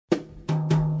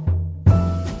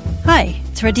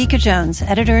It's Radhika Jones,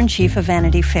 Editor-in-Chief of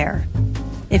Vanity Fair.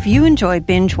 If you enjoy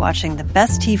binge-watching the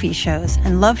best TV shows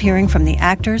and love hearing from the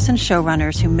actors and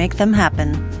showrunners who make them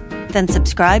happen, then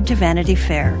subscribe to Vanity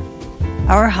Fair.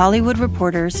 Our Hollywood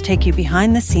reporters take you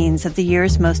behind the scenes of the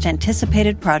year's most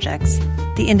anticipated projects,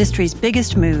 the industry's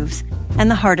biggest moves, and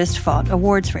the hardest-fought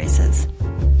awards races.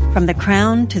 From The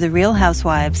Crown to The Real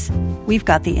Housewives, we've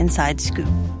got the inside scoop.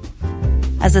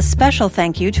 As a special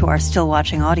thank you to our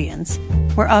still-watching audience,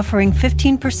 we're offering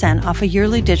 15% off a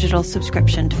yearly digital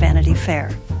subscription to Vanity Fair.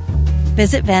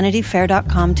 Visit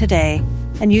vanityfair.com today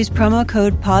and use promo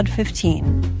code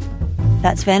POD15.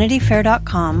 That's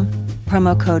vanityfair.com,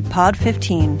 promo code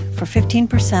POD15 for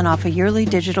 15% off a yearly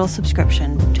digital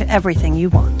subscription to everything you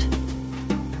want.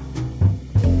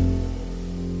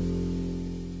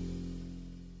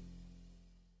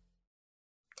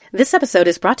 This episode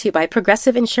is brought to you by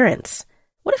Progressive Insurance.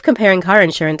 What if comparing car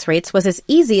insurance rates was as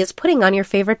easy as putting on your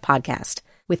favorite podcast?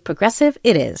 With Progressive,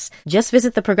 it is. Just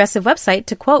visit the Progressive website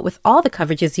to quote with all the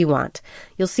coverages you want.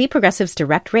 You'll see Progressive's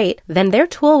direct rate, then their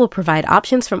tool will provide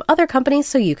options from other companies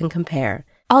so you can compare.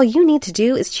 All you need to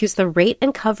do is choose the rate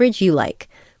and coverage you like.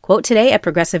 Quote today at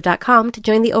Progressive.com to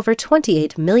join the over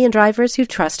 28 million drivers who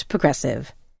trust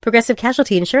Progressive. Progressive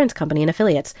Casualty Insurance Company and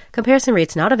Affiliates. Comparison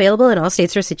rates not available in all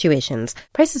states or situations.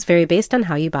 Prices vary based on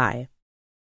how you buy.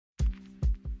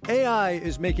 AI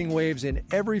is making waves in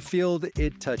every field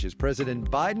it touches. President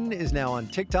Biden is now on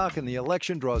TikTok, and the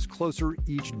election draws closer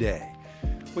each day.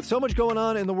 With so much going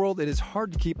on in the world, it is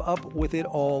hard to keep up with it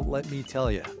all, let me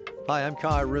tell you. Hi, I'm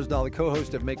Kai Rizdal, the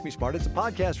co-host of Make Me Smart. It's a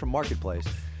podcast from Marketplace.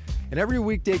 And every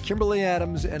weekday, Kimberly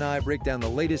Adams and I break down the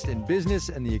latest in business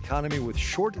and the economy with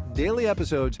short daily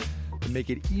episodes to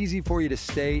make it easy for you to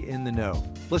stay in the know.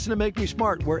 Listen to Make Me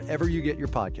Smart wherever you get your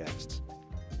podcasts.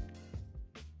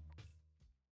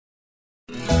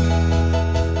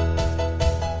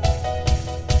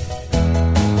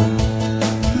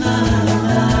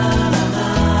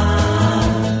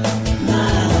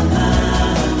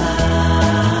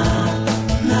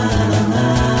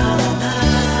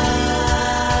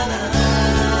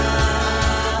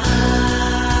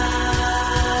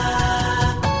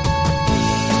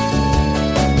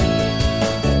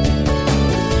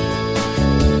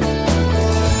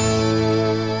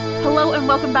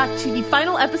 Welcome back to the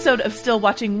final episode of Still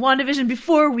Watching WandaVision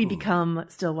before we become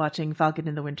Still Watching Falcon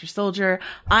and the Winter Soldier.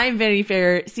 I'm Vanity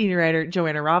Fair senior writer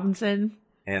Joanna Robinson.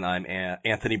 And I'm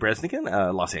Anthony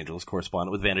Breznican, Los Angeles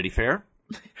correspondent with Vanity Fair.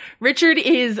 Richard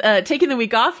is taking the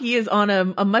week off. He is on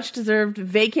a much-deserved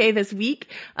vacay this week,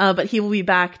 but he will be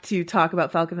back to talk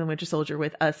about Falcon and the Winter Soldier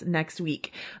with us next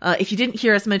week. If you didn't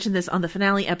hear us mention this on the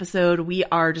finale episode, we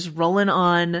are just rolling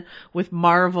on with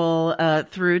Marvel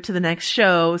through to the next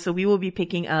show, so we will be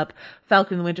picking up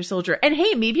Falcon and the Winter Soldier. And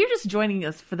hey, maybe you're just joining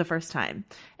us for the first time.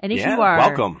 And if you are,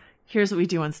 welcome. Here's what we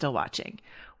do on Still Watching.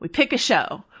 We pick a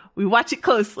show. We watch it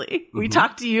closely. We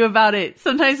talk to you about it.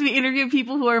 Sometimes we interview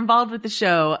people who are involved with the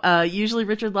show. Usually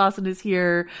Richard Lawson is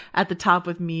here at the top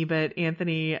with me, but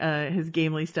Anthony has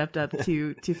gamely stepped up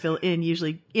to fill in.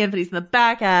 Usually Anthony's in the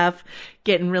back half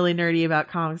getting really nerdy about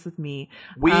comics with me.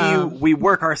 We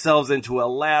work ourselves into a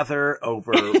lather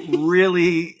over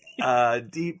really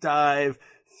deep dive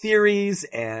theories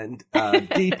and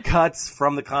deep cuts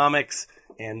from the comics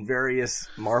and various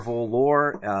Marvel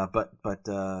lore, but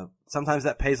sometimes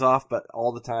that pays off, but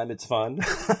all the time it's fun.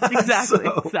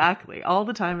 Exactly. All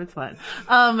the time it's fun.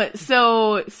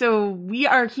 So we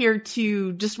are here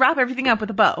to just wrap everything up with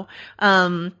a bow.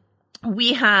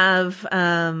 We have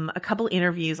a couple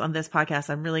interviews on this podcast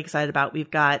I'm really excited about.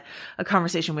 We've got a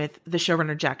conversation with the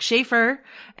showrunner Jac Schaeffer,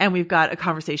 and we've got a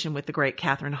conversation with the great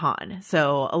Kathryn Hahn.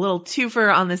 So a little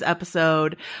twofer on this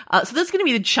episode. So that's going to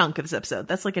be the chunk of this episode.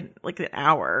 That's like an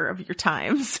hour of your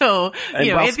time. So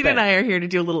Anthony and I are here to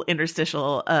do a little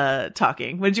interstitial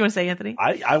talking. What did you want to say, Anthony?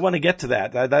 I want to get to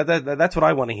that. That's what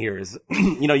I want to hear. Is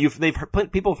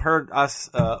people have heard us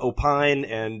opine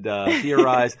and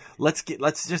theorize. Let's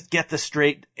just get the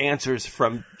straight answers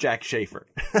from Jac Schaeffer.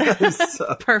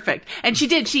 Perfect. And she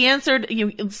did. She answered,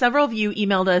 several of you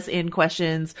emailed us in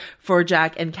questions for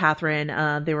Jac and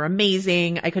Kathryn. They were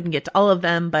amazing. I couldn't get to all of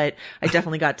them, but I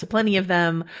definitely got to plenty of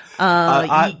them.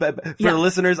 The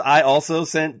listeners, I also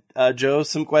sent Joe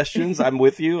some questions. I'm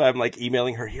with you. I'm like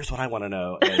emailing her, here's what I want to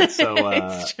know. And so,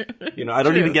 I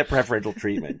don't even get preferential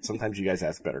treatment. Sometimes you guys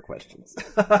ask better questions.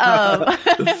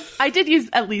 I did use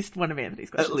at least one of Anthony's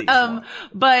questions. At least one.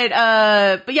 But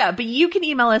you can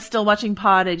email us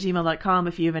stillwatchingpod@gmail.com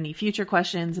if you have any future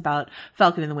questions about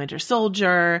Falcon and the Winter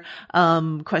Soldier,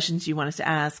 questions you want us to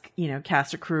ask,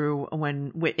 cast or crew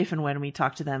if and when we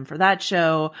talk to them for that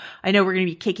show. I know we're going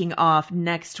to be kicking off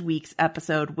next week's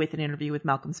episode with an interview with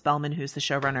Malcolm Spellman, who's the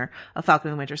showrunner of Falcon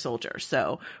and the Winter Soldier.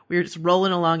 So we're just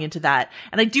rolling along into that.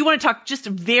 And I do want to talk just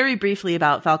very briefly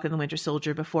about Falcon and the Winter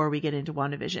Soldier before we get into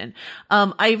WandaVision.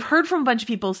 I've heard from a bunch of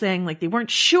people saying like they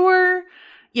weren't sure,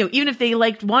 even if they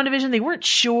liked WandaVision, they weren't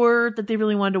sure that they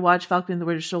really wanted to watch Falcon and the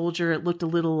Winter Soldier. It looked a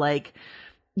little like,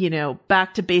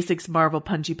 back to basics Marvel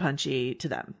punchy to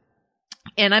them.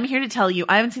 And I'm here to tell you,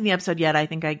 I haven't seen the episode yet. I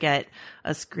think I get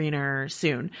a screener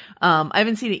soon. I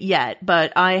haven't seen it yet,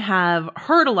 but I have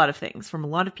heard a lot of things from a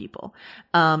lot of people.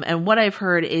 And what I've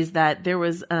heard is that there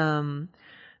was,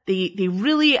 they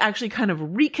really actually kind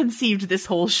of reconceived this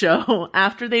whole show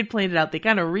after they'd planned it out. They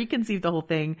kind of reconceived the whole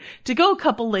thing to go a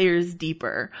couple layers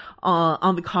deeper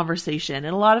on the conversation.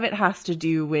 And a lot of it has to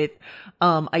do with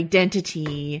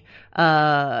identity.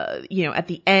 At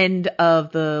the end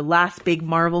of the last big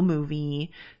Marvel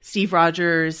movie, Steve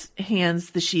Rogers hands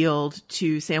the shield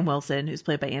to Sam Wilson, who's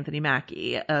played by Anthony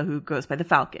Mackie, who goes by the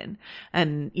Falcon.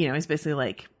 And, he's basically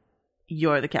like,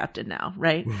 you're the captain now,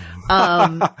 right?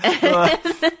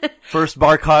 First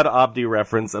Barkhad Abdi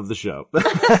reference of the show.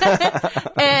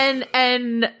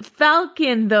 and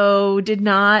Falcon, though, did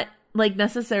not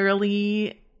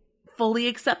necessarily fully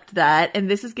accept that. And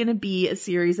this is going to be a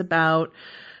series about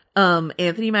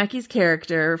Anthony Mackie's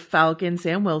character, Falcon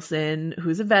Sam Wilson,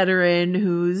 who's a veteran,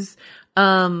 who's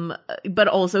but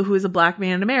also who is a black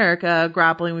man in America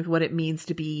grappling with what it means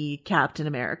to be Captain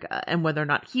America and whether or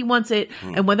not he wants it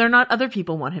and whether or not other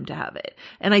people want him to have it.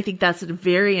 And I think that's a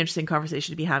very interesting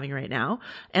conversation to be having right now.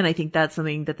 And I think that's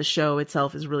something that the show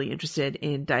itself is really interested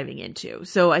in diving into.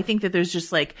 So I think that there's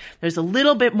just there's a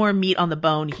little bit more meat on the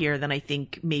bone here than I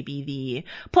think maybe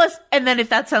and then if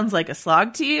that sounds like a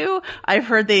slog to you, I've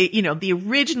heard the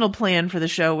original plan for the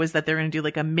show was that they're going to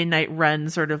do a midnight run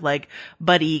sort of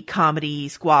buddy comedy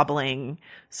squabbling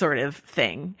sort of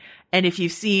thing. And if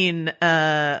you've seen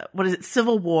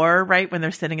Civil War, right, when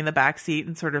they're sitting in the back seat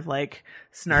and sort of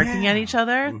snarking at each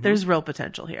other, there's real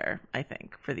potential here, I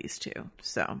think, for these two.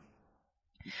 So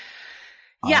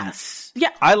yes. Yeah.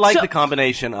 I like the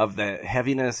combination of the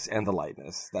heaviness and the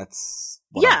lightness. That's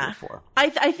what I'm here for.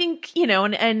 I think,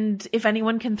 and if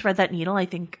anyone can thread that needle, I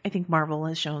think Marvel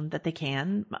has shown that they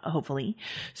can, hopefully.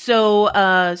 So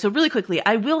really quickly,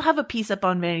 I will have a piece up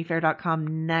on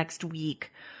VanityFair.com next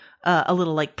week, a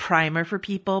little primer for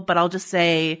people, but I'll just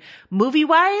say movie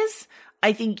wise,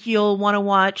 I think you'll want to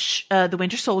watch, The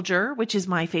Winter Soldier, which is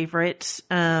my favorite,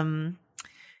 Captain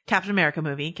America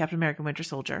movie, Captain America Winter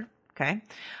Soldier. Okay.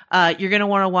 You're going to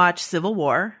want to watch Civil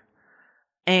War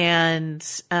and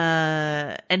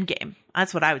Endgame.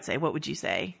 That's what I would say. What would you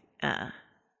say?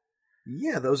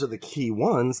 Yeah, those are the key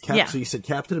ones. So you said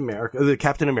Captain America. The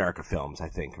Captain America films, I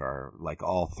think, are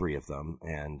all three of them.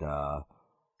 And I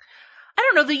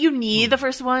don't know that you need the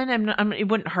first one. It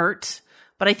wouldn't hurt,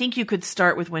 but I think you could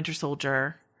start with Winter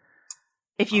Soldier.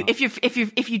 If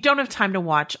you don't have time to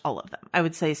watch all of them, I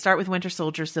would say start with Winter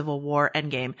Soldier, Civil War,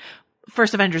 Endgame.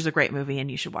 First Avengers is a great movie, and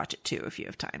you should watch it too if you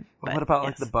have time. But what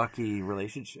about the Bucky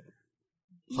relationship?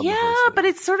 Yeah, but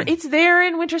it's there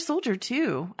in Winter Soldier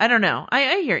too. I don't know.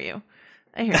 I hear you.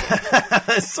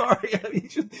 Sorry.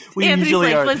 We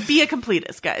usually let's be a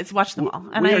completist, guys. Watch them all.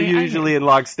 And we are usually in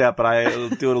lockstep, but I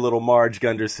do a little Marge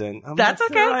Gunderson. That's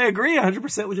okay. I agree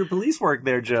 100% with your police work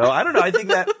there, Joe. I don't know. I think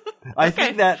that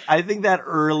I think that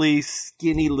early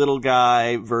skinny little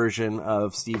guy version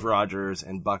of Steve Rogers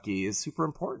and Bucky is super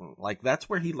important. That's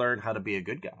where he learned how to be a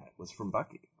good guy, was from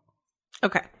Bucky.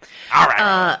 Okay. All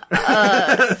right.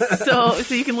 So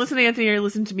you can listen to Anthony or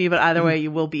listen to me, but either way,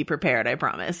 you will be prepared, I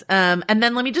promise. And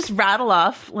then let me just rattle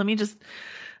off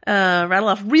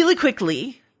really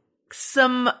quickly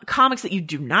some comics that you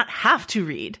do not have to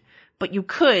read, but you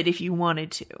could if you wanted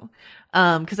to.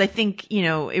 Cause I think,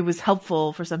 it was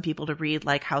helpful for some people to read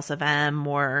House of M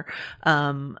or,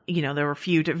 there were a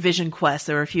few Vision Quest.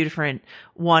 There were a few different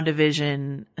Wanda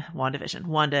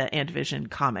and Vision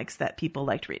comics that people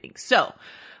liked reading. So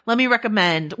let me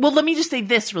just say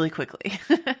this really quickly.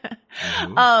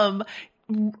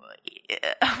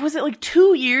 Was it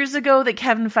 2 years ago that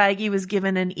Kevin Feige was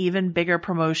given an even bigger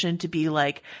promotion to be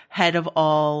head of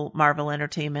all Marvel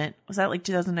Entertainment? Was that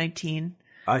 2019?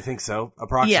 I think so.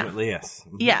 Approximately, yes.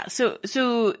 Mm-hmm. Yeah.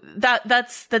 So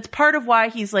that's part of why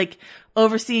he's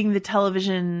overseeing the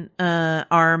television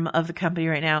arm of the company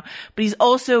right now. But he's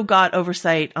also got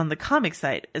oversight on the comic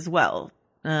side as well.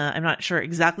 I'm not sure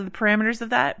exactly the parameters of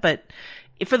that, but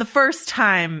for the first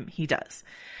time he does.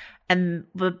 And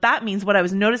what that means, what I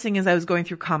was noticing as I was going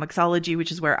through Comixology,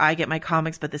 which is where I get my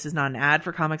comics, but this is not an ad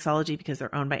for Comixology because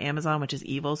they're owned by Amazon, which is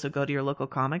evil. So go to your local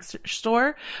comics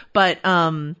store. But,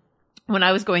 when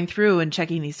I was going through and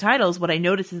checking these titles, what I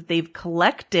noticed is they've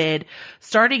collected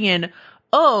starting in,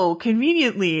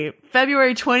 conveniently,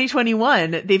 February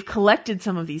 2021, they've collected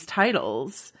some of these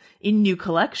titles in new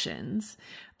collections.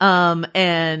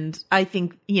 And I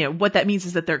think, what that means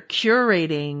is that they're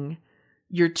curating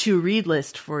your to read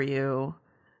list for you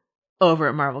over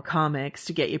at Marvel Comics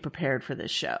to get you prepared for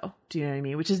this show. Do you know what I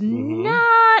mean? Which is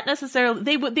not necessarily,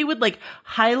 they would like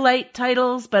highlight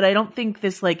titles, but I don't think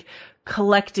this like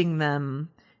collecting them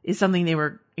is something they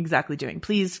were exactly doing.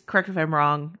 Please correct me if I'm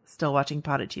wrong. Still watching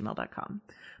pod@gmail.com.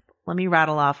 Let me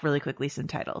rattle off really quickly some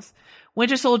titles.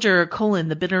 Winter Soldier,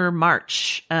 The Bitter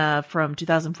March, from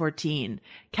 2014.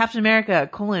 Captain America,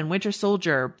 Winter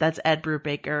Soldier, that's Ed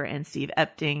Brubaker and Steve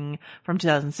Epting from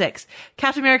 2006.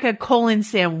 Captain America,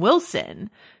 Sam Wilson,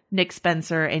 Nick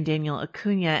Spencer and Daniel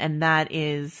Acuna, and that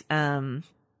is,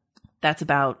 that's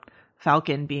about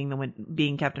Falcon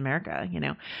being Captain America,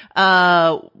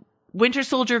 Winter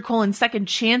Soldier, Second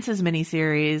Chances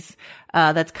miniseries,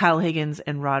 that's Kyle Higgins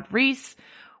and Rod Reese.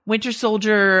 Winter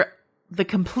Soldier, the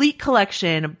complete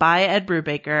collection by Ed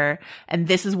Brubaker. And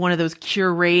this is one of those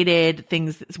curated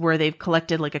things where they've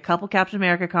collected like a couple Captain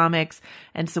America comics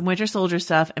and some Winter Soldier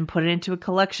stuff and put it into a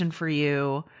collection for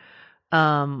you,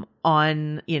 on,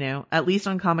 at least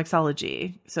on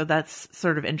Comixology. So that's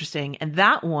sort of interesting. And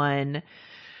that one,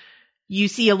 you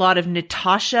see a lot of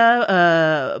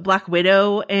Natasha, Black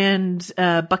Widow and,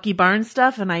 Bucky Barnes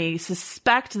stuff. And I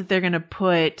suspect that they're going to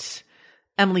put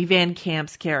Emily Van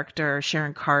Camp's character,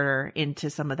 Sharon Carter, into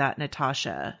some of that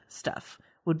Natasha stuff,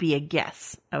 would be a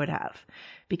guess I would have,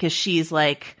 because she's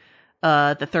like,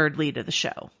 the third lead of the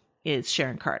show is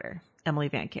Sharon Carter, Emily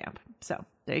Van Camp. So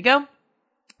there you go.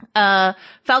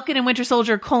 Falcon and Winter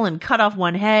Soldier, Cut Off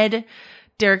One Head,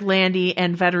 Derek Landy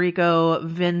and Federico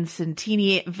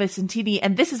Vicentini.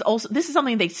 And this is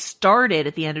something they started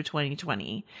at the end of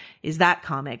 2020, is that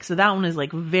comic. So that one is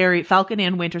like very Falcon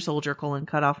and Winter Soldier,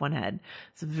 Cut Off One Head.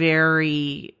 It's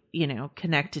very,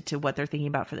 connected to what they're thinking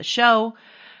about for the show.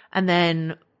 And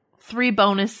then 3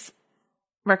 bonus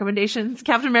recommendations.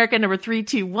 Captain America number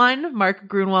 321, Mark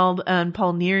Grunwald and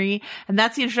Paul Neary. And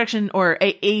that's the introduction, or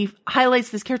a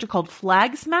highlights this character called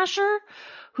Flag Smasher,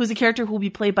 who's a character who will be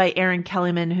played by Aaron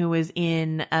Kellyman, who is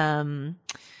in the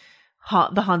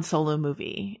Han Solo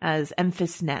movie as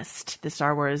Memphis Nest, the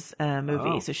Star Wars movie.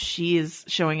 Oh. So she is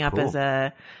showing up as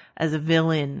a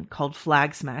villain called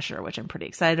Flag Smasher, which I'm pretty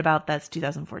excited about. That's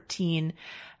 2014.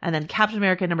 And then Captain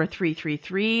America number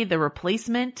 333, The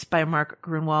Replacement by Mark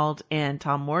Grunwald and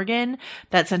Tom Morgan.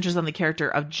 That centers on the character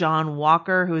of John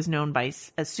Walker, who is known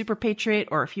as Super Patriot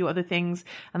or a few other things.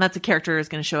 And that's a character who's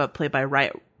going to show up played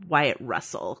by Wyatt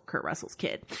Russell, Kurt Russell's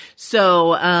kid.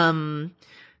 So,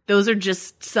 those are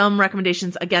just some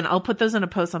recommendations. Again, I'll put those in a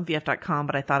post on VF.com,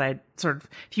 but I thought I'd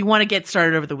if you want to get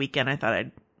started over the weekend, I thought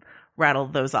I'd rattle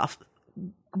those off.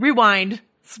 Rewind.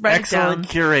 Excellent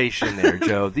curation there,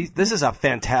 Joe. This is a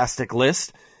fantastic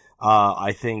list.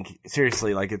 I think,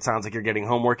 seriously, it sounds like you're getting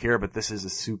homework here, but this is a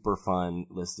super fun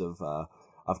list of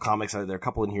comics. There are a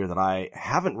couple in here that I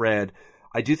haven't read.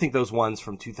 I do think those ones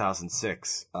from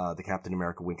 2006, the Captain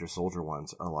America Winter Soldier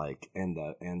ones are and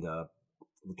the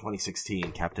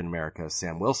 2016 Captain America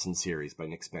Sam Wilson series by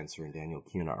Nick Spencer and Daniel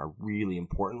Acuna are really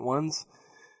important ones.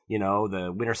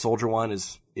 The Winter Soldier one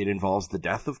it involves the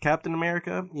death of Captain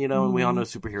America, and we all know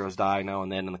superheroes die now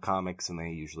and then in the comics, and they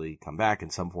usually come back in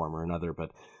some form or another.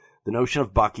 But the notion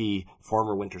of Bucky,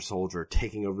 former Winter Soldier,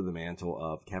 taking over the mantle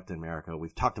of Captain America,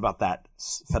 we've talked about that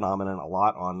phenomenon a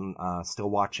lot on Still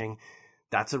Watching.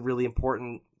 That's a really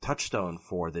important touchstone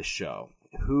for this show.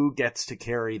 Who gets to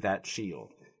carry that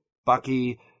shield?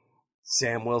 Bucky,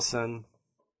 Sam Wilson,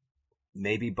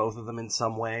 maybe both of them in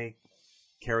some way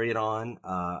carry it on.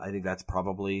 I think that's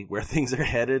probably where things are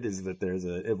headed, is that there's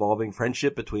an evolving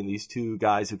friendship between these two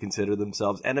guys who consider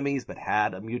themselves enemies but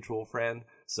had a mutual friend.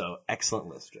 So excellent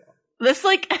list, Joe. It's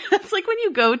like when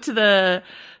you go to the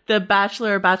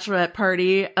bachelor or bachelorette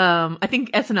party. I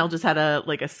think SNL just had a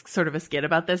sort of a skit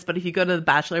about this, but if you go to the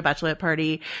bachelor or bachelorette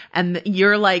party and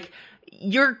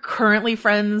you're currently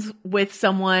friends with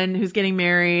someone who's getting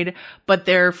married, but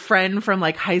their friend from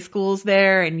high school's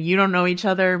there and you don't know each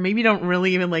other. Maybe you don't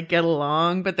really even get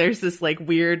along, but there's this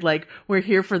weird, we're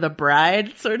here for the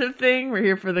bride sort of thing. We're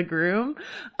here for the groom.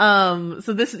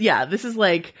 So this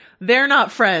is they're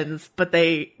not friends, but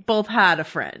they both had a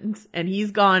friend and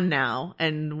he's gone now.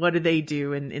 And what do they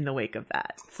do in the wake of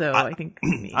that? So I think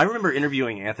I remember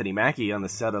interviewing Anthony Mackie on the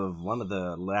set of one of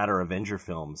the latter Avenger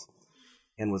films.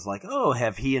 and was like, oh,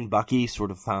 have he and Bucky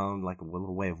sort of found like a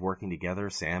little way of working together,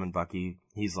 Sam and Bucky?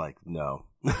 He's like, no.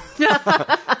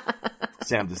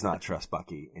 Sam does not trust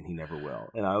Bucky, and he never will.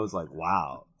 And I was like,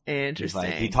 wow. Interesting.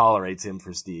 He's like, he tolerates him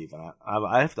for Steve. And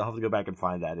I have to go back and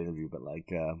find that interview, but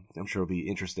like, I'm sure it'll be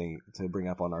interesting to bring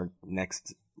up on our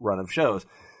next run of shows.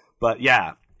 But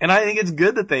yeah, and I think it's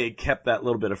good that they kept that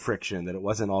little bit of friction, that it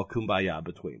wasn't all kumbaya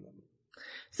between them.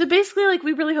 So basically, like,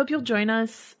 we really hope you'll join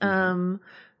us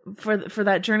for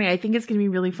that journey. I think it's going to be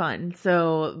really fun.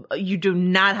 So you do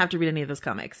not have to read any of those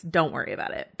comics. Don't worry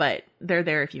about it. But they're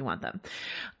there if you want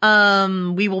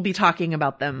them. We will be talking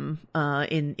about them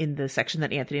in the section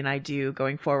that Anthony and I do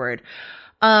going forward.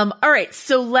 All right.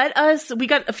 So we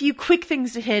got a few quick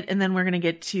things to hit, and then we're going to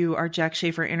get to our Jac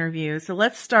Schaeffer interview. So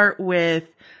let's start with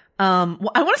I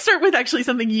want to start with actually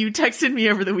something you texted me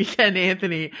over the weekend,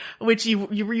 Anthony, which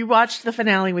you watched the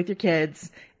finale with your kids,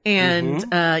 and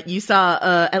you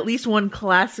saw at least one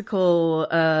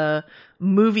classical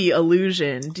movie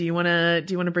allusion. Do you want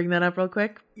to bring that up real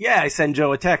quick? Yeah, I send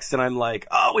Joe a text and I'm like,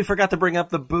 oh, we forgot to bring up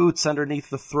the boots underneath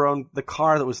the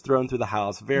car that was thrown through the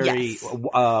house. Very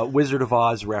Wizard of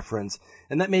Oz reference.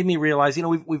 And that made me realize,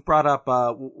 we've brought up,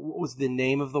 what was the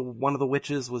name of one of the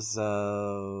witches was,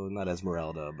 not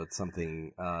Esmeralda, but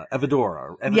something,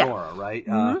 Evadora, right?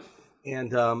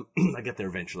 And I get there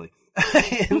eventually.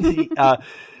 And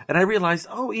I realized,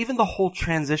 even the whole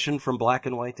transition from black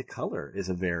and white to color is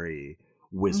a very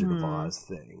Wizard of Oz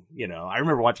thing. I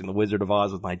remember watching The Wizard of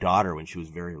Oz with my daughter when she was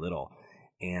very little.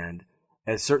 And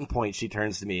at a certain point, she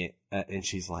turns to me and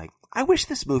she's like, I wish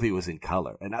this movie was in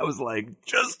color. And I was like,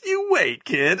 just you wait,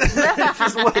 kid.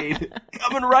 Just wait.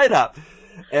 Coming right up.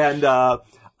 And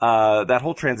that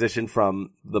whole transition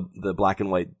from the black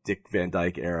and white Dick Van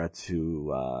Dyke era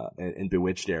to and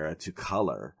Bewitched era to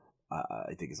color,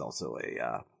 I think is also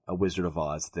a Wizard of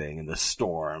Oz thing. And the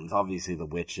storms, obviously the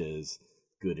witches,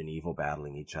 good and evil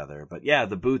battling each other. But yeah,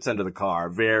 the boots under the car,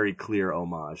 very clear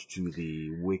homage to the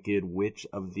Wicked Witch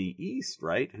of the East,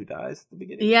 right? Who dies at the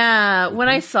beginning. Yeah, when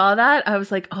I saw that, I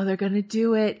was like, oh, they're going to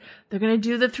do it. They're going to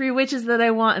do the three witches that I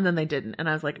want. And then they didn't. And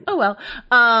I was like, oh, well.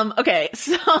 Okay,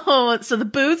 so the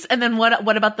boots. And then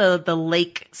what about the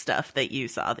lake stuff that you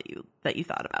saw that you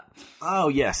thought about? Oh,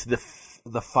 yes.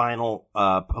 The final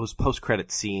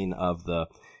post-credit scene of the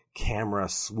camera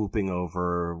swooping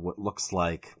over what looks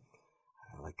like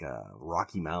a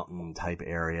Rocky Mountain type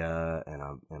area and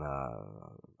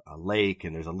a lake,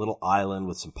 and there's a little island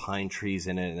with some pine trees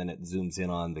in it, and then it zooms in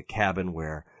on the cabin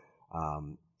where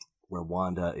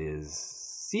Wanda is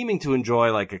seeming to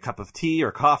enjoy like a cup of tea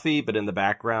or coffee, but in the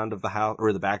background of the house,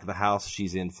 or the back of the house,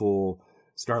 she's in full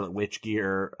Scarlet Witch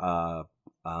gear.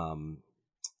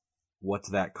 What's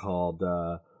that called?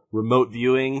 Remote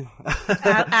viewing.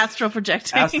 Astral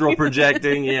projecting. Astral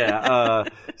projecting, yeah.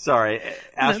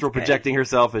 Astral projecting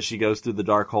herself as she goes through the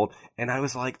dark hole. And I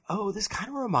was like, oh, this kind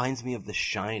of reminds me of The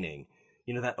Shining.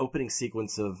 That opening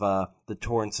sequence of the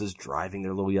Torrances driving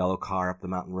their little yellow car up the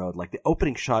mountain road. Like, the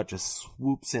opening shot just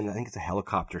swoops in. I think it's a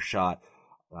helicopter shot.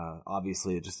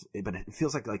 Obviously, but it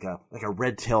feels like a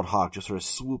red-tailed hawk just sort of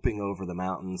swooping over the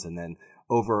mountains and then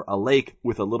over a lake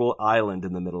with a little island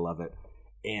in the middle of it.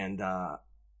 And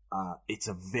it's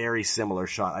a very similar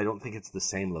shot. I don't think it's the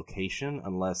same location,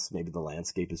 unless maybe the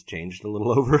landscape has changed a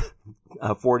little over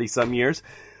 40 some years.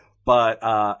 But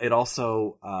it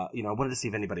also, I wanted to see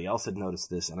if anybody else had noticed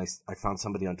this, and I found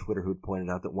somebody on Twitter who'd pointed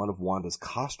out that one of Wanda's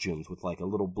costumes with like a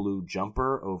little blue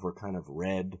jumper over kind of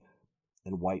red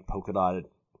and white polka dotted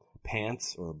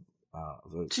pants, or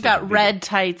she got red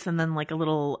tights and then like a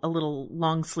little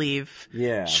long sleeve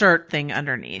shirt thing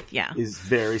underneath. Yeah, is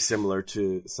very similar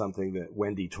to something that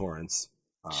Wendy Torrance,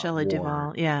 Shelley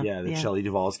Duvall, Shelley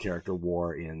Duvall's character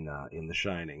wore in The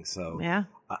Shining. So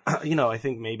I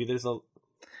think maybe there's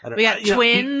we got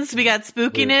twins, we got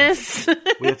spookiness,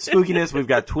 we got spookiness, we've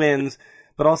got twins,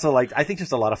 but also like I think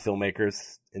just a lot of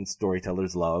filmmakers and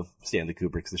storytellers love Stanley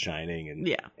Kubrick's The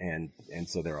Shining, and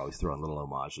so they're always throwing little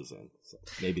homages in. So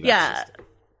maybe that's just it.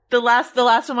 The last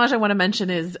homage I want to mention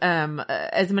is,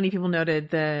 as many people noted,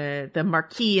 the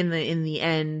marquee in the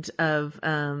end of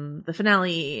the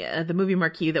finale, the movie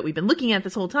marquee that we've been looking at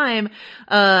this whole time,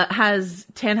 has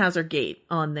Tannhauser Gate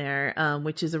on there,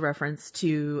 which is a reference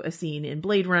to a scene in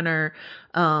Blade Runner,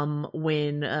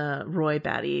 when Roy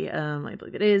Batty, I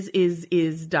believe it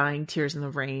is dying tears in the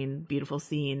rain. Beautiful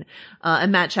scene.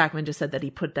 And Matt Shackman just said that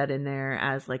he put that in there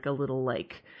as like a little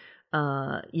like,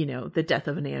 the death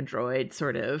of an android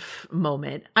sort of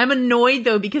moment. I'm annoyed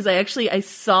though, because I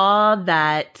saw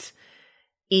that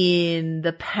in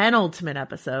the penultimate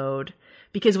episode,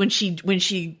 because when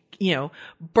she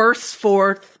bursts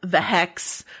forth the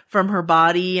hex from her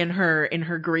body and in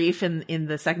her grief in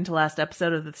the second to last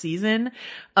episode of the season.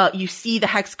 You see the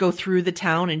hex go through the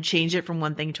town and change it from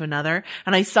one thing to another.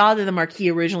 And I saw that the Marquis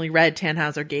originally read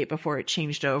Tannhauser Gate before it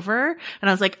changed over. And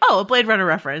I was like, oh, a Blade Runner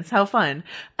reference. How fun.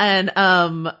 And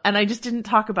I just didn't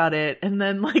talk about it. And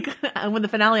then when the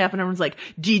finale happened, everyone's like,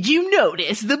 did you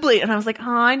notice the Blade? And I was like,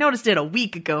 oh, I noticed it a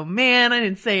week ago, man. I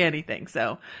didn't say anything.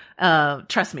 So,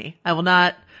 trust me, I will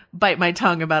not bite my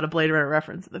tongue about a Blade Runner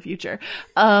reference in the future.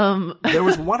 There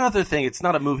was one other thing. It's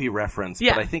not a movie reference,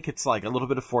 yeah. But I think it's like a little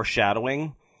bit of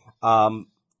foreshadowing.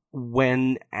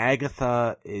 When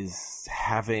Agatha is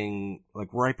having, like,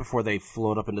 right before they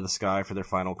float up into the sky for their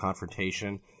final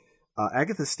confrontation,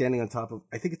 Agatha's standing on top of,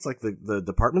 I think it's like the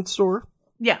department store.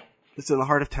 Yeah. It's in the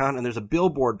heart of town, and there's a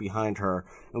billboard behind her.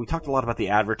 And we talked a lot about the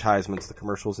advertisements, the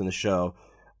commercials in the show,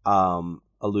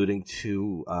 alluding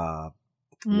to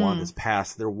Wanda's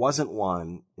past. There wasn't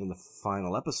one in the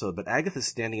final episode, but Agatha's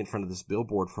standing in front of this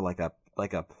billboard for like a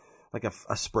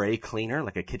spray cleaner,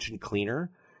 like a kitchen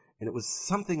cleaner. And it was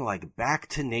something like back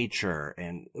to nature,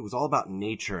 and it was all about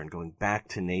nature and going back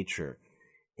to nature.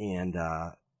 And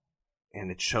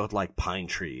it showed like pine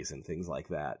trees and things like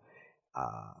that.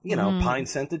 Pine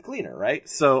scented cleaner, right?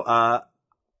 So,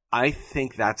 I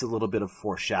think that's a little bit of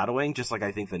foreshadowing, just like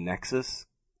I think the Nexus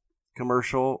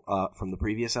commercial, from the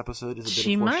previous episode is a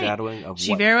bit of foreshadowing of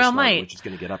she very well might. Which is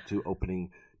going to get up to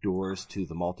opening doors to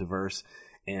the multiverse.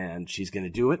 And she's going to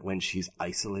do it when she's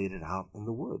isolated out in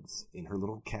the woods in her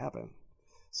little cabin.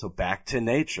 So back to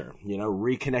nature,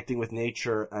 reconnecting with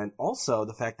nature. And also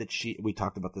the fact that we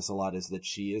talked about this a lot, is that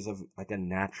she is like a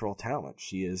natural talent.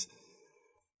 She is,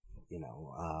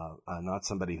 not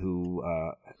somebody who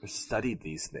studied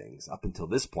these things up until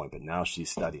this point, but now she's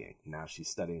studying. Now she's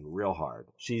studying real hard.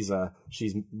 She's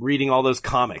reading all those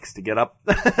comics to get up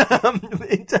to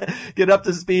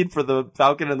speed for the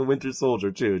Falcon and the Winter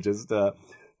Soldier too. Just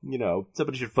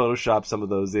somebody should Photoshop some of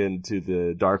those into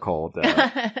the Darkhold.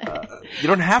 You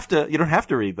don't have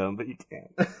to read them, but you can.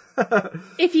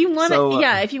 If you want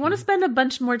if you want to spend a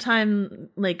bunch more time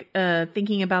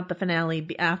thinking about the finale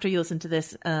after you listen to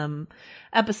this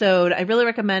episode, I really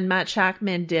recommend Matt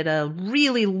Shackman did a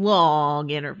really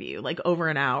long interview, like over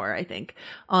an hour, I think,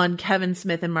 on Kevin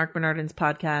Smith and Mark Bernardin's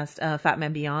podcast, Fat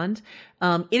Man Beyond.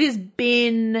 It has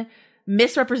been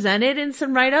misrepresented in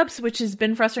some write-ups, which has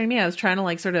been frustrating me. I was trying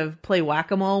to sort of play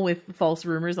whack-a-mole with false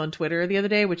rumors on Twitter the other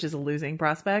day, which is a losing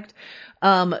prospect.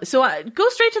 So go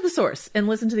straight to the source and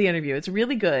listen to the interview. It's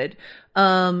really good.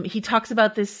 He talks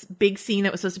about this big scene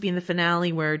that was supposed to be in the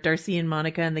finale where Darcy and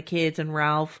Monica and the kids and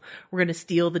Ralph were going to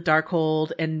steal the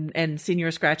Darkhold, and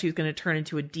Senor Scratchy was going to turn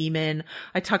into a demon.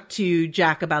 I talked to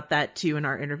Jack about that too in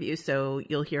our interview, so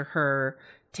you'll hear her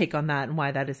take on that and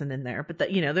why that isn't in there. But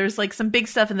there's some big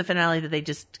stuff in the finale that they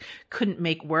just couldn't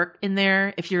make work in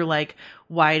there. If you're like,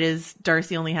 why does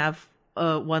Darcy only have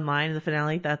one line in the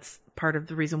finale? That's part of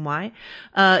the reason why.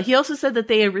 He also said that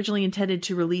they originally intended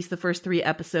to release the first 3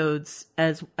 episodes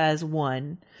as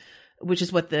one, which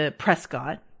is what the press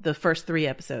got, the first 3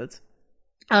 episodes.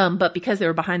 But because they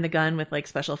were behind the gun with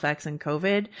special effects and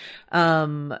COVID,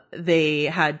 they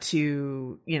had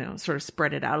to, sort of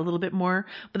spread it out a little bit more.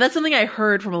 But that's something I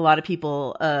heard from a lot of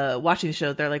people, watching the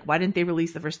show. They're like, why didn't they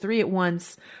release the first 3 at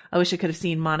once? I wish I could have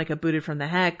seen Monica booted from the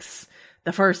Hex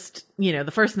the first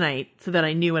night so that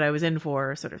I knew what I was in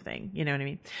for, sort of thing. You know what I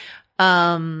mean?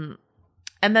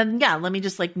 And then, let me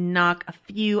just knock a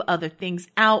few other things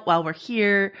out while we're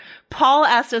here. Paul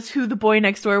asked us who the boy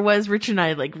next door was. Rich and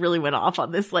I really went off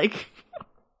on this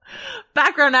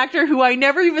background actor who I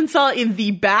never even saw in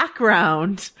the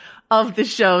background of the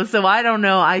show. So I don't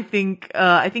know. I think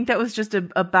that was just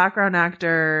a background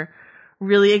actor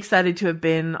really excited to have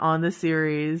been on the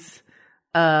series,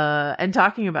 and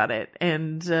talking about it.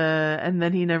 And then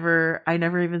I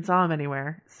never even saw him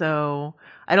anywhere. So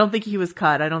I don't think he was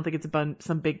cut. I don't think it's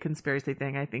some big conspiracy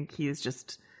thing. I think he is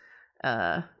just,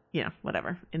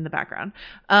 whatever, in the background.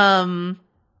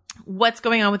 What's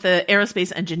going on with the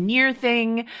aerospace engineer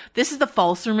thing? This is the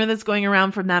false rumor that's going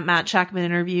around from that Matt Shackman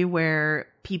interview where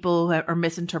people are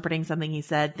misinterpreting something he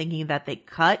said, thinking that they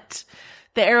cut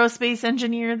the aerospace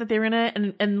engineer that they were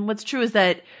gonna, and what's true is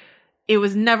that it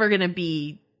was never gonna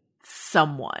be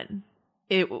someone.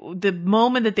 The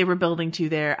moment that they were building to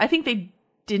there, I think they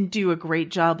didn't do a great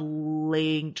job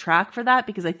laying track for that,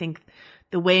 because I think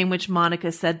the way in which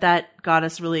Monica said that got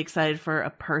us really excited for a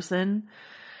person.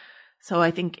 So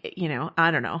I think,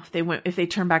 I don't know, if they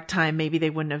turn back time, maybe they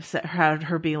wouldn't have had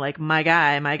her be like, my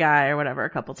guy, or whatever, a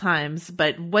couple times.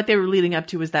 But what they were leading up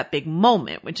to was that big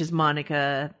moment, which is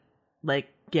Monica,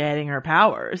 getting her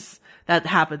powers. That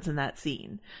happens in that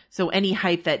scene. So any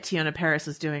hype that Teyonah Parris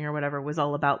was doing or whatever was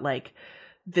all about like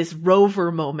this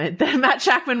Rover moment that Matt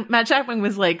Shakman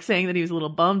was like saying that he was a little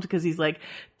bummed because he's like,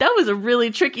 that was a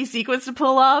really tricky sequence to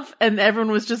pull off. And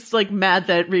everyone was just like mad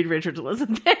that Reed Richards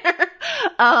wasn't there.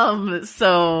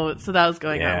 So that was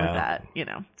going on with that, you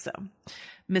know, so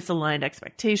misaligned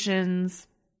expectations.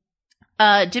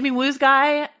 Jimmy Woo's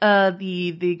guy,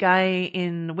 the guy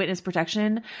in witness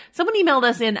protection, someone emailed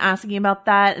us in asking about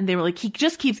that, and they were like, he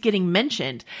just keeps getting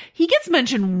mentioned. He gets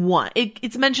mentioned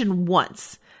it's mentioned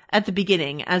once at the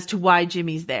beginning as to why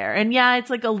Jimmy's there. And yeah, it's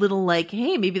like a little like,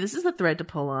 hey, maybe this is a thread to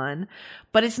pull on,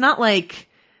 but it's not like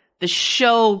the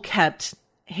show kept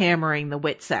hammering the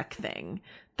WITSEC thing.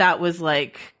 That was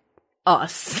like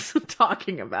us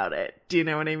talking about it. Do you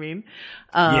know what I mean?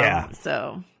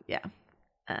 So yeah.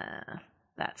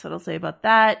 That's what I'll say about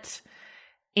that.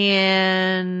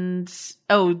 And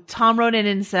Tom wrote in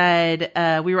and said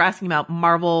we were asking about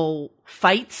Marvel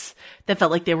fights that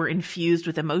felt like they were infused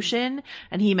with emotion,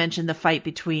 and he mentioned the fight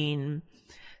between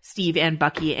Steve and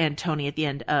Bucky and Tony at the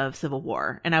end of Civil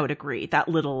War, and I would agree. That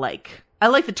little like, I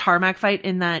like the tarmac fight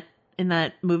in that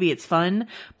movie. It's fun,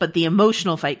 but the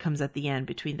emotional fight comes at the end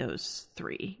between those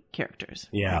three characters.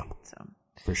 Yeah, so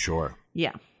for sure.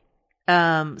 Yeah.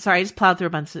 Sorry, I just plowed through a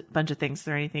bunch of things. Is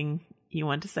there anything you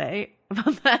want to say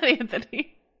about that,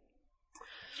 Anthony?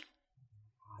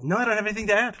 No, I don't have anything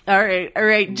to add. All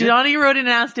right. Johnny wrote in and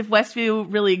asked if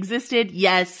Westview really existed.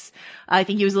 Yes. I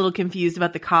think he was a little confused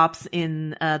about the cops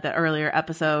in the earlier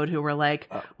episode who were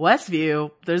like,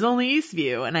 Westview, there's only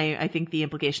Eastview. And I think the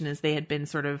implication is they had been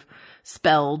sort of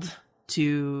spelled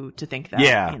to think that.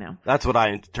 Yeah, you know. That's what I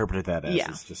interpreted that as. Yeah.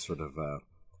 It's just sort of,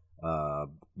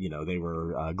 they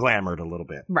were glamored a little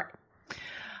bit. Right.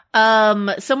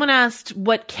 Someone asked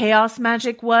what chaos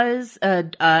magic was.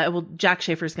 Jac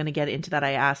Schaeffer is going to get into that.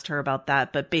 I asked her about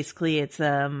that, but basically it's,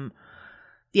 the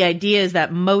idea is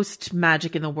that most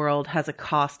magic in the world has a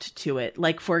cost to it.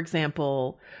 Like, for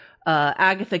example,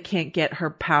 Agatha can't get her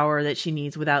power that she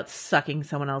needs without sucking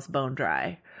someone else bone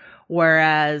dry,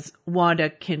 whereas Wanda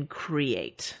can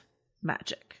create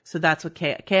magic. So that's what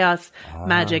chaos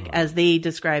magic, as they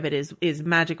describe it, is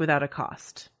magic without a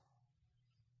cost,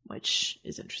 which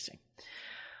is interesting.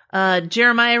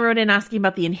 Jeremiah wrote in asking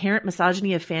about the inherent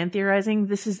misogyny of fan theorizing.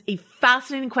 This is a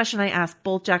fascinating question. I asked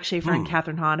both Jac Schaeffer and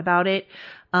Kathryn Hahn about it.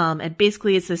 And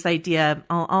basically it's this idea,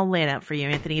 I'll lay it out for you,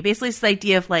 Anthony. Basically it's this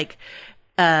idea of like,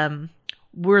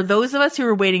 were those of us who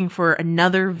were waiting for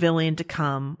another villain to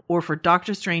come or for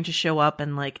Doctor Strange to show up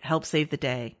and like help save the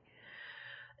day?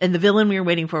 And the villain we were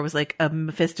waiting for was like a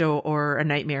Mephisto or a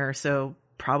Nightmare, so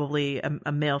probably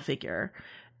a male figure.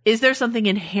 Is there something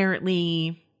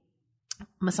inherently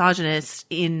misogynist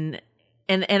in,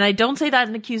 and I don't say that in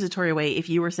an accusatory way if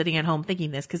you were sitting at home thinking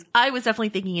this, because I was definitely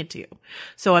thinking it too.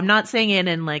 So I'm not saying it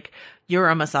in like, you're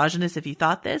a misogynist if you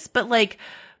thought this, but like,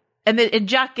 and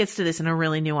Jack gets to this in a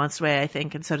really nuanced way, I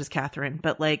think, and so does Kathryn,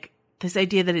 but like this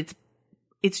idea that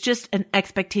it's just an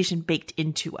expectation baked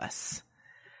into us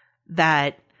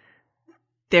that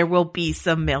there will be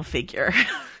some male figure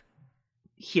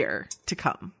here to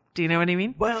come. Do you know what I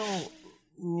mean? Well,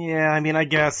 yeah, I mean, I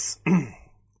guess, I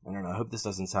don't know, I hope this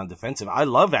doesn't sound defensive. I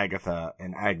love Agatha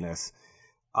and Agnes,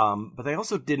 but they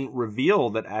also didn't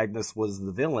reveal that Agnes was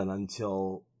the villain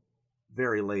until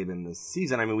very late in the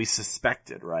season. I mean, we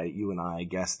suspected, right? You and I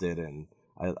guessed it, and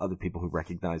other people who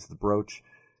recognized the brooch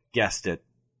guessed it,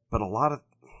 but a lot of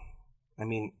that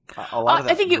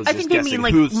I think was just they mean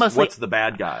like mostly what's the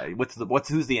bad guy?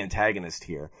 Who's the antagonist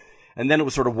here? And then it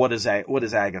was sort of what does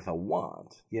Agatha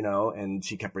want, you know? And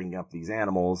she kept bringing up these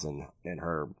animals and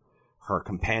her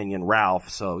companion Ralph.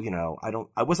 So, you know,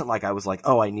 I wasn't like, I was like,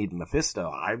 oh, I need Mephisto.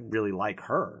 I really like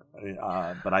her.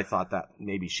 But I thought that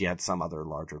maybe she had some other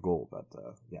larger goal, but,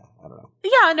 yeah, I don't know.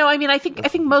 Yeah, no, I mean, I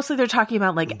think mostly they're talking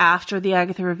about like after the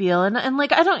Agatha reveal and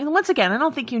like, I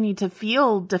don't think you need to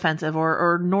feel defensive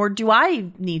or nor do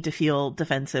I need to feel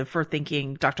defensive for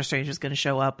thinking Doctor Strange was going to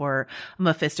show up or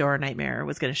Mephisto or Nightmare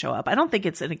was going to show up. I don't think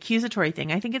it's an accusatory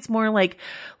thing. I think it's more like,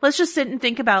 let's just sit and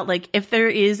think about like, if there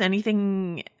is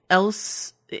anything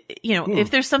else, you know,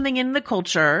 if there's something in the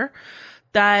culture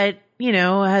that, you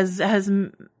know, has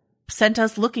sent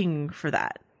us looking for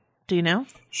that. Do you know?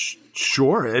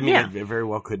 Sure. I mean, it very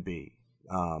well could be.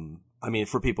 I mean,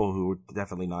 for people who were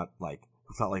definitely not like,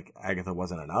 who felt like Agatha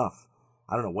wasn't enough,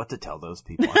 I don't know what to tell those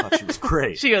people. I thought she was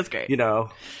great. She was great. You know?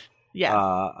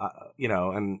 Yeah. You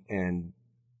know, and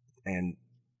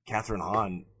Kathryn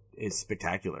Hahn is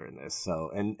spectacular in this.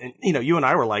 So, and you know, you and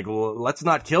I were like, well, let's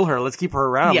not kill her. Let's keep her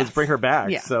around. Yes. Let's bring her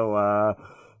back. Yeah. So,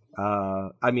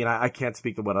 I mean, I can't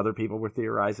speak to what other people were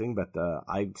theorizing, but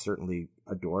I certainly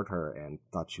adored her and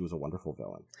thought she was a wonderful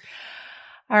villain.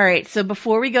 All right. So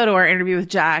before we go to our interview with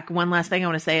Jac, one last thing I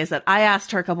want to say is that I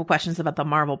asked her a couple questions about the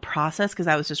Marvel process because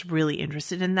I was just really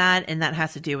interested in that. And that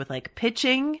has to do with like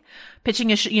pitching. Pitching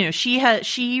is,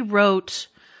 she wrote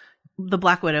the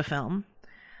Black Widow film.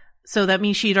 So that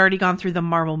means she'd already gone through the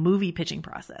Marvel movie pitching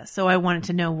process. So I wanted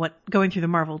to know what going through the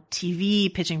Marvel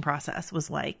TV pitching process was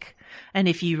like. And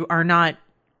if you are not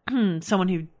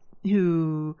someone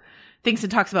who thinks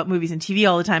and talks about movies and TV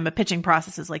all the time, a pitching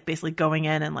process is like basically going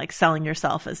in and like selling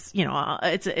yourself as,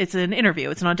 it's an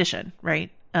interview, it's an audition, right?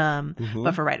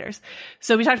 But for writers.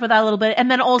 So we talked about that a little bit.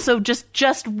 And then also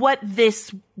just what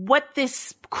this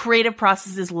creative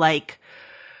process is like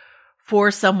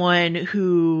for someone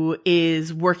who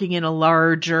is working in a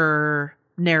larger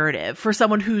narrative, for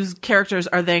someone whose characters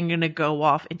are then going to go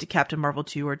off into Captain Marvel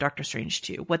 2 or Doctor Strange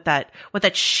 2, what that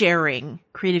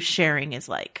creative sharing is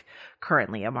like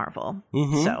currently at Marvel.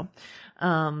 So,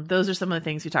 those are some of the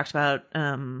things we talked about,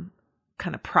 kind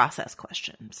of process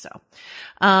questions. So,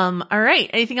 all right.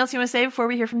 Anything else you want to say before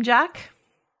we hear from Jac?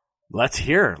 Let's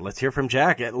hear from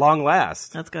Jac at long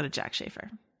last. Let's go to Jac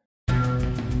Schaeffer.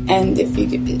 And if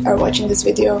you are watching this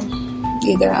video,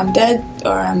 either I'm dead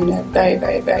or I'm in a very,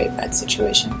 very, very bad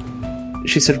situation.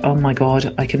 She said, "Oh my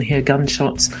God, I can hear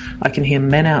gunshots. I can hear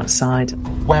men outside."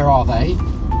 Where are they?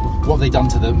 What have they done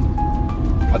to them?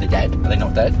 Are they dead? Are they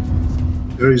not dead?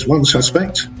 There is one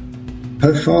suspect,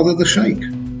 her father, the Sheikh.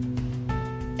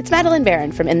 It's Madeline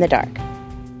Barron from In the Dark.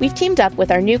 We've teamed up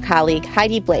with our new colleague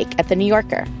Heidi Blake at The New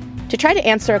Yorker to try to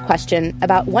answer a question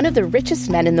about one of the richest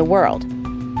men in the world,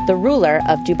 the ruler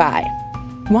of Dubai.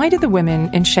 Why do the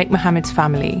women in Sheikh Mohammed's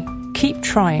family keep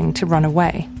trying to run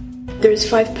away? There's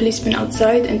 5 policemen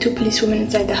outside and 2 policewomen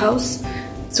inside the house.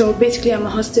 So basically I'm a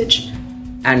hostage.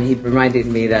 And he reminded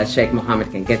me that Sheikh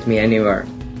Mohammed can get me anywhere.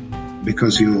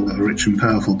 Because you're a rich and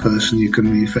powerful person, you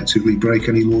can effectively break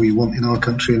any law you want in our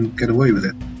country and get away with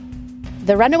it.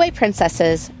 The Runaway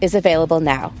Princesses is available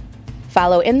now.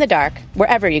 Follow In the Dark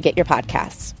wherever you get your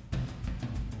podcasts.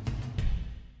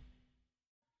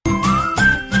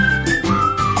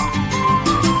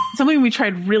 Something we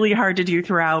tried really hard to do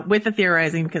throughout with the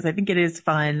theorizing, because I think it is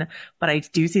fun, but I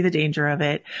do see the danger of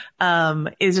it,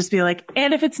 is just be like,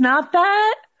 and if it's not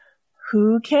that,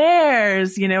 who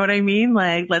cares? You know what I mean?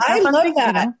 Like, let's have fun. I love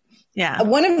that. Yeah.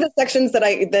 One of the sections that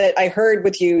I heard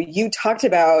with you talked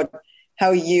about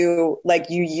how you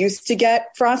used to get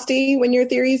frosty when your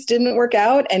theories didn't work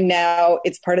out, and now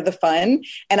it's part of the fun.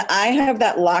 And I have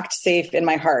that locked safe in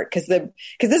my heart because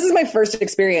this is my first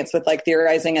experience with like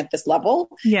theorizing at this level.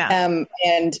 Yeah.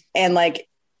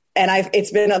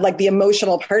 It's been like the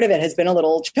emotional part of it has been a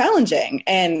little challenging.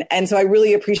 And so I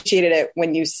really appreciated it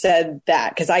when you said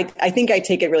that, because I think I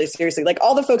take it really seriously. Like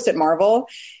all the folks at Marvel,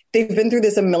 they've been through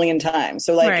this a million times.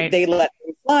 So like they let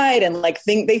me slide and like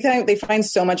they find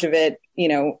so much of it,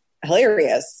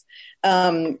 hilarious.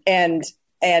 And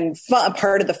fun,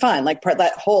 part of the fun, like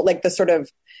that whole, like the sort of,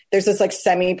 there's this like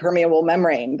semi-permeable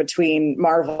membrane between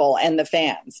Marvel and the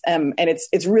fans. And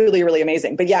it's really, really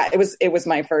amazing. But yeah, it was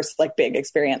my first like big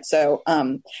experience. So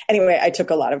anyway, I took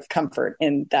a lot of comfort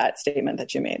in that statement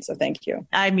that you made. So thank you.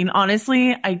 I mean,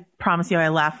 honestly, I promise you, I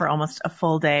laughed for almost a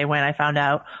full day when I found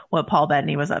out what Paul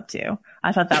Bettany was up to.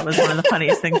 I thought that was one of the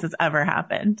funniest things that's ever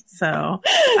happened. So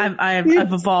I've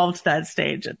evolved that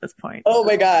stage at this point. Oh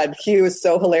my God. He was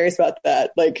so hilarious about that.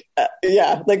 Like,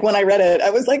 like when I read it, I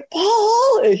was like,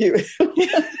 Paul,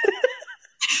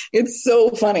 it's so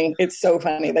funny. It's so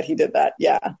funny that he did that.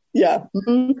 Yeah. Yeah.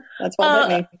 Mm-hmm. That's Paul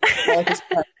Bettany.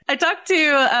 I talked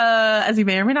to, as you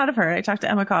may or may not have heard, I talked to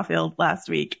Emma Caulfield last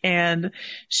week, and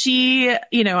she,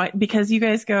 because you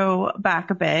guys go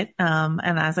back a bit, and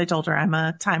as I told her, I'm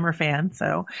a Timer fan.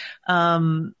 So,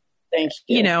 thank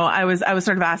you. I was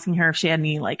sort of asking her if she had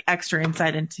any like extra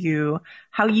insight into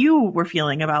how you were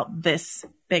feeling about this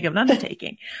big of an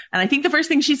undertaking. And I think the first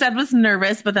thing she said was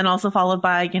nervous, but then also followed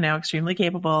by, extremely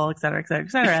capable, et cetera, et cetera, et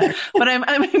cetera. But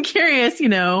I'm curious,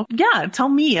 tell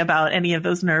me about any of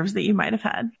those nerves that you might have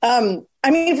had. I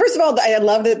mean, first of all, I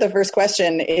love that the first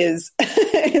question is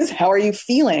how are you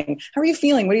feeling? How are you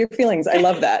feeling? What are your feelings? I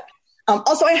love that.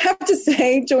 Also, I have to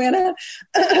say, Joanna,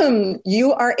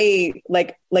 you are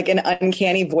like an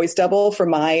uncanny voice double for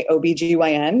my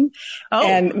OBGYN. Oh.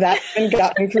 And that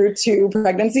got me through 2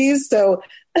 pregnancies. So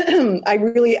I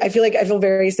feel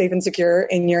very safe and secure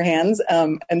in your hands.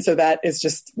 And so that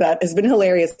has been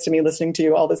hilarious to me listening to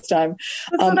you all this time.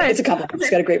 It's a compliment. She's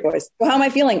got a great voice. Well, how am I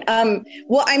feeling?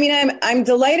 Well, I mean, I'm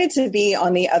delighted to be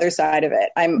on the other side of it.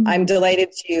 I'm delighted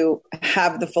to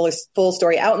have the full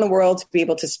story out in the world, to be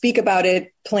able to speak about about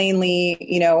it plainly,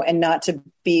 and not to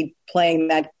be playing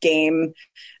that game,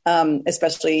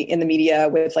 especially in the media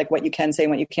with like what you can say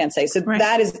and what you can't say. So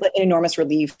that is an enormous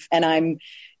relief. And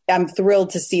I'm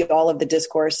thrilled to see all of the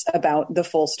discourse about the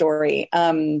full story.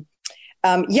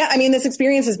 This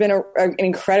experience has been an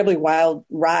incredibly wild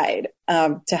ride,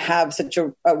 to have such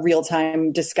a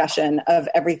real-time discussion of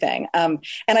everything. And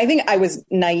I think I was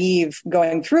naive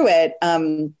going through it,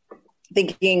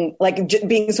 thinking like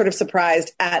being sort of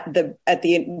surprised at the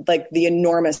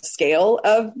enormous scale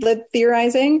of the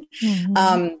theorizing.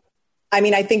 Mm-hmm.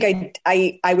 I think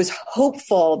I was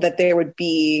hopeful that there would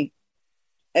be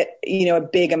a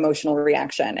big emotional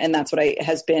reaction. And that's what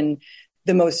has been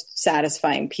the most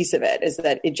satisfying piece of it, is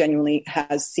that it genuinely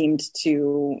has seemed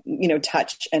to,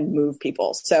 touch and move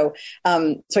people. So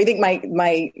I think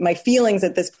my feelings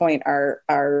at this point are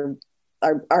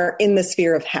in the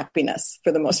sphere of happiness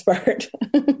for the most part.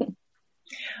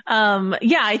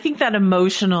 I think that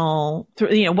emotional,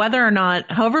 whether or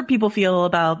not, however people feel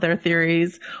about their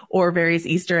theories or various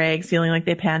Easter eggs, feeling like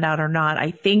they panned out or not, I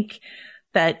think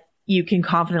that you can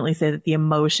confidently say that the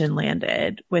emotion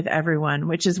landed with everyone,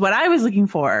 which is what I was looking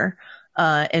for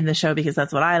in the show, because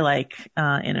that's what I like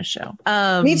in a show.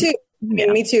 Me too. Yeah.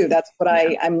 Me too. That's what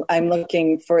I'm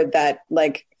looking for, that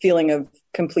like feeling of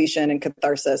completion and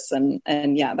catharsis. And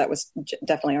that was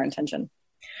definitely our intention.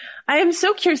 I am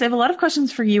so curious. I have a lot of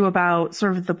questions for you about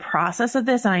sort of the process of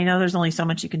this. And I know there's only so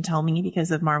much you can tell me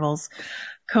because of Marvel's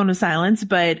cone of silence.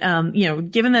 But,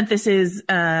 given that this is,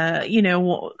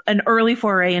 an early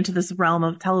foray into this realm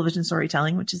of television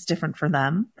storytelling, which is different for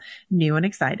them, new and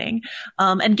exciting.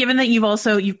 And given that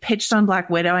you've pitched on Black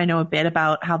Widow, I know a bit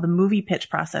about how the movie pitch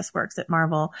process works at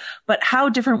Marvel, but how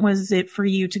different was it for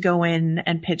you to go in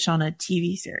and pitch on a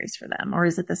TV series for them? Or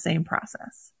is it the same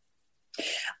process?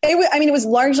 It was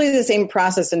largely the same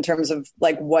process in terms of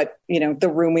like what,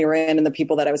 the room we were in and the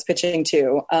people that I was pitching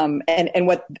to,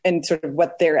 and sort of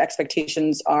what their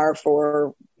expectations are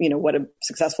for, what a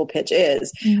successful pitch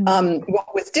is. Mm-hmm.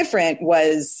 What was different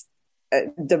was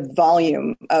the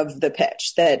volume of the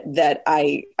pitch that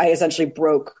I essentially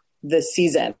broke the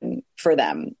season for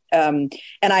them. And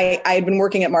I had been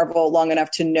working at Marvel long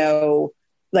enough to know,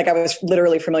 like, I was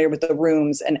literally familiar with the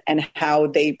rooms and how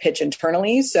they pitch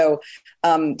internally. So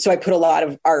I put a lot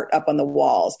of art up on the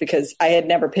walls, because I had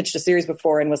never pitched a series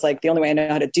before and was like, the only way I know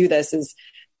how to do this is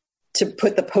to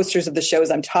put the posters of the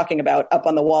shows I'm talking about up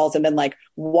on the walls and then like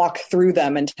walk through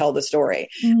them and tell the story.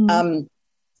 Mm-hmm.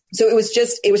 So it was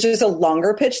just a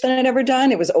longer pitch than I'd ever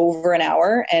done. It was over an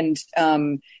hour and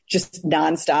just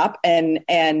nonstop. And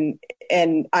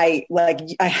I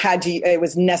had to, it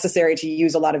was necessary to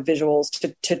use a lot of visuals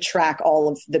to track all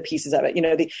of the pieces of it.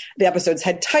 The episodes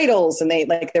had titles, and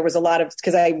there was a lot of,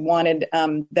 because I wanted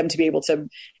them to be able to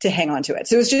hang on to it.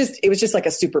 So it was just like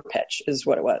a super pitch is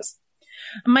what it was.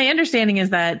 My understanding is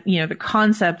that, the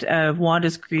concept of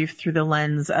Wanda's grief through the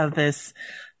lens of this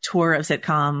tour of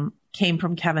sitcom came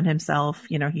from Kevin himself.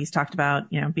 He's talked about,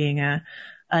 being a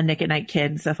Nick at Night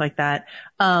kid and stuff like that.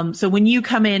 So when you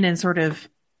come in and sort of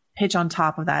pitch on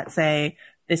top of that, say,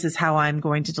 this is how I'm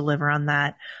going to deliver on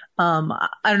that. I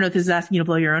don't know if this is asking you to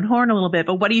blow your own horn a little bit,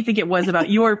 but what do you think it was about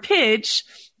your pitch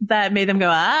that made them go,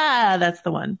 that's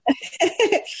the one?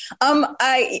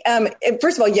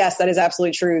 First of all, yes, that is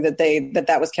absolutely true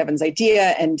that was Kevin's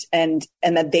idea, and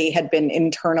that they had been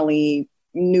internally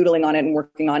noodling on it and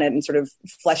working on it and sort of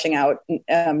fleshing out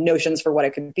notions for what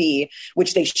it could be,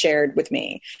 which they shared with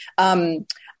me.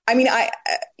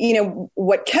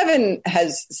 What Kevin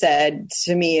has said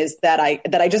to me is that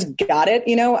I just got it.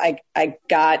 I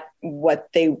got what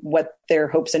their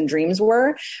hopes and dreams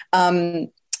were.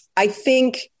 I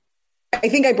think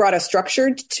I brought a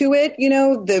structure to it.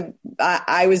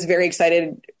 I was very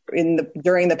excited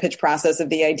during the pitch process of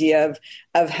the idea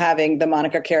of having the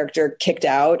Monica character kicked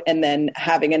out and then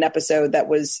having an episode that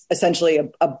was essentially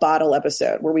a bottle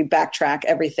episode where we backtrack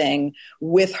everything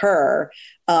with her,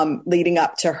 leading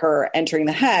up to her entering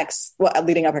the Hex,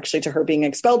 leading up actually to her being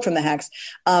expelled from the Hex,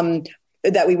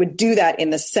 that we would do that in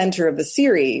the center of the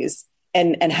series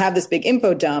and have this big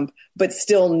info dump, but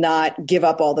still not give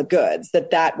up all the goods,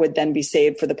 that would then be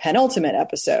saved for the penultimate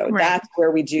episode. Right. That's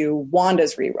where we do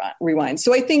Wanda's rewind.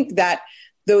 So I think that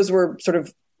those were sort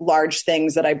of large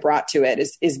things that I brought to it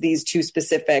is these two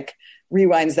specific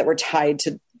rewinds that were tied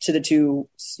to the two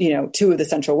of the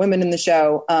central women in the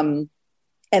show.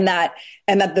 And that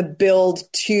the build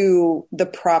to the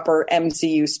proper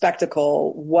MCU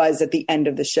spectacle was at the end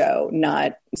of the show,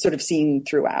 not sort of seen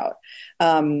throughout.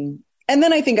 And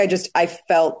then I think I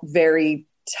felt very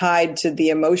tied to the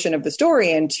emotion of the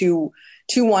story and to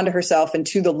Wanda herself and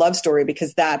to the love story,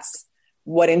 because that's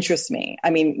what interests me. I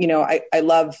mean, you know, I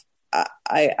love,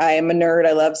 I am a nerd.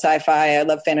 I love sci-fi. I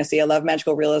love fantasy. I love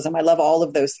magical realism. I love all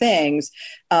of those things.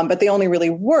 But they only really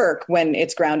work when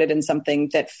it's grounded in something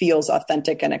that feels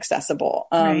authentic and accessible.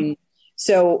 Right.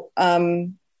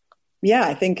 Yeah,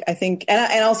 I think,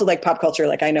 and also like pop culture,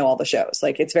 like I know all the shows,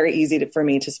 like it's very easy for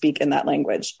me to speak in that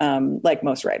language. Like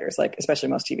most writers, like especially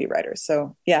most TV writers.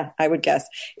 So yeah, I would guess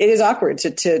it is awkward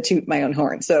to toot my own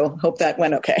horn. So hope that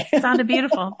went okay. Sounded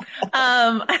beautiful.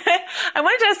 I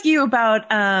wanted to ask you about,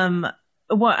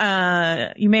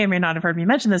 what, you may or may not have heard me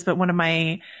mention this, but one of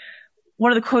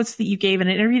the quotes that you gave in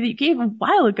an interview that you gave a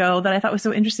while ago that I thought was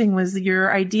so interesting was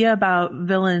your idea about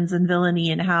villains and villainy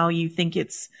and how you think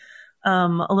it's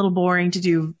a little boring to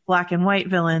do black and white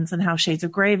villains and how shades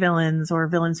of gray villains or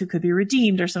villains who could be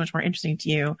redeemed are so much more interesting to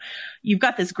you. You've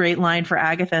got this great line for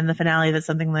Agatha in the finale that's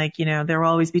something like, you know, there will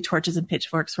always be torches and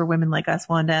pitchforks for women like us,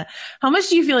 Wanda. How much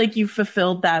do you feel like you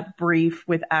fulfilled that brief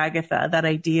with Agatha, that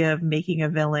idea of making a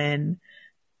villain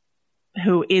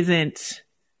who isn't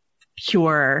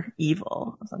pure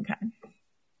evil of some kind?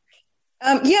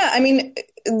 Yeah, I mean,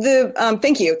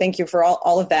 thank you for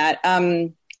all of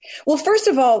that. Well, first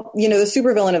of all, you know, the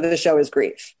supervillain of the show is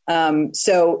grief.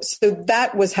 So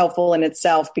that was helpful in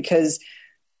itself because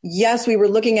yes, we were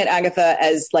looking at Agatha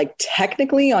as like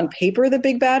technically on paper, the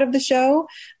big bad of the show.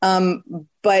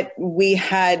 But we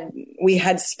had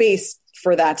space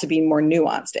for that to be more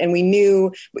nuanced. And we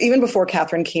knew even before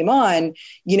Kathryn came on,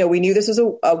 you know, we knew this was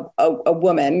a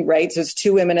woman, right? So it's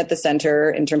two women at the center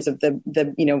in terms of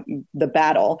the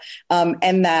battle.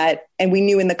 And we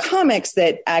knew in the comics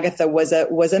that Agatha was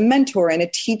a mentor and a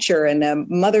teacher and a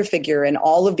mother figure and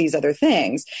all of these other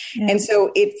things. Yeah. And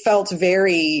so it felt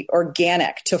very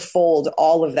organic to fold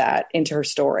all of that into her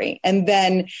story. And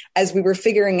then as we were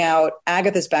figuring out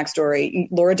Agatha's backstory,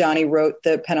 Laura Donney wrote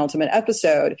the penultimate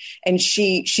episode, and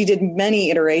she did many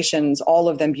iterations, all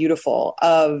of them beautiful,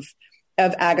 of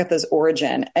Agatha's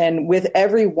origin. And with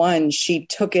every one, she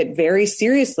took it very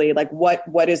seriously. Like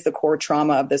what is the core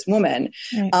trauma of this woman?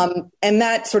 Right. And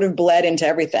that sort of bled into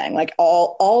everything. Like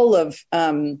all of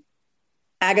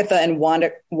Agatha and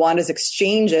Wanda's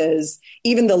exchanges,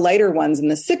 even the lighter ones in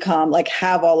the sitcom, like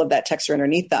have all of that texture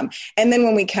underneath them. And then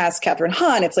when we cast Kathryn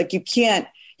Hahn, it's like, you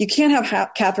can't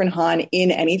have Kathryn Hahn in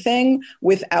anything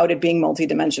without it being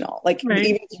multidimensional. Like right.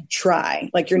 Even if you try,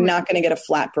 like you're not going to get a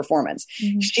flat performance.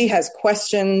 Mm-hmm. She has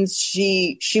questions.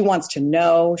 She wants to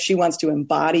know. She wants to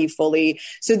embody fully.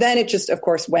 So then it just, of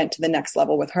course, went to the next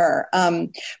level with her.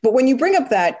 But when you bring up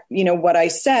that, you know, what I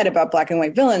said about black and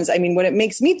white villains, I mean, what it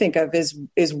makes me think of is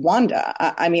Wanda.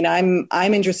 I mean,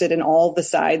 I'm interested in all the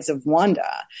sides of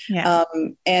Wanda. Yeah.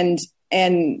 And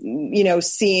you know,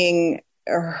 seeing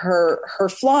her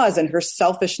flaws and her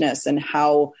selfishness and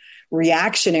how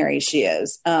reactionary she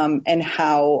is, and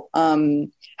how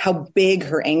big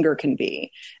her anger can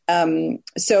be.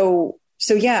 So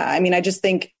yeah, I mean, I just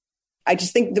think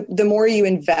the more you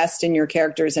invest in your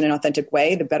characters in an authentic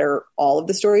way, the better all of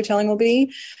the storytelling will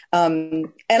be. And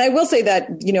I will say that,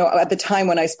 you know, at the time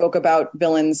when I spoke about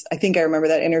villains, I think I remember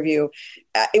that interview.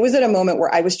 It was at a moment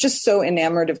where I was just so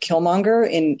enamored of Killmonger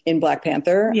in Black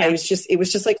Panther. Yeah. It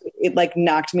was just like, it like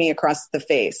knocked me across the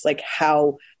face, like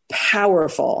how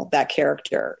powerful that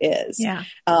character is. Yeah.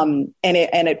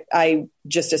 I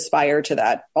just aspire to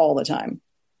that all the time.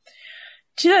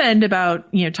 To that end about,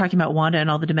 you know, talking about Wanda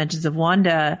and all the dimensions of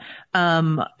Wanda,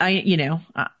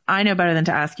 I know better than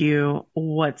to ask you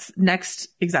what's next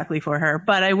exactly for her,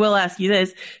 but I will ask you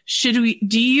this.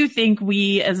 Do you think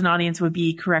we as an audience would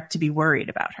be correct to be worried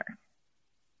about her?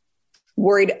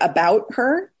 Worried about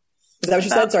her? Is that what you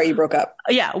said? Sorry, you broke up.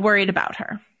 Yeah, worried about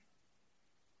her.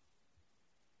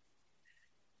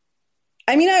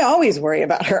 I mean, I always worry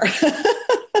about her.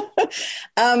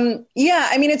 Yeah,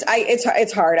 I mean,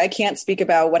 it's hard. I can't speak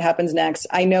about what happens next.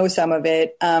 I know some of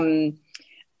it.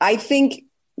 I think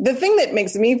the thing that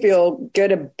makes me feel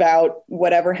good about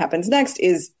whatever happens next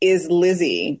is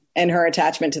Lizzie and her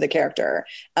attachment to the character.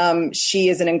 She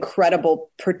is an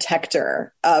incredible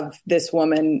protector of this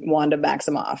woman, Wanda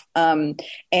Maximoff,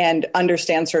 and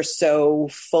understands her so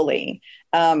fully.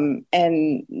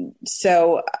 And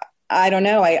so I don't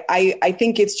know. I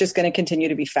think it's just going to continue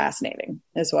to be fascinating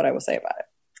is what I will say about it.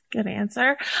 Good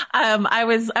answer. I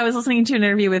was listening to an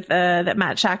interview with, that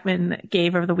Matt Shackman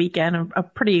gave over the weekend, a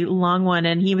pretty long one.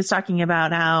 And he was talking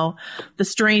about how the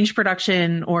Strange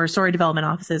production or story development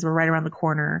offices were right around the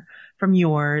corner from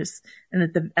yours.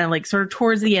 And and like sort of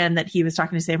towards the end that he was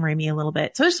talking to Sam Raimi a little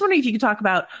bit. So I was just wondering if you could talk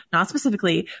about, not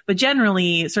specifically, but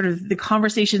generally sort of the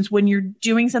conversations when you're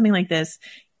doing something like this.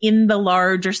 in the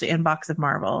larger sandbox of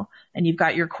Marvel and you've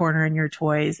got your corner and your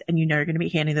toys and you know you're going to be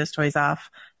handing those toys off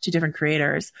to different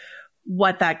creators,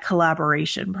 what that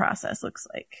collaboration process looks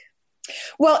like.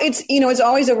 Well, it's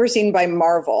always overseen by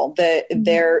Marvel,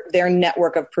 their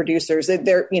network of producers.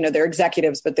 They're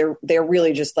executives, but they're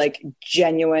really just like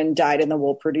genuine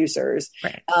dyed-in-the-wool producers.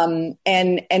 Right.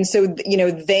 And so,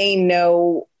 they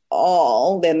know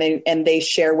all, and they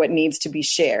share what needs to be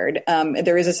shared.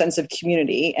 There is a sense of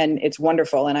community, and it's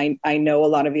wonderful. And I know a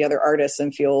lot of the other artists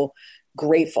and feel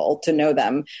grateful to know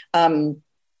them.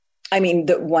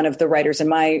 One of the writers in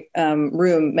my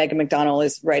room, Megan McDonnell,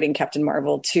 is writing Captain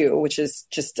Marvel 2, which is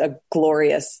just a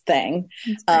glorious thing.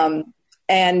 So,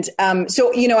 I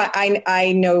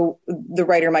know the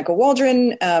writer, Michael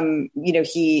Waldron.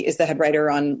 He is the head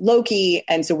writer on Loki.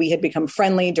 And so we had become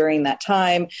friendly during that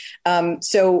time.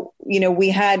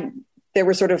 There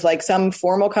were sort of like some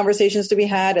formal conversations to be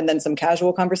had and then some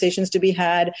casual conversations to be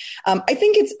had. I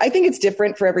think it's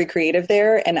different for every creative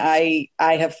there. And I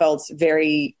have felt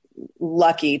very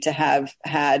lucky to have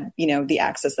had, the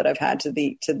access that I've had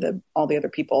to all the other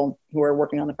people who are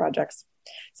working on the projects.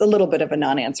 It's a little bit of a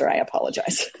non-answer. I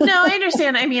apologize. No, I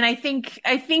understand. I think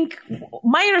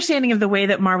my understanding of the way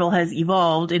that Marvel has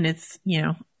evolved in its,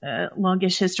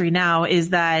 longish history now is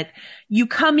that you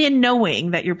come in knowing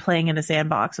that you're playing in a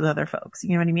sandbox with other folks.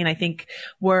 You know what I mean? I think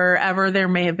wherever there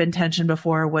may have been tension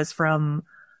before was from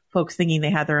folks thinking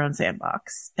they had their own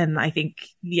sandbox. And I think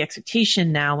the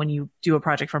expectation now when you do a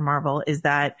project for Marvel is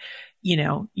that,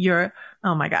 you're,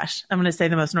 oh my gosh, I'm going to say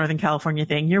the most Northern California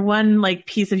thing. You're one like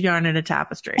piece of yarn in a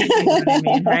tapestry, you know what I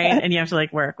mean? Right. And you have to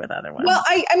like work with other ones. Well,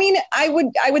 I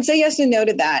would say yes and no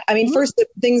to that. First, the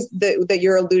things that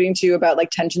you're alluding to about like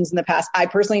tensions in the past, I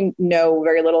personally know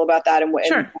very little about that. And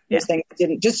those things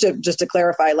didn't, just to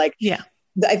clarify, like, yeah.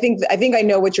 I think I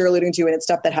know what you're alluding to, and it's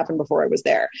stuff that happened before I was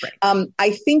there. Right. I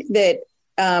think that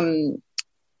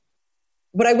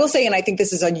what I will say, and I think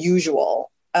this is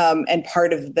unusual, and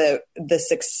part of the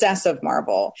success of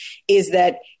Marvel is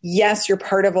that, yes, you're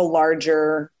part of a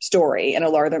larger story and a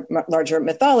larger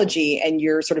mythology, and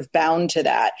you're sort of bound to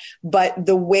that. But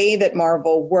the way that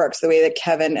Marvel works, the way that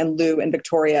Kevin and Lou and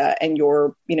Victoria and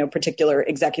your, particular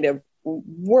executive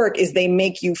work is they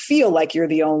make you feel like you're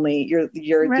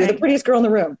the prettiest girl in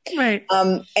the room. Right.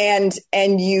 And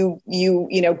you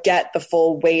get the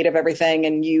full weight of everything,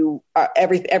 and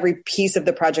every piece of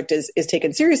the project is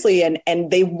taken seriously,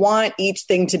 and they want each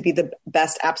thing to be the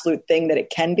best absolute thing that it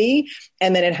can be.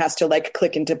 And then it has to like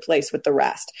click into place with the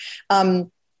rest.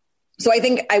 So I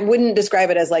think I wouldn't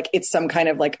describe it as like, it's some kind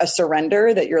of like a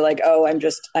surrender that you're like, oh,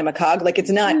 I'm a cog. Like it's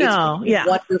not, no, it's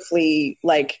wonderfully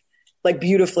like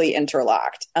beautifully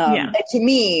interlocked. And to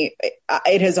me,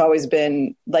 it has always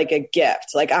been like a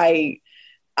gift. Like I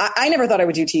never thought I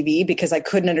would do TV because I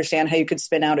couldn't understand how you could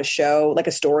spin out a show, like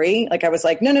a story. Like I was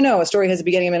like, no, a story has a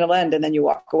beginning, a middle, end, and then you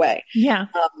walk away. Yeah.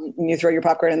 And you throw your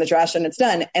popcorn in the trash and it's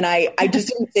done. And I just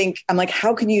didn't think, I'm like,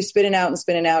 how can you spin it out and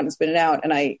spin it out and spin it out?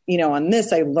 And on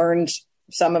this, I learned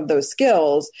some of those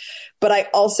skills, but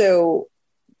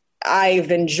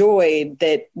I've enjoyed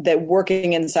that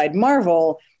working inside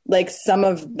Marvel, like some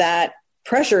of that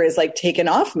pressure is like taken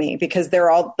off me because they're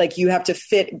all like, you have to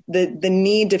fit the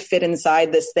need to fit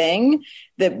inside this thing,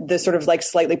 the sort of like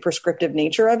slightly prescriptive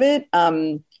nature of it,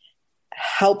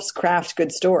 helps craft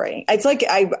good story. It's like,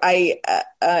 I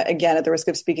again, at the risk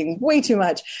of speaking way too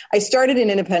much, I started in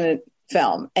independent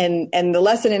film, and the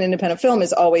lesson in independent film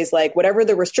is always like, whatever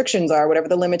the restrictions are, whatever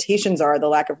the limitations are, the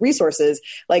lack of resources,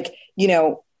 like,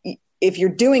 if you're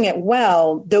doing it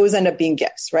well, those end up being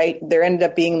gifts, right? There end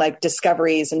up being like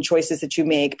discoveries and choices that you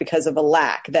make because of a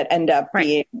lack that end up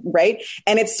being, right?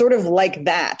 And it's sort of like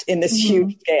that in this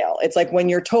huge scale. It's like when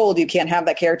you're told you can't have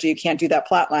that character, you can't do that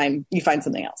plot line, you find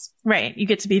something else. Right. You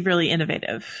get to be really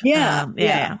innovative. Yeah.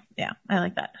 Yeah. I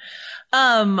like that.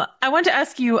 I want to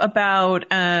ask you about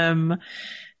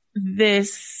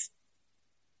this.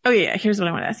 Oh yeah, here's what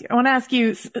I want to ask you. I want to ask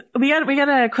you, we got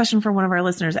a question from one of our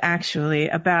listeners actually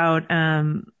about,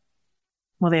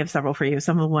 well, they have several for you.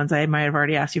 Some of the ones I might have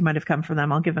already asked you might have come from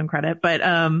them. I'll give them credit, but,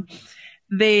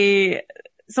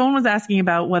 someone was asking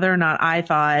about whether or not I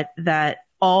thought that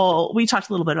we talked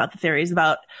a little bit about the theories,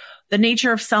 about the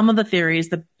nature of some of the theories,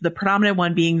 the predominant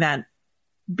one being that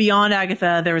beyond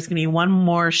Agatha, there was going to be one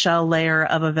more shell layer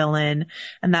of a villain,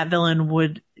 and that villain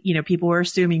would, people were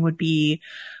assuming would be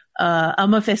a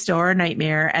Mephisto or a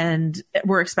Nightmare, and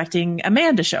we're expecting a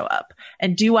man to show up.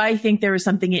 And do I think there was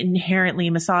something inherently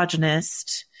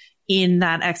misogynist in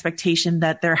that expectation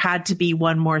that there had to be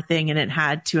one more thing and it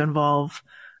had to involve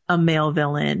a male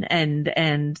villain,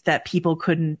 and that people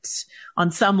couldn't, on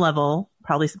some level,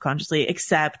 probably subconsciously,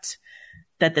 accept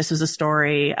that this was a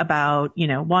story about, you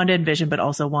know, Wanda and Vision, but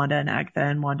also Wanda and Agatha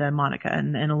and Wanda and Monica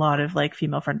and a lot of like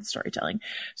female fronted storytelling.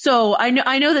 So I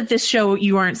know that this show,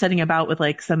 you aren't setting about with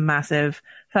like some massive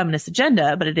feminist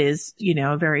agenda, but it is, you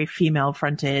know, a very female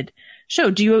fronted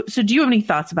show. Do you have any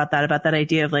thoughts about that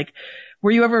idea of like,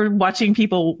 were you ever watching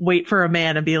people wait for a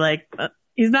man and be like,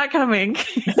 he's not coming?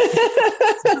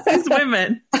 These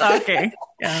women talking.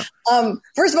 Yeah.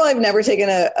 First of all, I've never taken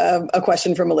a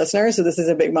question from a listener, so this is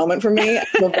a big moment for me. I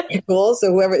feel very cool.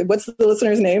 So what's the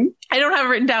listener's name? I don't have it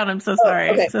written down. I'm so sorry.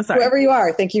 Okay. So sorry. Whoever you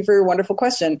are, thank you for your wonderful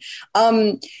question.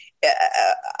 I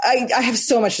have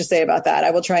so much to say about that. I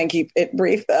will try and keep it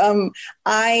brief.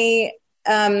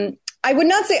 I would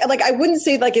not say, like, I wouldn't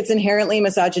say like it's inherently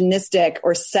misogynistic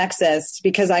or sexist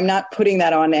because I'm not putting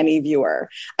that on any viewer.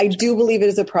 I do believe it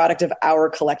is a product of our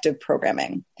collective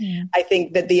programming. Yeah. I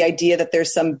think that the idea that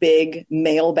there's some big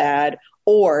male bad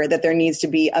or that there needs to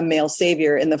be a male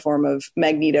savior in the form of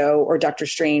Magneto or Doctor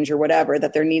Strange or whatever,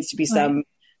 that there needs to be some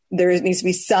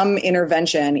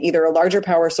intervention, either a larger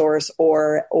power source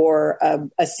or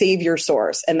a savior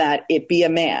source, and that it be a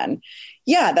man.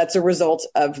 Yeah, that's a result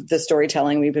of the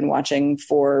storytelling we've been watching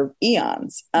for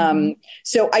eons.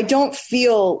 So I don't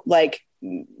feel like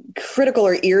critical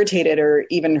or irritated or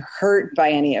even hurt by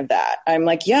any of that. I'm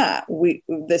like, yeah,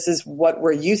 this is what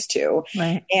we're used to.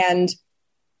 Right. And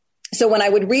so when I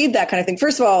would read that kind of thing,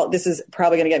 first of all, this is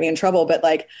probably going to get me in trouble, but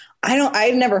like,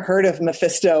 I'd never heard of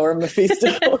Mephisto or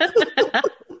Mephisto.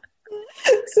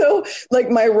 So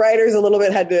like my writers a little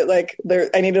bit had to like,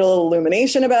 I needed a little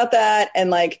illumination about that.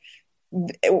 And like,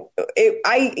 it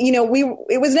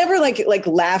was never like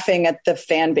laughing at the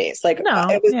fan base. Like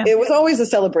it was always a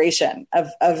celebration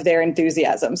of their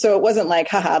enthusiasm. So it wasn't like,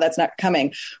 haha, that's not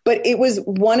coming. But it was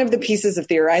one of the pieces of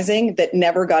theorizing that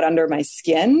never got under my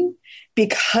skin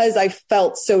because I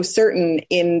felt so certain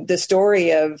in the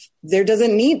story of she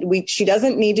doesn't need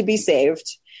to be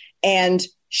saved, and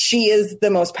she is the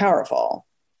most powerful.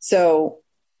 So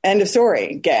end of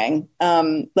story, gang.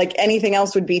 Like anything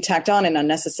else would be tacked on and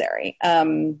unnecessary.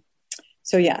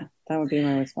 So yeah, that would be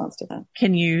my response to that.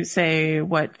 Can you say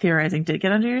what theorizing did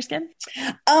get under your skin?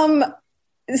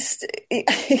 Let's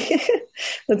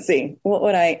see. What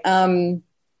would I?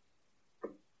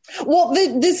 Well,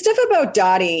 the stuff about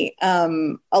Dottie,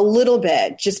 a little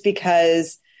bit, just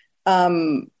because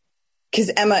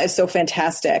Emma is so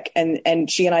fantastic and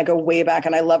she and I go way back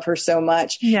and I love her so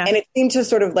much. Yeah. And it seemed to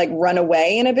sort of like run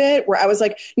away in a bit where I was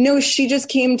like, no, she just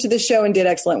came to the show and did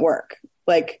excellent work.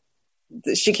 Like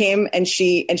she came and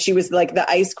she was like the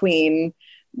ice queen,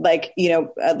 like, you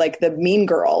know, like the mean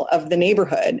girl of the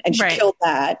neighborhood, and she killed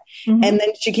that. Mm-hmm. And then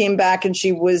she came back and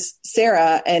she was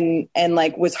Sarah and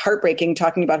like was heartbreaking,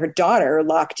 talking about her daughter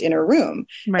locked in her room.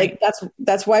 Right. Like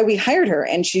that's why we hired her,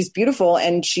 and she's beautiful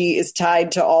and she is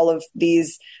tied to all of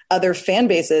these other fan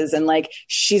bases, and like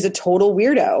she's a total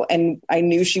weirdo, and I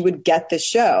knew she would get this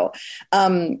show.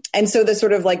 And so the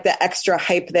sort of like the extra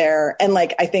hype there, and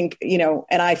like I think, you know,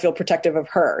 and I feel protective of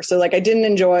her, so like I didn't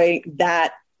enjoy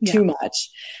that too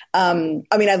much. I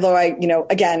mean, although I, you know,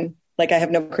 again, like I have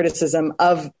no criticism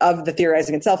of the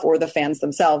theorizing itself or the fans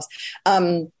themselves.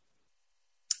 And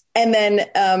then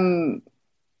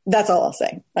that's all I'll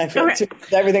say. I feel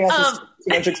everything else is too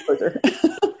much exposure.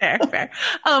 Fair.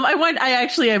 I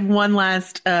actually have one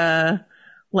last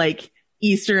like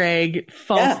Easter egg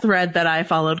false thread that I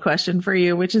followed question for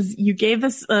you, which is you gave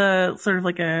this sort of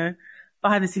like a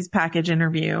behind the scenes package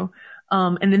interview.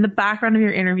 And in the background of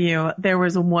your interview, there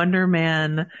was a Wonder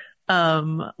Man,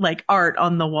 like art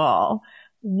on the wall.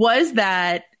 Was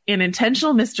that an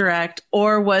intentional misdirect,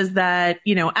 or was that,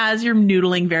 you know, as you're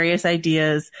noodling various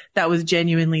ideas, that was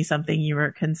genuinely something you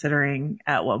were considering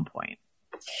at one point?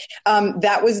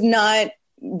 That was not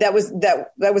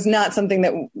something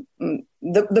that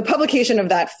the publication of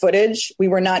that footage, we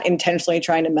were not intentionally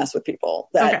trying to mess with people.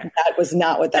 That was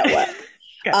not what that was.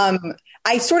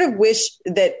 I sort of wish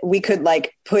that we could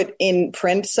like put in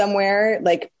print somewhere,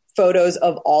 like photos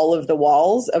of all of the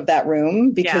walls of that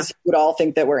room, because you would all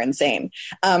think that we're insane.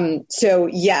 So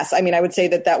yes, I mean, I would say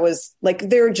that was like,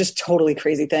 there are just totally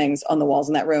crazy things on the walls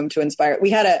in that room to inspire.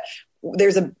 The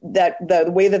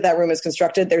way that room is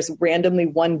constructed, there's randomly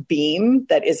one beam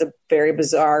that is a very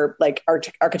bizarre, like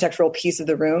architectural piece of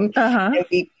the room. Uh-huh. And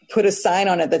we put a sign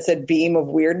on it that said beam of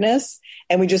weirdness.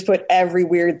 And we just put every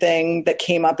weird thing that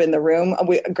came up in the room.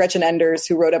 Gretchen Enders,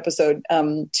 who wrote episode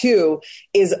 2,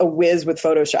 is a whiz with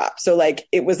Photoshop. So like,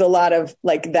 it was a lot of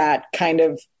like that kind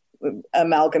of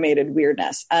amalgamated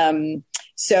weirdness.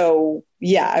 So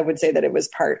yeah, I would say that it was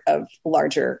part of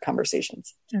larger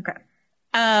conversations. Okay.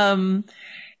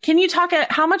 Can you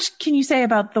how much can you say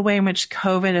about the way in which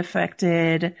COVID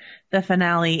affected the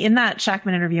finale? In that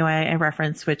Shackman interview I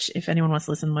referenced, which if anyone wants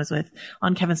to listen was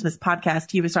on Kevin Smith's podcast,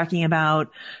 he was talking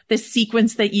about this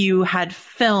sequence that he had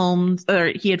filmed,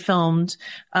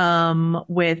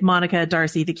 with Monica,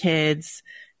 Darcy, the kids,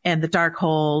 and the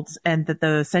Darkhold, and that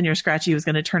the Senor Scratchy was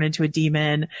going to turn into a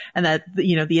demon, and that, the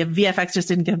VFX just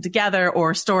didn't come together,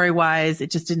 or story-wise, it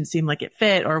just didn't seem like it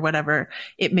fit, or whatever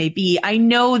it may be. I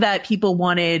know that people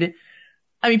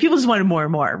just wanted more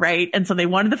and more, right? And so they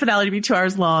wanted the finale to be 2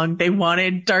 hours long. They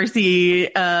wanted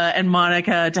Darcy and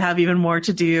Monica to have even more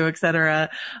to do, et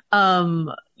cetera.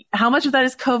 How much of that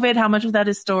is COVID? How much of that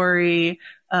is story?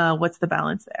 What's the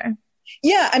balance there?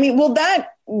 Yeah, that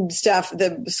stuff,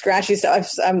 the Scratchy stuff,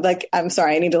 I'm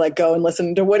sorry, I need to go and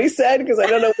listen to what he said, because I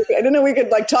didn't know we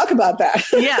could talk about that.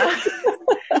 Yeah.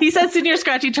 He said Senor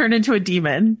Scratchy turned into a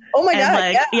demon. Oh my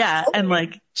God. Yeah. Okay.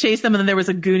 And chased them. And then there was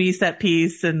a Goonie set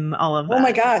piece and all of that. Oh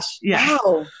my gosh. Yeah.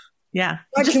 Wow. Yeah.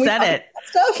 He just said it.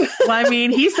 Stuff? Well,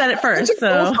 he said it first. So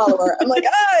I'm like,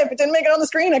 if it didn't make it on the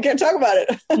screen, I can't talk about it.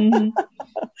 Mm-hmm.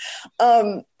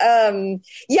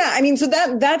 So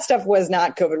that stuff was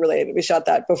not COVID related. We shot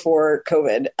that before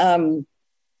COVID.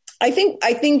 I think,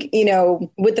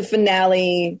 with the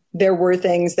finale, there were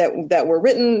things that were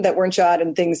written that weren't shot,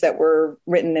 and things that were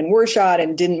written and were shot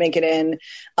and didn't make it in.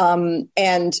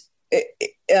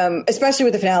 Especially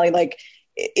with the finale,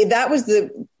 that was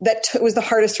the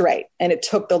hardest to write, and it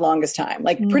took the longest time.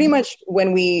 Pretty much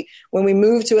when we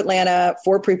moved to Atlanta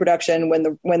for pre-production, when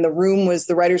the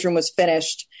writer's room was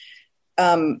finished,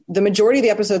 the majority of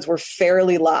the episodes were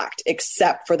fairly locked,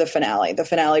 except for the finale. The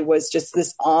finale was just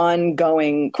this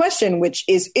ongoing question, which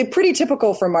is pretty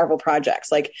typical for Marvel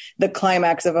projects. The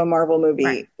climax of a Marvel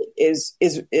movie is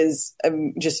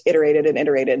just iterated and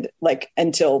iterated,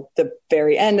 until the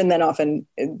very end. And then often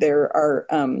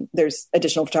there's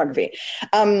additional photography.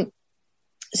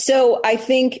 So I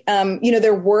think,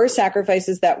 there were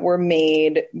sacrifices that were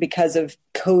made because of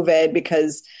COVID,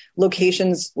 because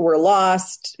locations were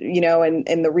lost,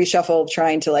 and the reshuffle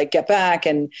trying to get back.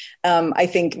 And I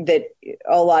think that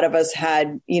a lot of us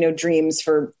had, dreams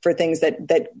for things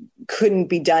that couldn't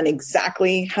be done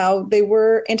exactly how they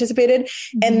were anticipated.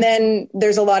 Mm-hmm. And then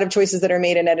there's a lot of choices that are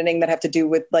made in editing that have to do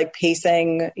with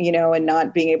pacing, and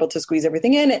not being able to squeeze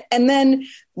everything in. And then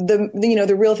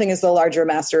the real thing is the larger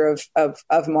master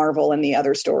of Marvel and the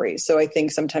other stories. So I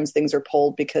think sometimes things are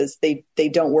pulled because they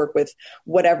don't work with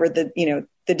whatever the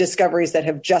discoveries that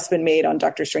have just been made on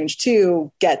Doctor Strange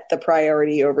 2 get the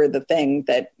priority over the thing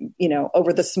that,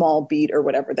 over the small beat or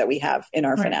whatever that we have in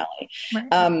our finale.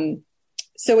 Right.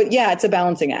 It's a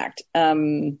balancing act.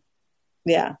 That's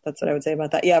what I would say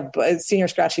about that. Yeah. But Senior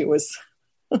Scratchy was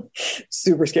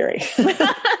super scary.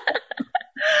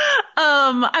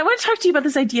 I want to talk to you about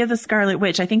this idea of the Scarlet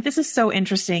Witch. I think this is so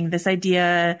interesting. This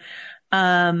idea,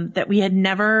 that we had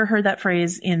never heard that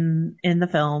phrase in the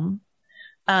film.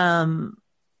 And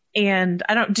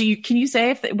can you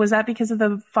say was that because of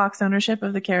the Fox ownership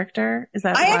of the character? Is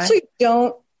that why? Actually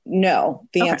don't know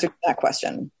the answer to that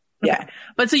question. Yeah. Okay.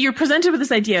 But so you're presented with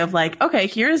this idea of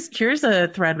here's a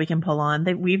thread we can pull on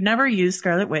that we've never used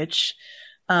Scarlet Witch,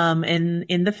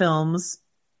 in the films.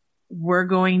 We're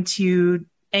going to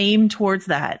aim towards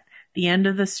that. The end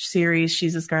of the series,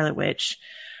 she's a Scarlet Witch.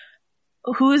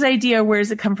 Whose idea, where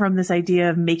does it come from, this idea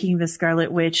of making the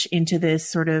Scarlet Witch into this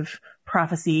sort of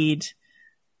prophesied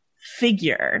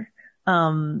figure?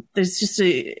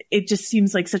 It just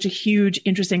seems like such a huge,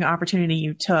 interesting opportunity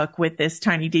you took with this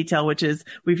tiny detail, which is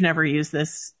we've never used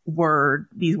these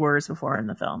words before in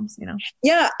the films,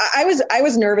 Yeah, I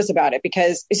was nervous about it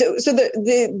because so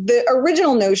the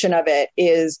original notion of it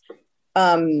is,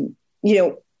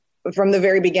 from the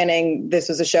very beginning, this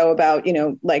was a show about,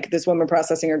 this woman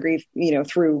processing her grief,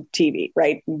 through TV,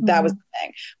 right? Mm-hmm. That was the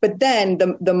thing. But then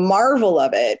the marvel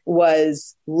of it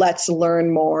was, let's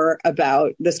learn more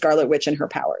about the Scarlet Witch and her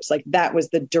powers. That was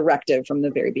the directive from the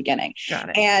very beginning. Got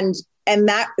it. And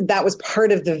that was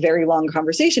part of the very long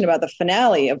conversation about the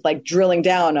finale of drilling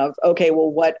down of, okay,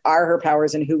 well, what are her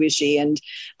powers and who is she? And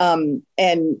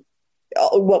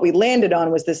what we landed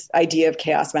on was this idea of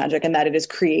chaos magic, and that it is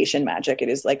creation magic. It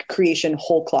is creation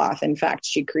whole cloth. In fact,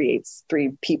 she creates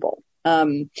 3 people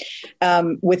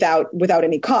without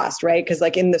any cost, right? Because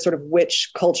in the sort of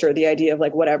witch culture, the idea of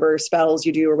whatever spells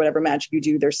you do or whatever magic you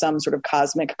do, there's some sort of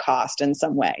cosmic cost in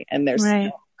some way, and there's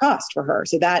no cost for her.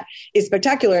 So that is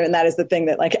spectacular, and that is the thing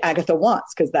that Agatha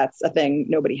wants, because that's a thing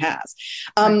nobody has.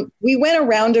 We went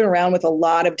around and around with a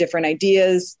lot of different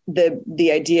ideas. The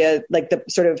idea, the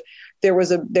sort of there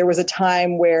was a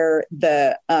time where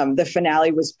the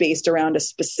finale was based around a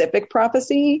specific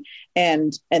prophecy,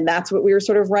 and that's what we were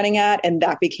sort of running at, and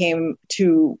that became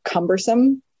too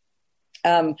cumbersome.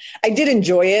 I did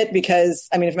enjoy it because,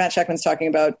 I mean, if Matt Sheckman's talking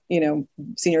about,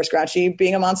 Senior Scratchy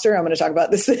being a monster, I'm going to talk about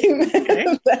this thing.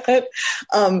 Okay.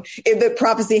 The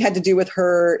prophecy had to do with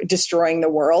her destroying the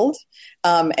world.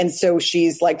 And so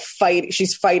she's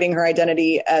fighting her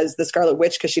identity as the Scarlet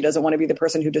Witch because she doesn't want to be the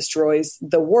person who destroys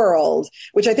the world,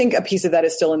 which I think a piece of that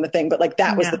is still in the thing. But like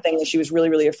that was the thing that she was really,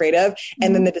 really afraid of. Mm-hmm.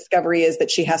 And then the discovery is that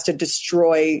she has to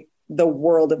destroy the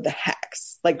world of the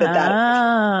hex, like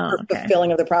that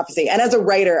fulfilling of the prophecy. And as a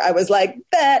writer, I was like,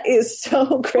 that is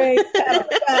so great.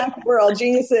 We're all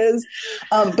geniuses.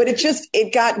 But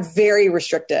it got very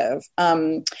restrictive.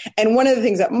 And one of the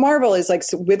things at Marvel is like,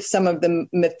 so with some of the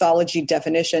mythology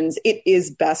definitions, it is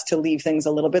best to leave things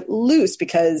a little bit loose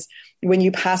because when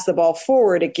you pass the ball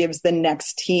forward, it gives the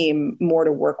next team more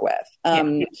to work with.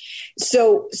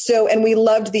 So, and we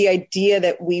loved the idea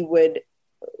that we would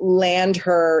land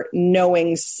her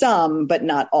knowing some, but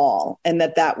not all. And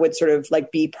that would sort of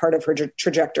like be part of her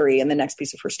trajectory in the next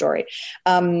piece of her story.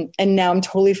 And now I'm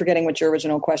totally forgetting what your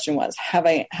original question was. Have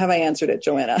I answered it,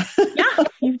 Joanna? Yeah,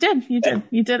 you did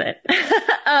it.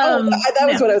 That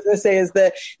was what I was going to say is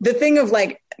the thing of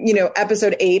like,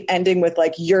 episode 8 ending with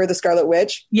like, you're the Scarlet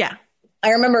Witch. Yeah.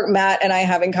 I remember Matt and I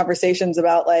having conversations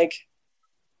about like,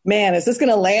 man, is this going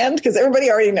to land? Because everybody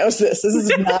already knows this. This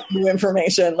is not new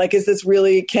information. Like, is this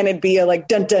really, can it be a like,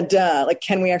 dun, dun, dun? Like,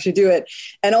 can we actually do it?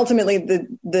 And ultimately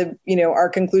our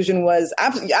conclusion was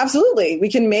absolutely, we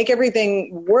can make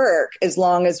everything work as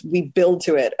long as we build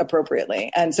to it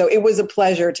appropriately. And so it was a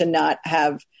pleasure to not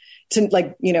have to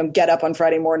like, get up on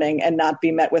Friday morning and not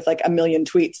be met with like a million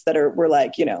tweets that were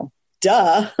like,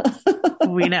 duh.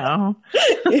 We know.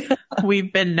 Yeah.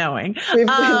 We've been knowing. We've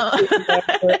been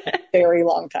for a very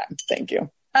long time. Thank you.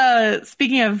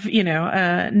 Speaking of,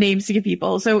 names to give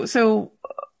people. So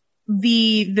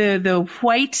the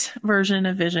white version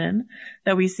of Vision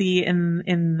that we see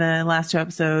in the last 2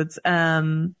 episodes,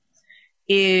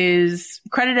 is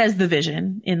credited as the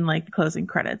Vision in like the closing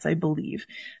credits, I believe.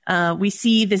 We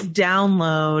see this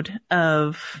download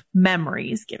of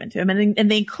memories given to him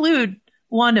and they include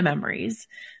Wanda memories.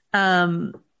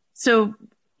 So,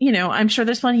 I'm sure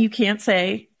there's plenty you can't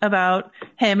say about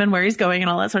him and where he's going and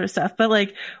all that sort of stuff. But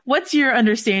like, what's your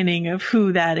understanding of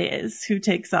who that is, who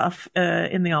takes off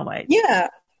in the all white? Yeah.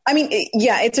 I mean,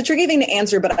 it's a tricky thing to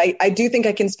answer, but I do think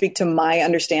I can speak to my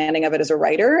understanding of it as a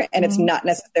writer. And it's not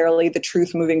necessarily the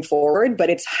truth moving forward, but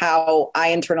it's how I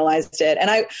internalized it. And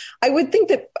I would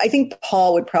think I think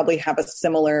Paul would probably have a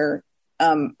similar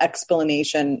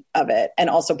explanation of it, and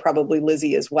also probably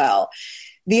Lizzie as well.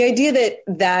 The idea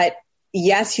that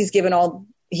yes, he's given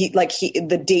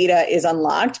the data is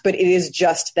unlocked, but it is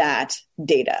just that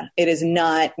data. It is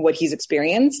not what he's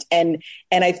experienced. And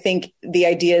I think the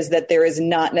idea is that there is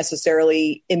not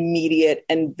necessarily immediate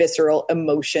and visceral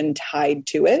emotion tied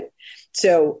to it.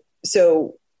 So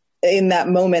in that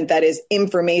moment, that is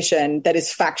information that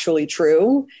is factually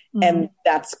true. And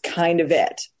that's kind of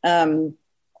it.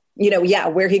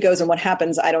 Where he goes and what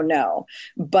happens, I don't know.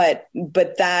 But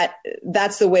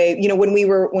that's the way,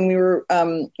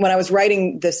 when I was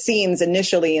writing the scenes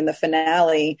initially in the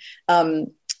finale,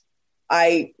 in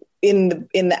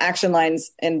the action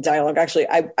lines and dialogue, actually,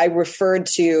 I referred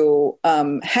to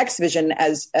Hex Vision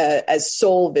as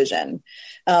soul vision,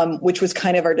 which was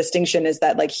kind of our distinction, is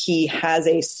that like he has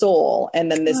a soul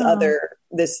and then this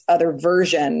other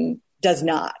version does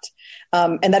not.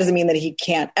 And that doesn't mean that he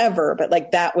can't ever, but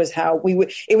like that was how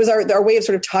it was our way of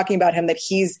sort of talking about him, that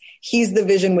he's the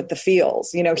Vision with the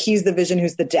feels, he's the Vision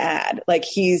who's the dad, like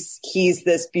he's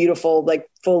this beautiful, like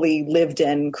fully lived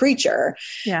in creature.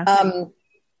 Yeah.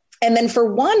 And then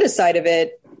for Wanda's side of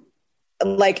it,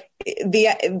 like and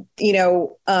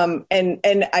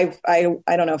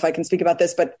I don't know if I can speak about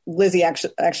this, but Lizzie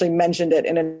actually mentioned it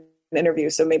in an interview,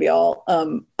 so maybe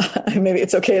maybe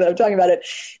it's okay that I'm talking about it.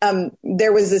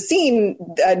 There was a scene,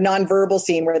 a nonverbal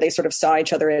scene, where they sort of saw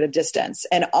each other at a distance,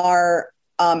 and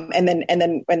and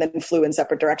then flew in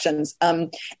separate directions.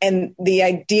 And the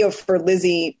idea for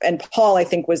Lizzie and Paul, I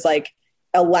think, was like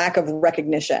a lack of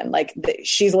recognition. Like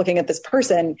she's looking at this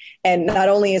person, and not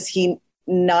only is he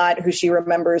not who she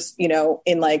remembers,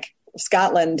 in like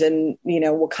Scotland and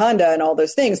Wakanda and all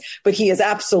those things, but he is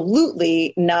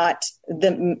absolutely not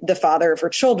the father of her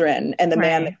children and the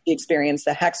man that he experienced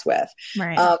the hex with.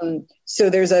 Right. So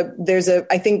there's a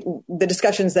I think the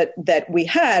discussions that we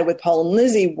had with Paul and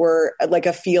Lizzie were like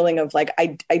a feeling of like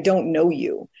I don't know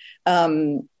you,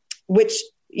 which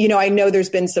I know there's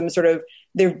been some sort of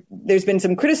there's been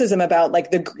some criticism about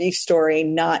like the grief story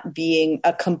not being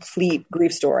a complete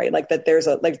grief story, like that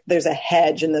there's a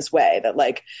hedge in this way that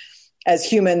like as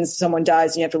humans someone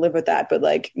dies and you have to live with that, but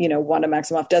like, you know, Wanda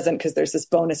Maximoff doesn't because there's this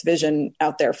bonus vision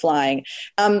out there flying.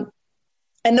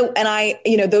 And I,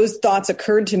 you know, those thoughts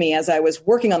occurred to me as I was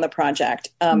working on the project.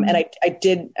 And I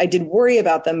did worry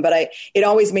about them, but it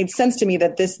always made sense to me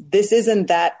that this isn't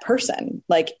that person.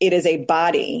 Like it is a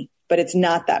body, but it's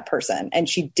not that person. And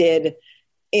she did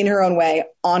in her own way,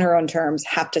 on her own terms,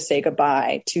 have to say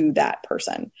goodbye to that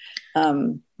person.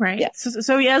 Right. Yeah.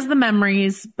 So he has the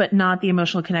memories, but not the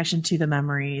emotional connection to the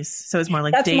memories. So it's more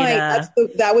like data.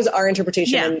 That was our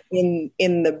interpretation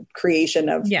in the creation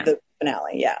of the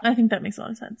finale. Yeah. I think that makes a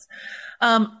lot of sense.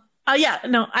 Okay.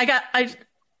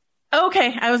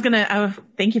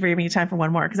 Thank you for giving me time for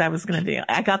one more. Cause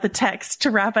I got the text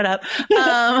to wrap it up.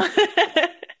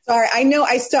 Sorry, I know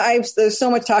there's so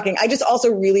much talking. I just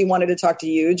also really wanted to talk to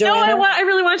you, Joanna. No, I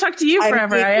really want to talk to you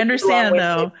forever. I understand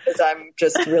though. Because I'm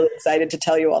just really excited to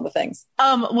tell you all the things.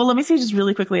 Well, let me say just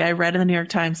really quickly. I read in the New York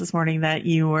Times this morning that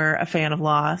you were a fan of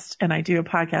Lost, and I do a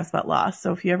podcast about Lost.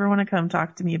 So if you ever want to come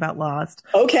talk to me about Lost,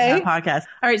 okay, podcast.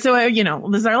 All right. So,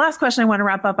 this is our last question. I want to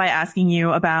wrap up by asking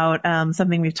you about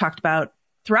something we've talked about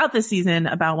throughout this season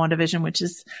about WandaVision, which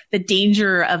is the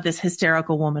danger of this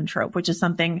hysterical woman trope, which is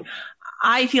something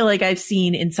I feel like I've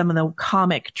seen in some of the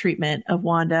comic treatment of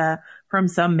Wanda from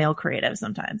some male creatives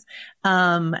sometimes.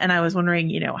 And I was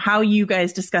wondering, how you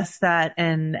guys discuss that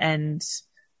and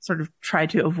sort of try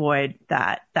to avoid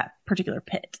that particular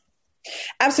pit.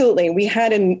 Absolutely. We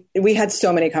had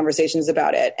so many conversations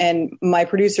about it. And my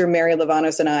producer, Mary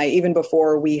Lavanos, and I, even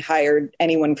before we hired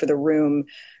anyone for the room,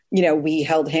 we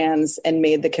held hands and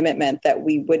made the commitment that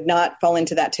we would not fall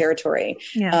into that territory.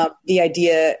 Yeah. The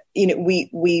idea,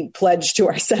 we pledged to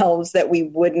ourselves that we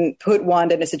wouldn't put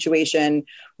Wanda in a situation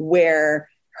where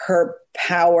her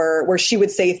power, where she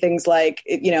would say things like,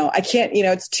 I can't,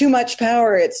 it's too much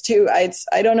power.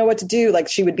 I don't know what to do. Like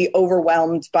she would be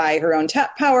overwhelmed by her own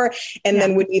power and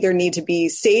then would either need to be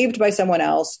saved by someone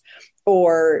else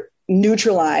or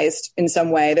neutralized in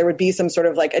some way. There would be some sort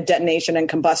of like a detonation and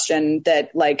combustion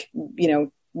that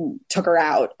took her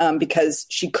out because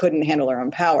she couldn't handle her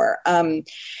own power. And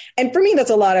for me, that's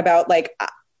a lot about like,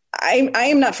 I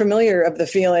am not familiar with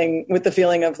the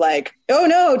feeling of like, oh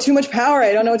no, too much power.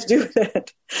 I don't know what to do with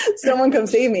it. Someone come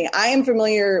save me. I am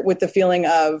familiar with the feeling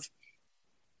of,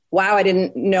 wow, I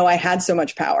didn't know I had so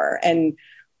much power. And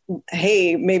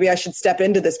hey, maybe I should step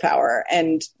into this power.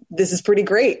 And this is pretty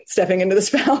great, stepping into this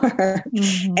power.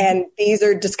 Mm-hmm. And these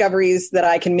are discoveries that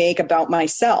I can make about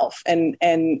myself and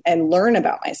learn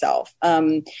about myself.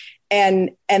 And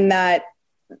that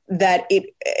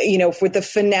it, with the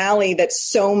finale, that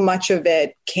so much of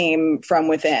it came from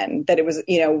within, that it was,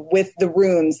 with the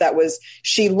runes, that was,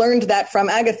 she learned that from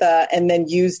Agatha and then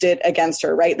used it against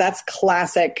her, right? That's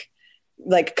classic,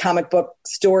 like comic book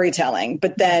storytelling.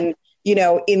 But then,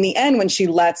 in the end, when she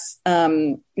lets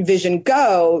Vision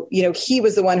go, he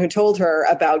was the one who told her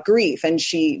about grief, and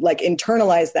she like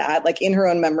internalized that like in her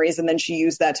own memories, and then she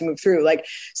used that to move through. Like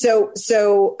so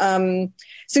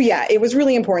yeah, it was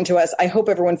really important to us. I hope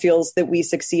everyone feels that we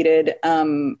succeeded.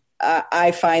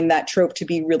 I find that trope to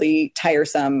be really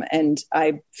tiresome, and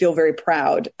I feel very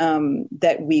proud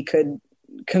that we could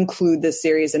conclude this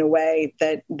series in a way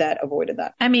that avoided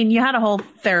that. I mean, you had a whole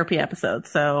therapy episode,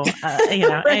 so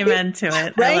right. Amen to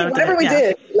it. Right? Whatever we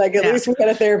did, like at least we had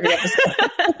a therapy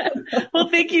episode. Well,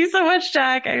 thank you so much,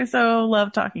 Jac. I so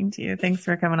love talking to you. Thanks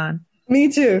for coming on. Me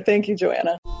too. Thank you,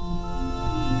 Joanna.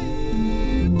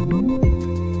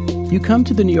 You come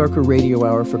to the New Yorker Radio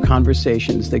Hour for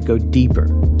conversations that go deeper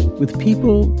with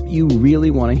people you really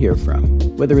want to hear from,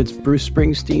 whether it's Bruce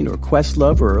Springsteen or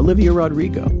Questlove or Olivia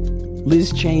Rodrigo,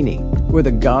 Liz Cheney, or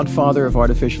the godfather of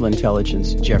artificial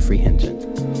intelligence, Geoffrey Hinton,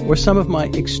 or some of my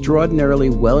extraordinarily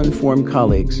well-informed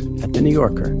colleagues at The New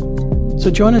Yorker. So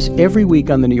join us every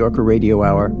week on The New Yorker Radio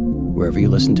Hour, wherever you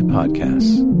listen to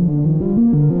podcasts.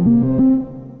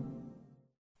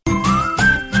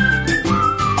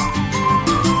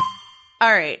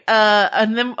 All right.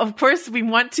 And then, of course, we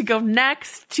want to go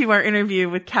next to our interview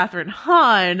with Kathryn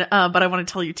Hahn. But I want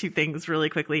to tell you two things really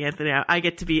quickly, Anthony.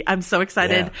 I'm so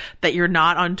excited that you're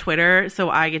not on Twitter,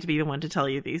 so I get to be the one to tell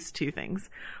you these two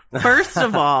things. First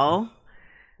of all,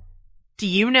 do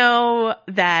you know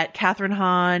that Kathryn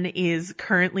Hahn is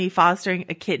currently fostering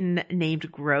a kitten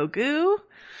named Grogu?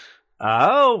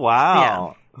 Oh,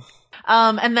 wow.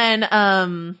 Yeah. And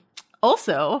then,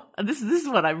 also, this is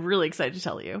what I'm really excited to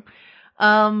tell you.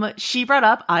 She brought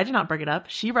up, I did not bring it up,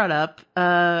 she brought up,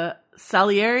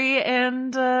 Salieri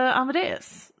and,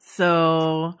 Amadeus.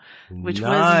 So, which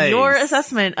was your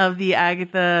assessment of the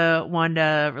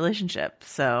Agatha-Wanda relationship.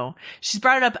 So she's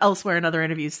brought it up elsewhere in other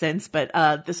interviews since, but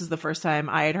this is the first time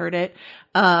I had heard it.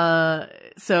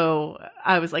 So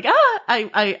I was like,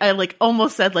 I like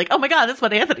almost said like, oh my God, that's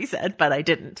what Anthony said, but I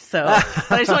didn't. So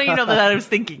but I just want you to know that I was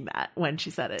thinking that when she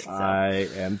said it. So. I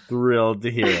am thrilled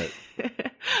to hear it.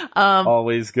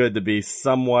 Always good to be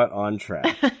somewhat on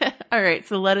track. All right.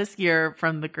 So let us hear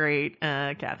from the great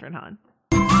Kathryn Hahn.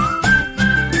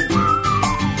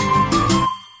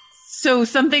 So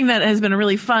something that has been a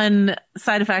really fun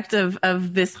side effect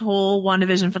of this whole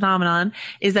WandaVision phenomenon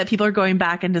is that people are going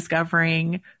back and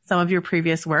discovering some of your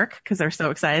previous work because they're so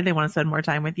excited. They want to spend more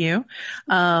time with you.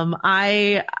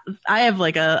 I have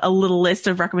like a little list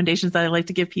of recommendations that I like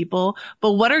to give people,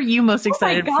 but what are you most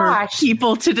excited for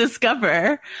people to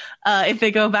discover if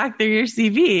they go back through your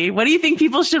CV? What do you think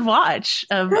people should watch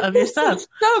of your stuff?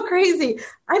 So crazy.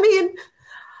 I mean,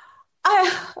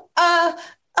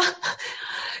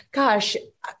 gosh,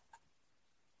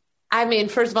 I mean,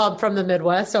 first of all, I'm from the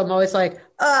Midwest, so I'm always like,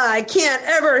 I can't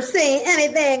ever say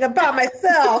anything about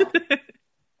myself.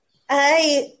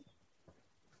 I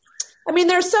mean,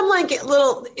 there's some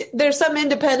there's some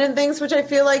independent things which I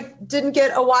feel like didn't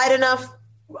get a wide enough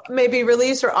maybe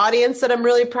release or audience that I'm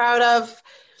really proud of.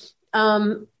 I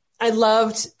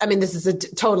mean, this is a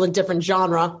totally different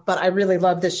genre, but I really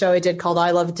loved this show I did called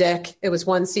I Love Dick. It was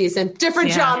one season,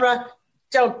 different genre.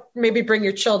 Don't maybe bring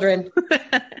your children.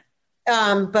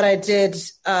 But I did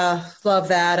love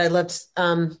that. I loved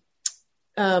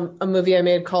a movie I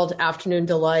made called Afternoon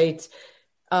Delight.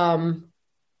 I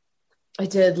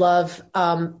did love,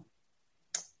 I mean,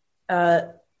 I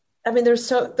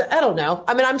don't know.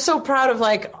 I mean, I'm so proud of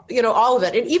like, all of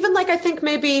it. And even like, I think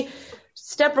maybe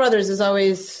Step Brothers is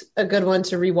always a good one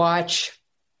to rewatch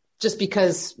just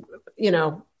because,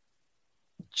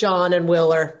 John and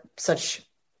Will are such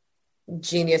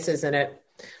geniuses in it.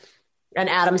 And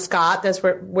Adam Scott, that's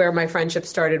where my friendship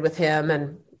started with him.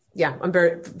 And yeah,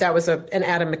 that was an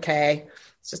Adam McKay.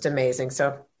 It's just amazing.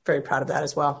 So very proud of that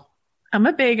as well.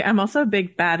 I'm also a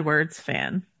big Bad Words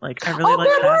fan. Like I really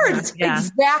like Bad Words. Yeah.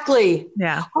 Exactly.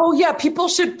 Yeah. Oh yeah. People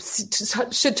should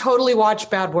totally watch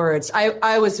Bad Words.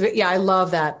 I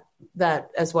love that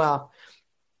as well.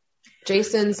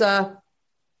 Jason's,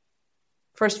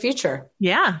 first feature.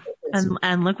 Yeah.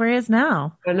 And look where he is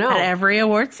now. I know. At every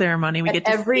award ceremony, we get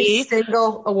to see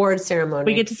single award ceremony.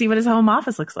 We get to see what his home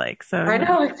office looks like. So I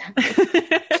know.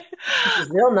 It's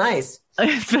real nice.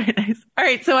 It's very nice. All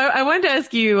right. So I wanted to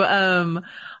ask you,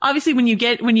 obviously when you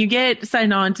get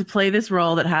signed on to play this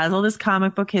role that has all this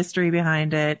comic book history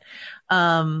behind it,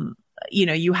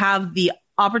 you have the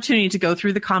opportunity to go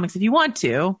through the comics if you want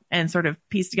to and sort of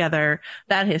piece together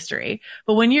that history.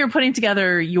 But when you're putting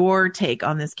together your take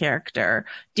on this character,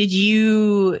 did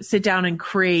you sit down and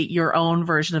create your own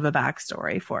version of a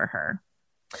backstory for her?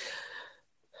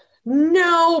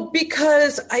 No,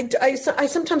 because I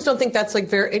sometimes don't think that's like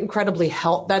very incredibly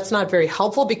that's not very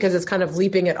helpful because it's kind of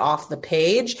leaping it off the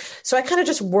page. So I kind of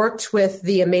just worked with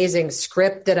the amazing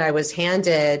script that I was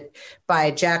handed by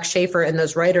Jac Schaeffer and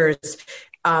those writers,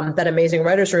 that amazing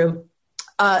writers room.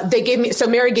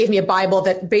 Mary gave me a Bible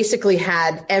that basically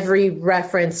had every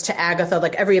reference to Agatha,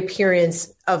 like every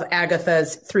appearance of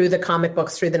Agatha's through the comic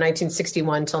books through the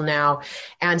 1961 till now.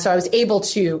 And so I was able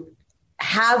to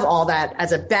have all that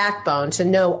as a backbone to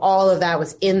know all of that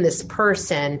was in this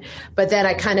person. But then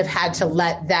I kind of had to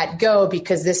let that go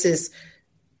because this is,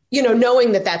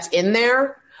 knowing that that's in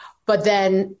there, but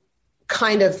then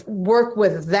kind of work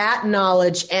with that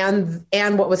knowledge and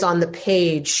what was on the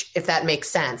page, if that makes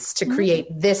sense, to create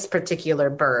this particular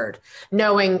bird,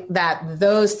 knowing that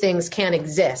those things can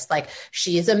exist. Like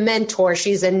she's a mentor,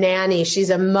 she's a nanny,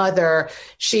 she's a mother,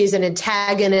 she's an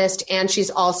antagonist, and she's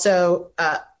also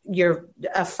a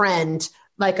friend,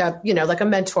 like a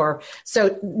mentor.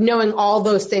 So knowing all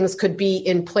those things could be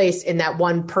in place in that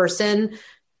one person,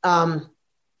 that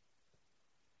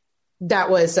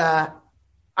was,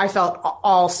 I felt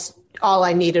all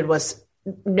I needed was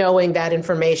knowing that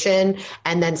information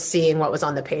and then seeing what was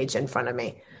on the page in front of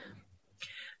me.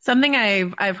 Something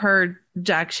I've heard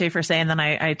Jac Schaeffer say, and then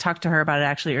I talked to her about it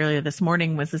actually earlier this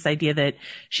morning, was this idea that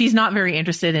she's not very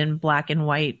interested in black and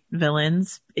white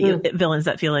villains, villains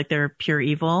that feel like they're pure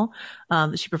evil.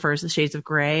 She prefers the shades of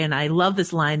gray. And I love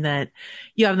this line that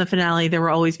you have in the finale: "There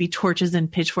will always be torches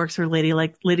and pitchforks for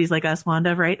ladies like us,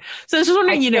 Wanda." Right. So I was just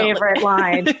wondering, my favorite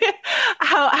line,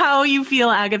 how you feel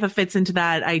Agatha fits into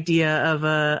that idea of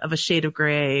a shade of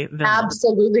gray villain.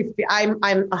 Absolutely. I'm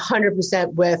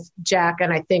 100% with Jac.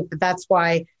 And I think that's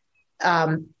why,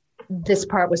 this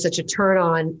part was such a turn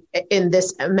on in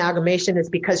this amalgamation is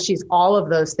because she's all of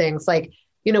those things. Like,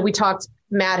 you know,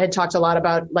 Matt had talked a lot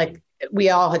about, like, we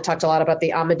all had talked a lot about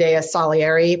the Amadeus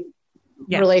Salieri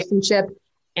relationship,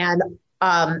 and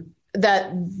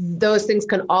that those things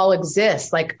can all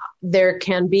exist. Like, there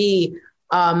can be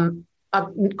a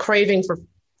craving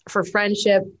for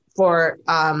friendship, for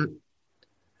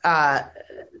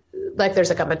like there's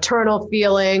like a maternal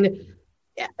feeling,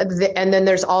 and then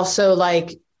there's also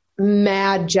like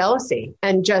mad jealousy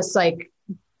and just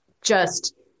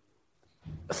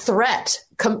threat,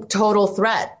 total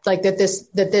threat, like that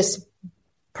this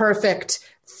perfect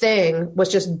thing was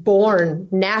just born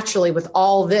naturally with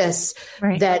all this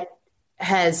that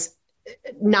has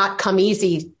not come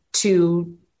easy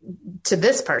to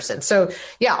this person. So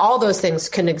yeah, all those things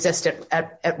can exist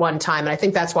at one time. And I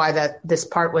think that's why this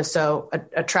part was so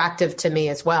attractive to me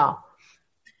as well.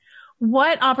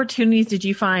 What opportunities did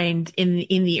you find in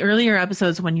the earlier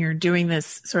episodes when you're doing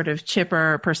this sort of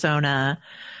chipper persona?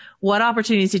 What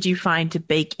opportunities did you find to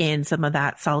bake in some of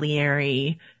that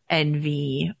Salieri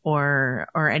envy or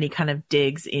any kind of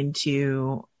digs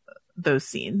into those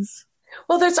scenes?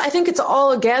 Well, I think it's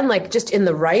all, again, like just in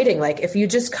the writing. Like if you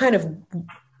just kind of,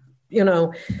 you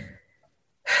know,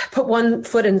 put one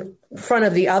foot in front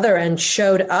of the other and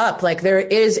showed up, like there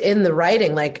is in the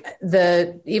writing, like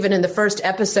even in the first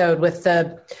episode with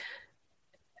I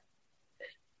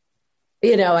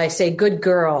say good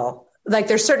girl, like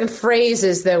there's certain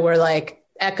phrases that were like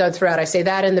echoed throughout. I say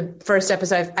that in the first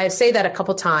episode. I say that a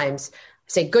couple times. I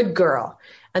say good girl.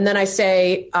 And then I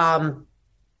say,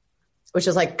 which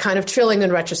is like kind of trilling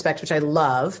in retrospect, which I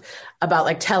love, about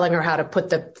like telling her how to put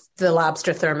the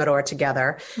lobster thermidor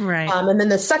together. Right. And then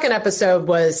the second episode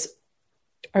was,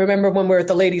 I remember when we were at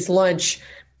the ladies' lunch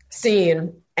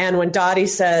scene, and when Dottie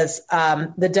says,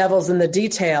 the devil's in the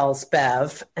details,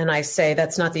 Bev. And I say,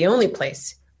 that's not the only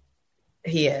place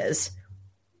he is.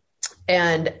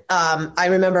 And I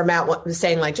remember Matt was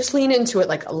saying, like, just lean into it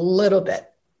like a little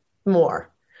bit more.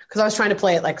 Because I was trying to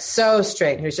play it like so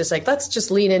straight. And he was just like, let's just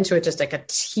lean into it just like a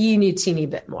teeny, teeny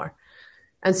bit more.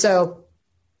 And so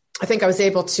I think I was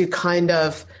able to kind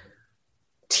of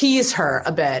tease her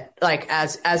a bit, like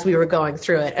as we were going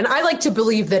through it. And I like to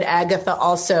believe that Agatha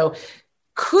also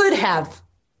could have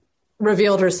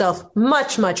revealed herself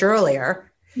much, much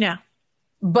earlier. Yeah.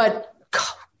 But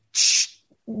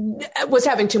was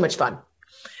having too much fun.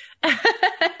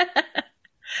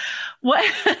 What?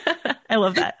 I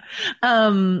love that.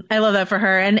 I love that for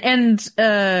her. And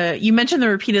you mentioned the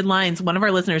repeated lines. One of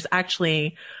our listeners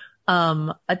actually,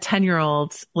 a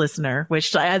 10-year-old listener,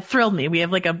 which thrilled me. We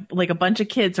have like a bunch of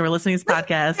kids who are listening to this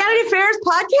podcast. Vanity Fair's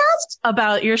podcast?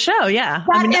 About your show. Yeah.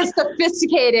 That is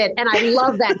sophisticated. And I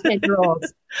love that 10-year-old.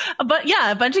 But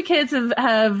yeah, a bunch of kids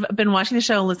have been watching the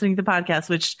show and listening to the podcast,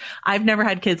 which I've never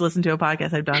had kids listen to a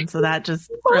podcast I've done. So that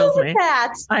just thrills me.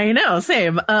 That? I know.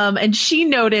 Same. And she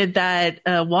noted that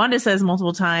Wanda says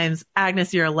multiple times,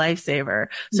 Agnes, you're a lifesaver.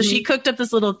 So she cooked up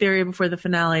this little theory before the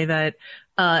finale that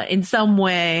in some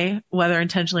way, whether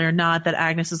intentionally or not, that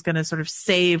Agnes is going to sort of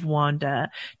save Wanda.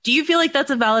 Do you feel like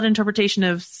that's a valid interpretation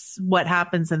of what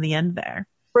happens in the end there?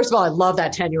 First of all, I love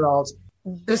that 10-year-old.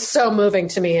 It was so moving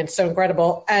to me and so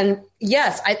incredible. And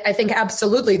yes, I think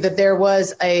absolutely that there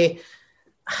was an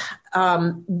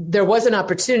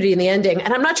opportunity in the ending.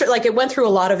 And I'm not sure, like it went through a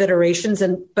lot of iterations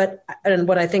and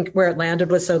what I think where it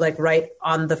landed was so like right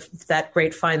on that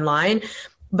great fine line.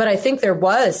 But I think there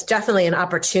was definitely an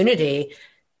opportunity.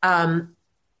 I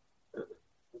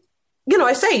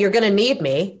say, you're going to need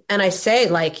me. And I say,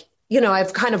 like,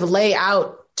 I've kind of lay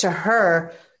out to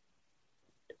her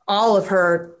all of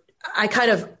her.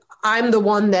 I'm the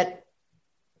one that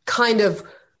kind of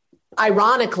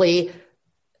ironically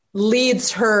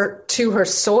leads her to her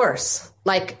source.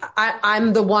 Like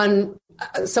I'm the one,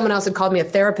 someone else had called me a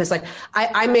therapist. Like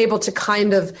I'm able to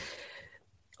kind of,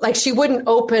 like she wouldn't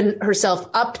open herself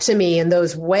up to me in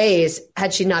those ways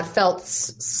had she not felt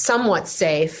somewhat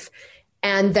safe.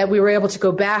 And that we were able to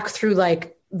go back through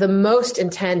like the most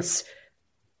intense,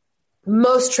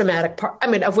 most traumatic part, I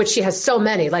mean, of which she has so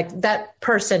many, like that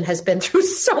person has been through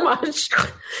so much,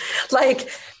 like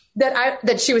that I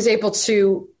was able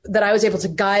to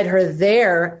guide her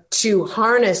there to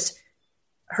harness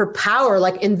her power.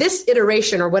 Like in this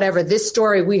iteration or whatever, this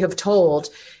story we have told,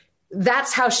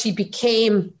 that's how she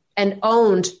became and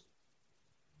owned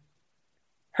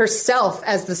herself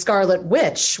as the Scarlet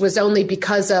Witch, was only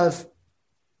because of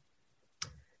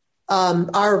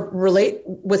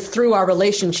through our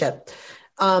relationship.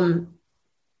 So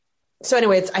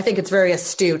anyway, I think it's very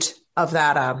astute of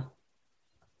that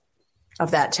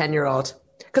 10-year-old.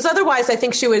 Because otherwise, I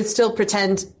think she would still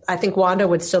pretend. I think Wanda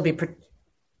would still be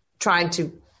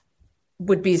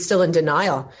would be still in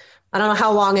denial. I don't know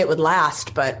how long it would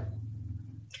last, but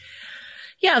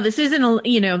yeah, this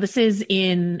is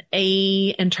in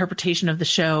a interpretation of the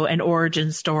show, an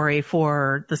origin story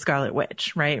for the Scarlet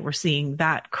Witch, right? We're seeing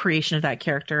that creation of that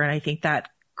character, and I think that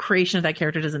creation of that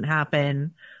character doesn't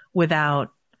happen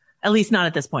without, at least not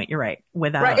at this point. You're right.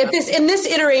 Without right. In this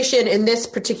iteration, in this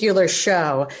particular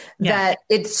show, that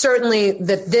it's certainly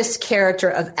that this character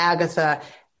of Agatha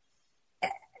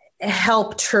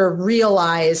helped her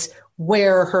realize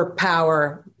where her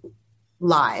power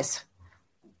lies.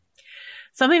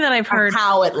 Something that I've heard,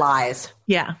 how it lies.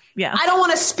 Yeah. I don't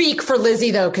want to speak for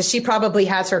Lizzie though, because she probably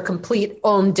has her complete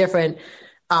own different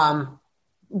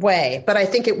way. But I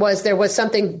think there was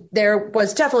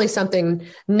definitely something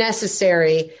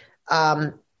necessary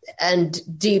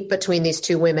and deep between these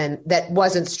two women that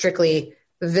wasn't strictly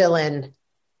villain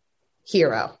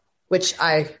hero, which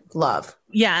I love.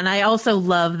 Yeah, and I also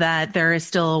love that there is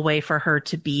still a way for her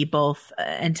to be both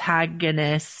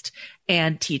antagonist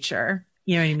and teacher.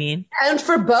 You know what I mean? And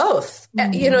for both,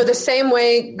 the same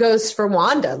way goes for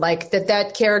Wanda, like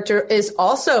that character is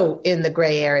also in the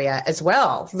gray area as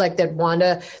well. Like that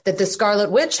Wanda, that the Scarlet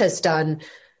Witch has done,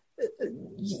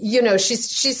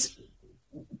 she's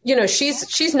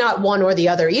not one or the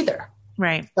other either.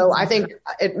 Right. So I think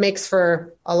it makes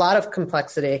for a lot of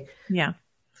complexity. Yeah.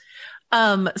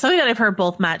 Something that I've heard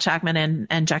both Matt Shakman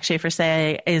and Jac Schaeffer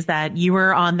say is that you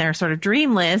were on their sort of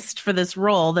dream list for this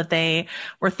role, that they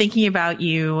were thinking about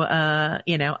you, a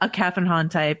Kathryn Hahn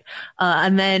type.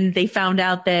 And then they found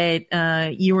out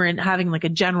that, you were having like a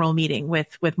general meeting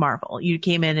with Marvel. You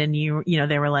came in and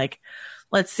they were like,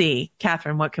 let's see,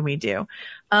 Kathryn, what can we do?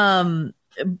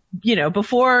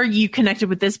 Before you connected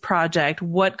with this project,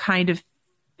 what kind of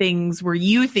things were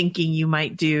you thinking you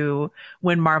might do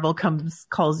when Marvel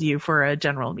calls you for a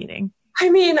general meeting? I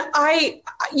mean,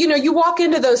 you walk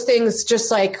into those things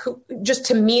just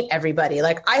to meet everybody.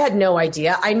 Like I had no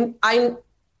idea.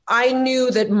 I knew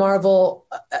that Marvel,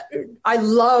 I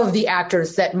love the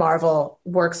actors that Marvel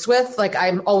works with. Like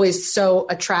I'm always so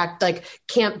attracted,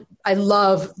 I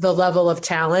love the level of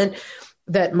talent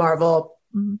that Marvel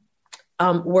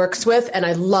works with. And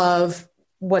I love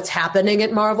what's happening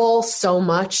at Marvel so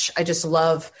much. I just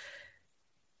love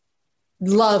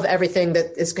everything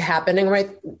that is happening right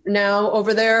now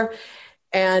over there.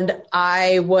 And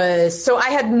I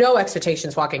had no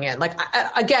expectations walking in. Like,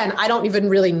 I don't even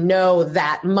really know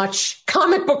that much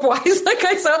comic book wise.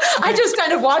 I just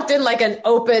kind of walked in like an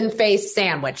open faced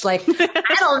sandwich. Like,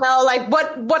 I don't know, like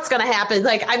what's going to happen.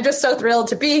 Like, I'm just so thrilled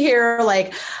to be here.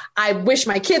 Like, I wish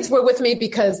my kids were with me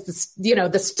because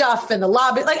the stuff and the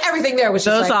lobby, like everything there was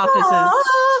just those offices. I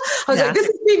was like, this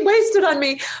is being wasted on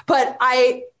me. But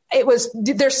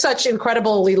they're such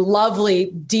incredibly lovely,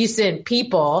 decent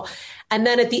people. And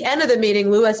then at the end of the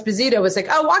meeting, Lou Esposito was like,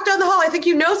 oh, walk down the hall. I think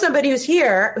you know somebody who's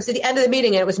here. It was at the end of the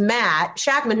meeting, and it was Matt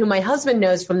Shakman, who my husband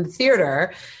knows from the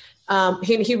theater.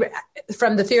 He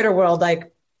from the theater world,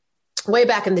 like way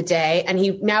back in the day. And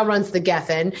he now runs the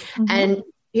Geffen. Mm-hmm. And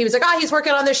he was like, he's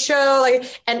working on this show.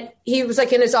 And he was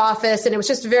like in his office, and it was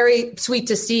just very sweet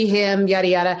to see him, yada,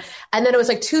 yada. And then it was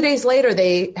like 2 days later,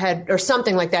 they had, or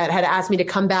something like that, had asked me to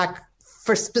come back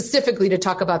for specifically to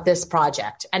talk about this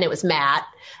project. And it was Matt,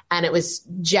 and it was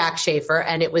Jac Schaeffer,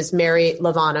 and it was Mary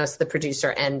Lavanos, the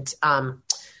producer. And, I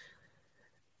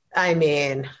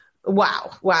mean,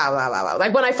 wow.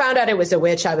 Like when I found out it was a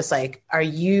witch, I was like,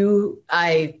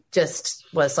 I just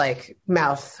was like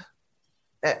mouth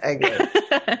again.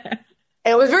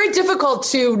 It was very difficult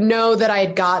to know that I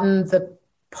had gotten the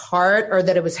part or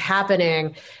that it was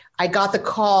happening. I got the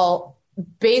call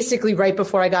basically right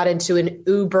before I got into an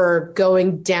Uber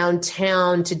going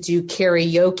downtown to do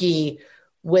karaoke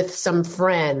with some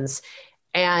friends.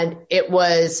 And it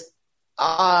was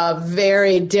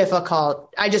very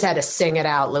difficult. I just had to sing it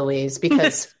out, Louise,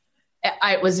 because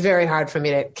it was very hard for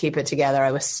me to keep it together.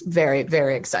 I was very,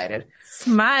 very excited.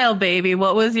 Smile, baby.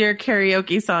 What was your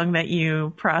karaoke song that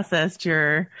you processed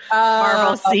your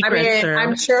Marvel secrets through?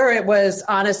 I'm sure it was,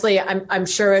 honestly, I'm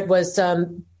sure it was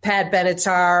some Pat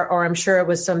Benatar, or I'm sure it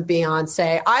was some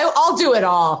Beyonce. I'll do it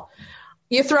all.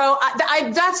 You throw,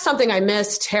 that's something I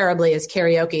miss terribly is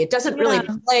karaoke. It doesn't really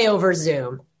play over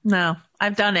Zoom. No,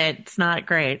 I've done it. It's not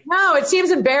great. No, it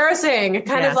seems embarrassing.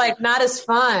 Kind of like not as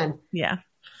fun. Yeah.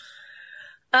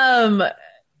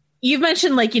 You've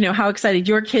mentioned how excited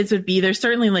your kids would be. There's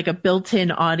certainly like a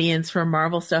built-in audience for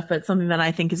Marvel stuff, but something that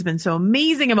I think has been so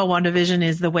amazing about WandaVision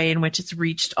is the way in which it's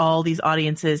reached all these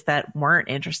audiences that weren't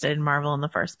interested in Marvel in the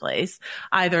first place,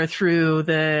 either through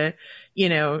the,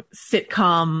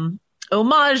 sitcom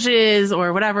homages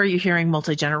or whatever. You're hearing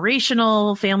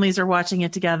multi-generational families are watching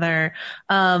it together.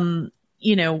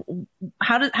 You know,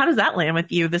 how does that land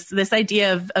with you? This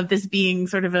idea of this being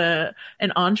sort of an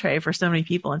entree for so many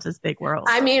people into this big world.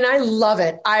 I mean, I love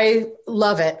it. I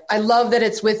love that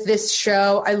it's with this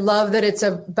show. I love that it's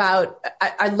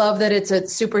I love that it's a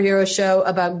superhero show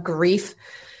about grief.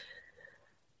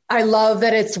 I love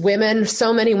that it's women,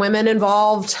 so many women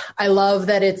involved. I love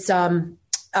that it's,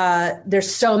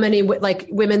 there's so many like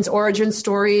women's origin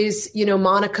stories, you know,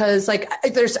 Monica's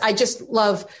I just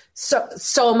love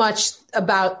so much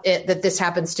about it that this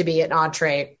happens to be an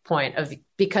entree point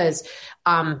because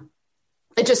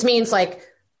it just means like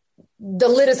the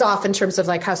lid is off in terms of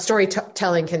like how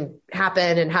storytelling can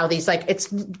happen and how these, like, it's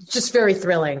just very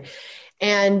thrilling.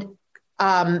 And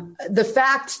the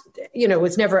fact, you know,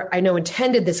 was never, I know,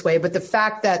 intended this way, but the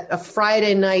fact that a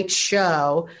Friday night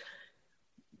show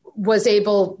was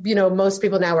able, you know, most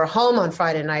people now are home on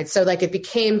Friday night. So like it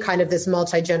became kind of this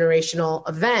multi-generational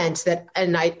event that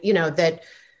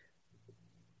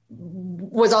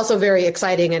was also very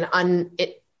exciting and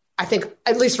I think,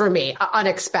 at least for me,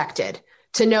 unexpected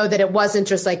to know that it wasn't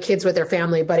just like kids with their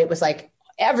family, but it was like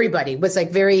everybody was like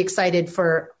very excited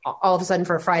for all of a sudden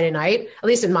for a Friday night, at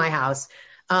least in my house.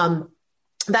 That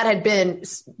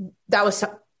was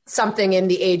something in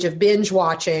the age of binge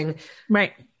watching.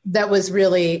 Right. That was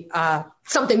really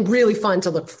something really fun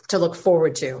to look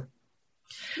forward to.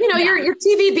 You know, your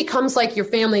TV becomes like your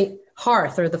family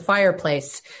hearth or the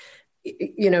fireplace,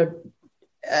 you know,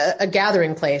 a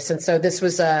gathering place. And so this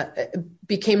was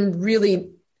became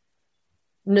really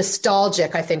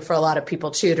nostalgic, I think, for a lot of people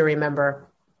too, to remember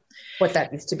what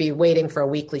that used to be, waiting for a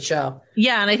weekly show.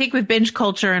 Yeah. And I think with binge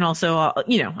culture and also,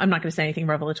 you know, I'm not going to say anything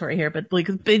revelatory here, but like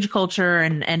with binge culture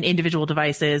and individual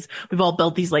devices, we've all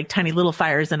built these like tiny little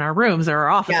fires in our rooms or our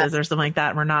offices or something like that.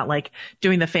 And we're not like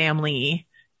doing the family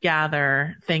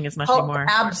gather thing as much anymore.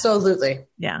 Absolutely.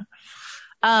 Yeah.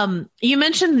 You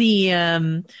mentioned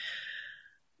the,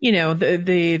 you know,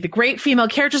 the great female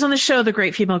characters on the show, the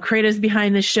great female creatives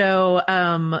behind the show,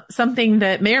 something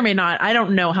that may or may not, I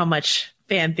don't know how much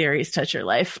fan theories touch your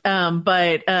life.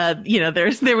 But you know,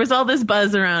 there was all this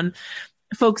buzz around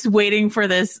folks waiting for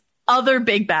this other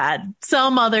big bad,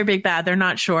 some other big bad. They're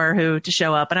not sure who to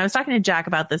show up. And I was talking to Jac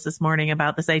about this morning,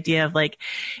 about this idea of like,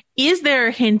 is there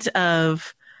a hint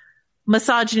of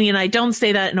misogyny? And I don't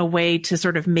say that in a way to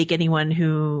sort of make anyone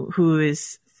who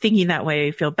is thinking that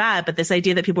way feel bad, but this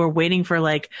idea that people are waiting for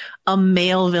like a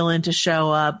male villain to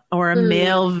show up or a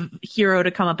male hero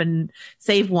to come up and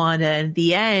save Wanda. And at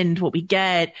the end, what we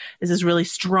get is this really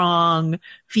strong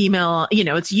female, you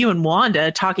know, it's you and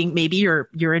Wanda talking. Maybe you're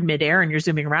in midair and you're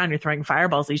zooming around, you're throwing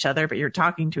fireballs at each other, but you're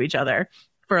talking to each other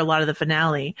for a lot of the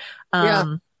finale.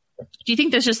 Do you think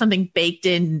there's just something baked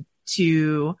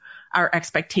into our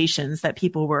expectations that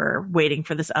people were waiting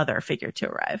for this other figure to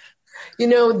arrive? You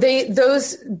know, a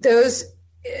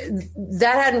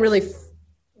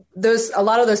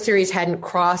lot of those theories hadn't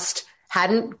crossed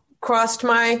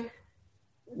my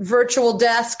virtual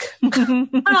desk. I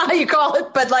don't know how you call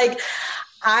it, but like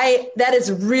that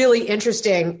is really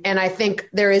interesting. And I think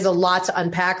there is a lot to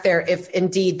unpack there if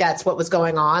indeed that's what was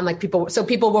going on. Like people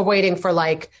were waiting for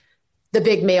like the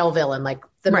big male villain, like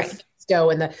the Mephisto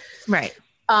and the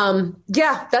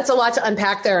yeah, that's a lot to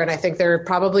unpack there. And I think there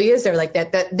probably is there like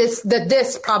that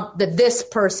this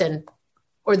person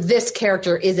or this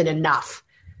character isn't enough,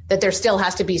 that there still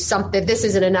has to be something. This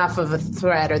isn't enough of a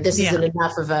threat, or this isn't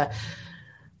enough of a,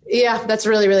 that's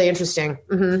really, really interesting.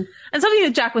 Mm-hmm. And something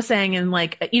that Jac was saying, and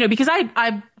like, you know, because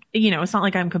I you know, it's not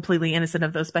like I'm completely innocent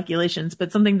of those speculations,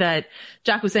 but something that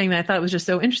Jac was saying that I thought was just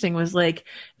so interesting was like,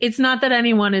 it's not that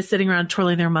anyone is sitting around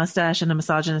twirling their mustache in a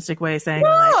misogynistic way saying,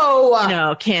 like, you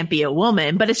know, can't be a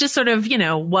woman, but it's just sort of, you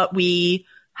know, what we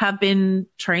have been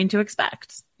trained to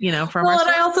expect, you know, from and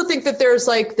I also think that there's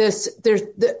like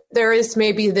there is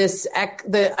maybe this,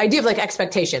 the idea of like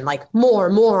expectation, like more.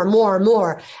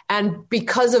 And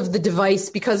because of the device,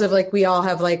 because of like, we all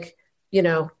have like, you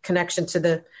know, connection to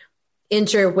the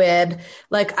interweb,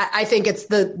 like I think it's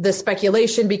the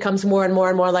speculation becomes more and more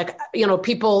and more like, you know,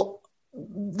 people,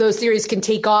 those theories can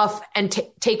take off and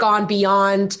take on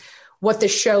beyond what the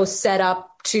show set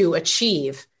up to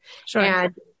achieve.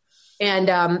 Sure.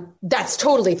 And that's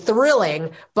totally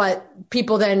thrilling, but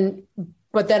then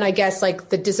I guess like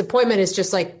the disappointment is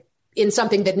just like in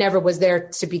something that never was there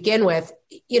to begin with.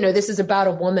 You know, this is about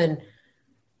a woman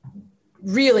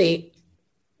really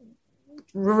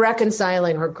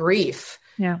reconciling her grief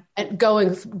and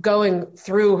walking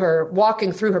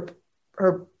through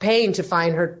her pain to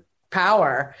find her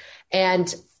power.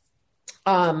 And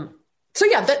So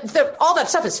yeah, all that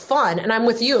stuff is fun. And I'm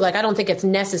with you. Like, I don't think it's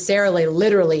necessarily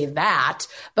literally that,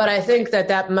 but I think that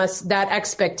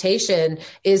expectation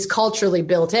is culturally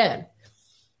built in.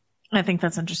 I think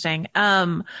that's interesting.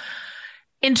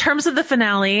 In terms of the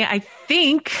finale, I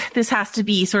think this has to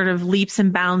be sort of leaps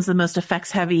and bounds the most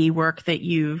effects heavy work that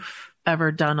you've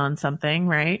ever done on something,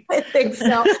 right? I think so.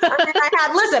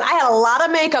 I had a lot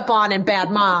of makeup on in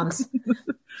Bad Moms.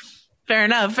 Fair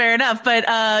enough. But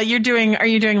are you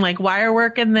doing like wire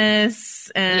work in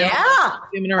this? And yeah.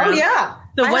 Around? Oh yeah.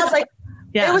 So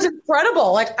it was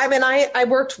incredible. Like,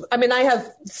 I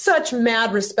have such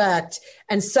mad respect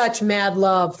and such mad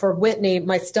love for Whitney,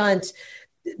 my stunt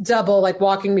double, like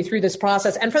walking me through this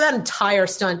process, and for that entire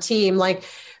stunt team. Like,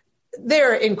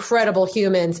 they're incredible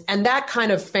humans, and that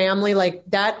kind of family, like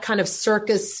that kind of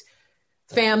circus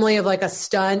family of like a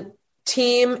stunt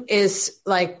team is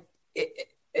like,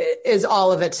 is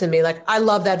all of it to me. Like, I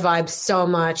love that vibe so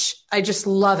much. I just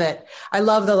love it. I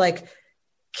love the like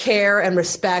care and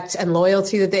respect and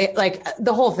loyalty that they, like,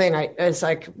 the whole thing is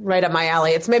like right up my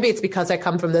alley. Maybe it's because I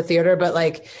come from the theater, but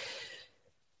like,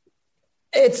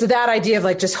 it's that idea of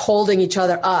like just holding each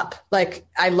other up. Like,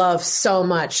 I love so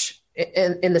much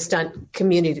in the stunt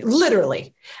community,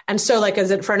 literally. And so like,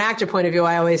 for an actor point of view,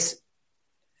 I always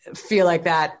feel like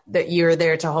that you're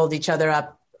there to hold each other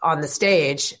up on the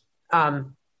stage.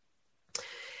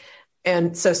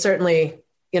 And so certainly,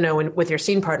 with your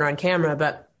scene partner on camera,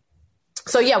 but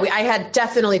so yeah, I had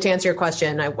definitely, to answer your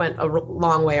question, I went a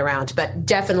long way around, but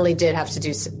definitely did have to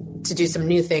do some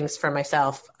new things for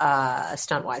myself,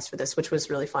 stunt wise for this, which was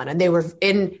really fun. And they were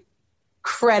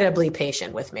incredibly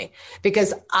patient with me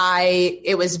because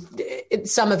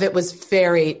some of it was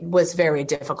very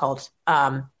difficult,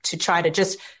 to try to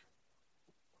just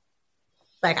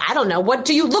like, I don't know, what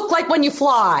do you look like when you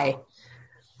fly?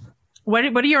 What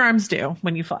do your arms do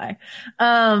when you fly?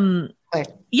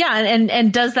 Yeah.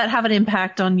 And does that have an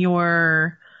impact on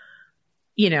your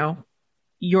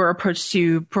approach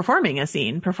to performing a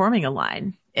scene, performing a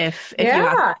line? If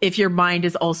your mind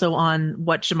is also on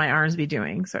what should my arms be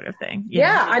doing, sort of thing.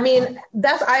 Yeah. I mean,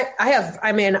 if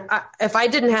I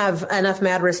didn't have enough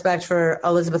mad respect for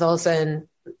Elizabeth Olsen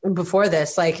before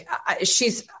this, like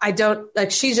she's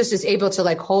just is able to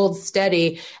like hold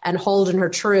steady and hold in her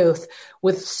truth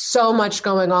with so much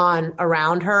going on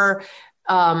around her.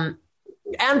 And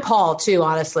Paul too,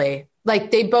 honestly, like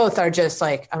they both are just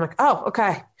like, I'm like, oh,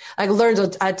 okay. I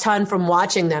learned a ton from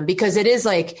watching them because it is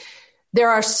like, there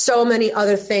are so many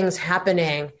other things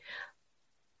happening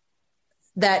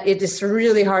that it is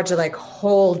really hard to like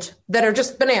hold, that are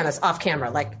just bananas off camera.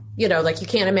 Like, like you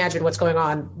can't imagine what's going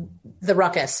on, the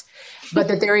ruckus, but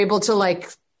that they're able to like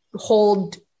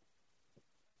hold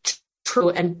true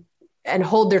and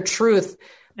hold their truth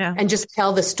and just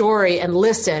tell the story and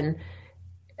listen.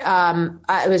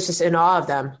 I was just in awe of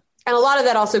them. And a lot of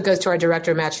that also goes to our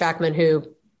director, Matt Shackman, who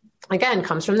again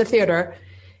comes from the theater.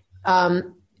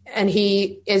 And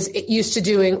he is used to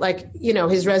doing like,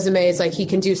 his resume is like, he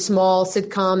can do small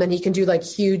sitcom and he can do like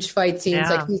huge fight scenes.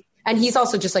 Yeah. And he's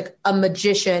also just like a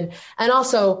magician. And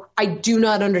also I do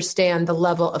not understand the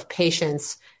level of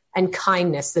patience and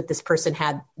kindness that this person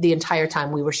had the entire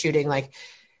time we were shooting. Like,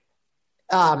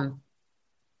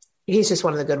 he's just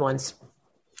one of the good ones.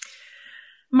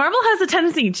 Marvel has a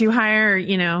tendency to hire,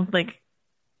 like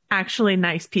actually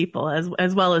nice people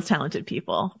as well as talented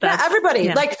people.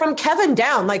 Everybody, like from Kevin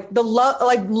down, like the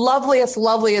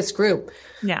loveliest group.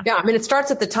 Yeah. I mean, it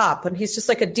starts at the top, and he's just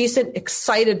like a decent,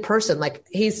 excited person. Like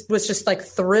was just like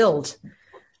thrilled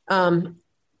by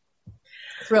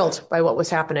what was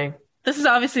happening. This is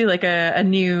obviously like a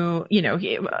new,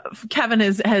 Kevin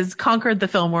has conquered the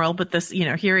film world, but this,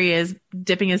 here he is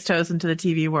dipping his toes into the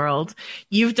TV world.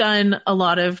 You've done a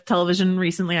lot of television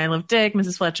recently. I Love Dick,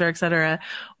 Mrs. Fletcher, etc.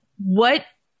 What,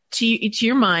 to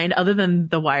your mind, other than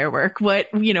the wire work,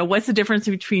 what's the difference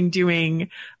between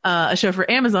doing a show for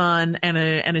Amazon and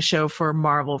a show for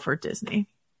Marvel, for Disney?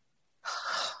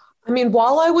 I mean,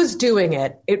 while I was doing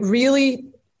it, it really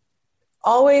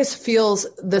always feels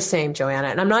the same, Joanna.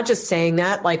 And I'm not just saying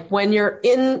that, like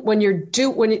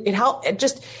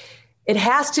it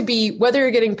has to be, whether you're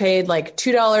getting paid like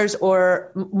 $2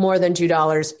 or more than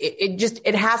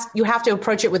 $2, you have to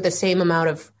approach it with the same amount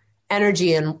of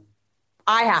energy. And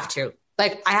I have to,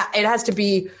 it has to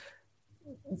be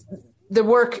the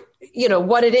work,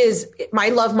 what it is. I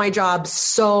love my job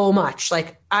so much.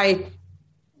 Like, I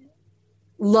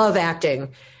love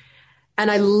acting and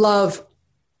I love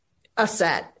a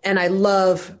set, and I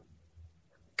love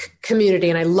community,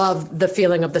 and I love the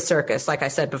feeling of the circus, like I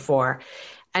said before.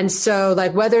 And so,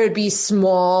 like, whether it be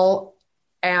small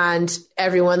and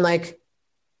everyone like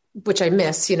which I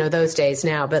miss, those days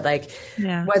now, but like,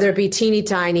 Yeah. whether it be teeny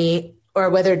tiny or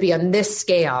whether it be on this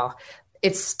scale,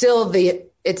 it still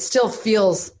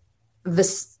feels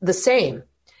the same.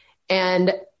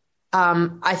 And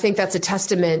I think that's a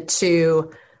testament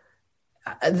to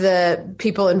the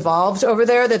people involved over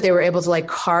there, that they were able to like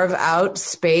carve out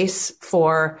space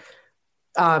for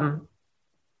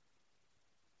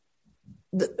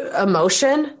the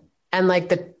emotion and like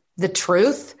the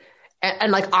truth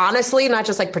and like honestly, not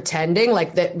just like pretending,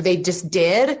 like that they just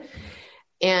did.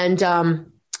 And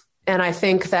I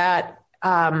think that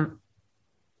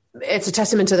it's a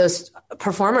testament to those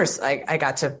performers I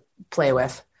got to play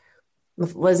with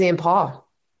Lizzie and Paul,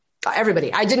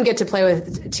 everybody. I didn't get to play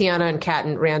with Tiana and Kat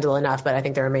and Randall enough, but I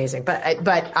think they're amazing. But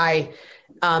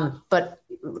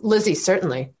Lizzie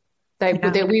certainly.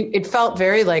 It felt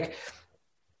very like.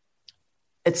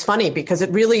 It's funny because it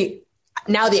really,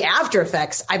 now the after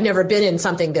effects, I've never been in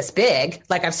something this big.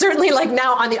 Like I've certainly like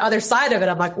now on the other side of it,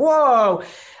 I'm like, whoa,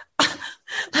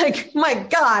 like, my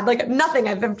God, like nothing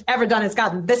I've ever done has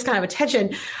gotten this kind of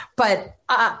attention. But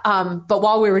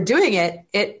while we were doing it,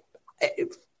 there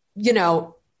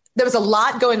was a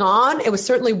lot going on. It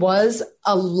certainly was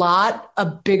a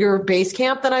bigger base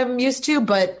camp than I'm used to.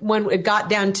 But when it got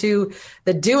down to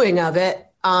the doing of it,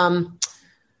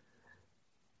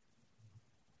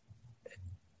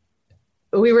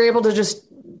 we were able to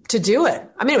do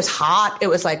it. I mean, it was hot. It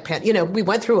was like, we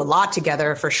went through a lot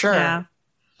together for sure. Yeah.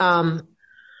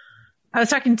 I was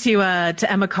talking to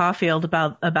Emma Caulfield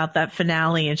about that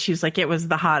finale, and she was like, it was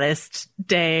the hottest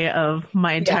day of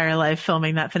my entire life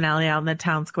filming that finale out in the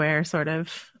town square, sort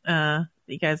of,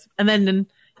 you guys. And then,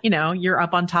 you're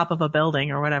up on top of a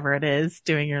building or whatever it is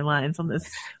doing your lines on this.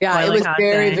 Yeah, it was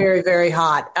very, very, very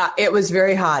hot. It was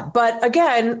very hot. But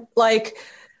again, like,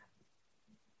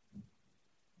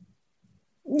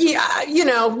 yeah,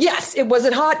 yes, was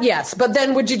it hot? Yes. But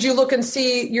then did you look and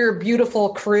see your beautiful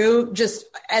crew just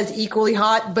as equally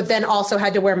hot, but then also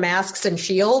had to wear masks and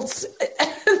shields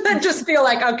and then just feel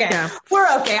like, okay, we're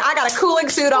okay. I got a cooling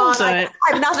suit on. I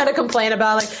have nothing to complain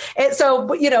about.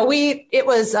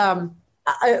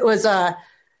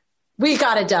 We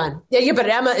got it done. Yeah. But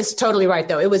Emma is totally right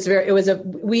though.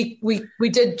 We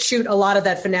did shoot a lot of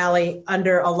that finale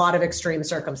under a lot of extreme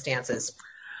circumstances.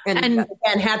 And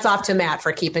hats off to Matt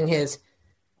for keeping his,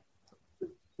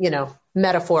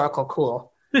 metaphorical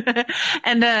cool.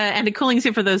 And a cooling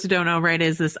suit, for those who don't know, right,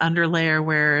 is this underlayer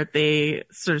where they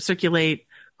sort of circulate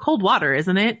cold water,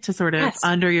 isn't it? To sort of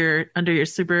under your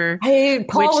super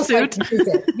Paul was suit. Like,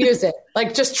 use it.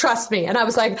 Like, just trust me. And I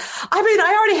was like, I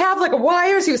already have like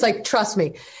wires. He was like, trust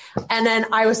me. And then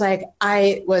I was like,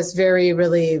 I was very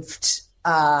relieved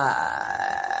that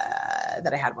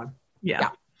I had one. Yeah.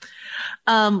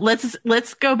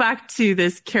 Let's go back to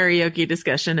this karaoke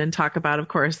discussion and talk about, of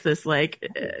course, this like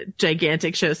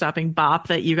gigantic show-stopping bop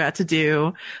that you got to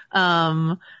do.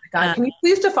 God, can you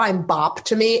please define bop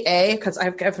to me, because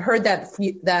I've heard that.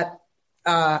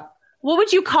 What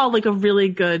would you call like a really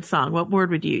good song? What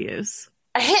word would you use?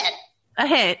 A hit. A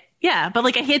hit, yeah, but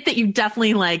like a hit that you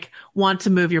definitely like want to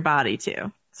move your body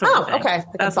to. Okay,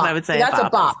 that's what I would say. That's a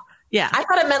bop. Yeah, I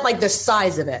thought it meant like the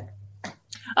size of it.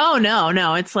 Oh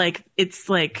no, it's like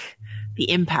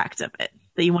the impact of it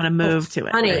that you want to move to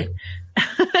it. Honey.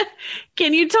 Right?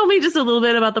 Can you tell me just a little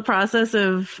bit about the process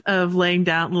of laying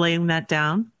that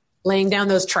down? Laying down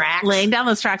those tracks. Laying down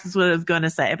those tracks is what I was going to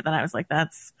say, but then I was like,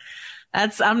 that's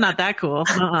I'm not that cool.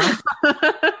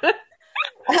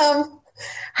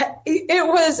 It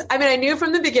was, I knew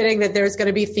from the beginning that there was going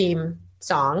to be theme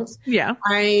songs. Yeah.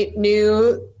 I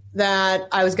knew that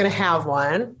I was going to have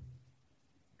one.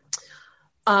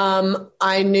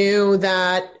 I knew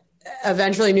that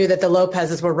eventually knew that the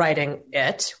Lopez's were writing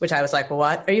it, which I was like, well,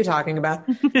 what are you talking about?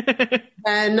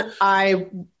 And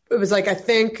it was like, I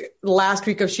think last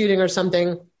week of shooting or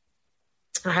something,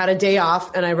 I had a day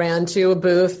off and I ran to a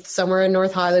booth somewhere in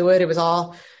North Hollywood. It was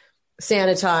all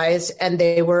sanitized and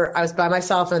I was by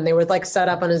myself and they were like set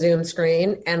up on a Zoom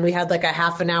screen and we had like a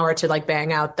half an hour to like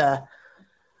bang out the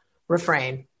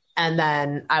refrain. And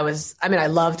then I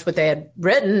loved what they had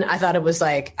written. I thought it was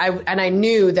like, I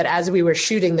knew that as we were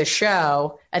shooting the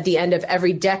show at the end of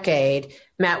every decade,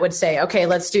 Matt would say, okay,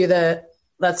 let's do the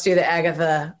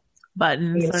Agatha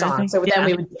button song. So then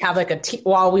we would have like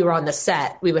while we were on the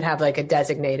set, we would have like a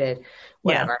designated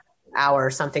hour or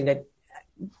something to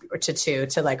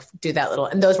like do that little,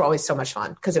 and those were always so much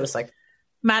fun because it was like,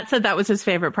 Matt said that was his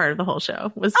favorite part of the whole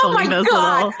show was filming those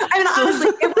God.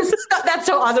 Honestly, that's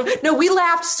so awesome. No, we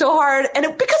laughed so hard because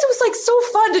it was like so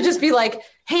fun to just be like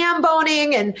ham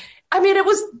boning. And it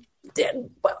was,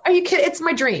 are you kidding? It's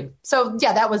my dream. So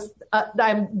yeah, that was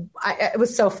It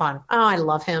was so fun. Oh, I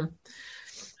love him.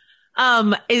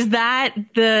 Is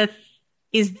the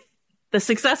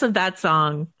success of that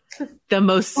song the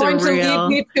most going surreal? To lead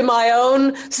me to my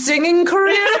own singing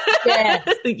career? Yes.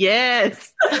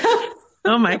 Yes.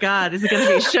 Oh my God. Is it going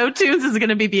to be show tunes? Is it going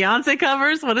to be Beyonce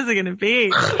covers? What is it going to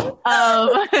be?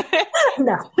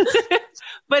 No.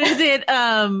 But is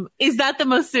that the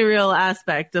most surreal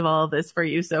aspect of all of this for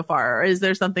you so far? Or is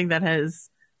there something that has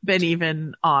been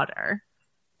even odder?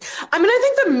 I mean, I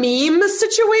think the meme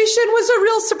situation was a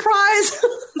real surprise.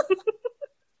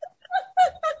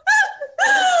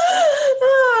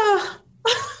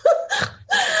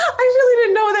 I really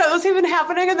didn't know that was even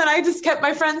happening. And then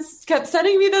my friends kept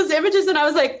sending me those images and I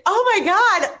was like, oh my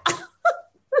God.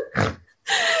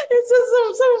 It's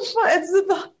just so fun.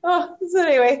 So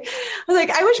anyway, I was like,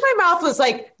 I wish my mouth was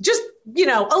like, just, a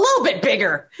little bit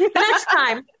bigger the next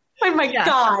time. Oh my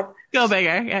God. Go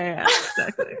bigger. Yeah,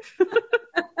 exactly.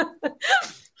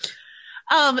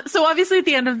 So obviously at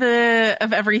the end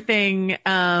of everything,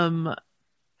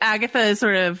 Agatha is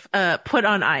sort of put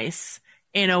on ice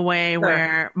in a way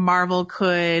where Marvel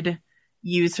could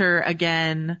use her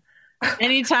again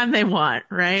anytime they want,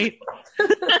 right?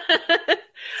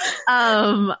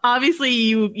 Obviously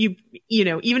you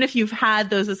even if you've had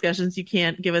those discussions, you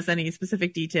can't give us any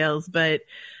specific details, but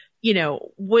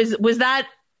was that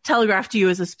telegraphed to you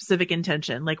as a specific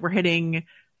intention? Like, we're hitting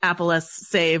Apple-esque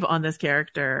save on this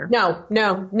character? No,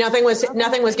 nothing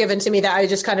was given to me. That I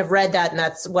just kind of read that and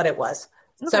that's what it was.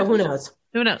 Okay. So who knows?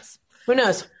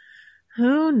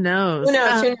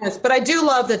 But I do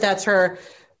love that that's her,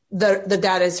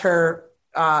 that is her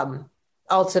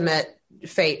ultimate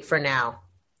fate for now,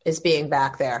 is being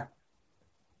back there.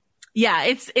 Yeah,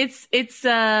 it's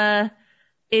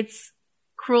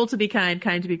cruel to be kind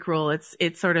to be cruel.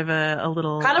 It's sort of a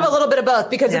little bit of both,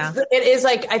 because it is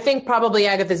like, I think probably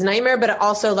Agatha's nightmare, but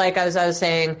also, like, as I was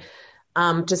saying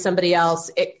to somebody else,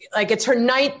 it's her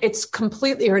night. It's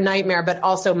completely her nightmare, but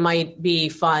also might be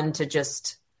fun to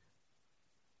just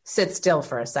sit still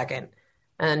for a second.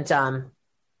 And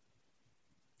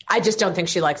I just don't think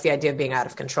she likes the idea of being out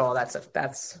of control. That's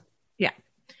the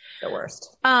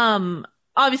worst.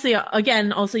 Obviously,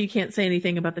 again, also you can't say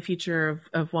anything about the future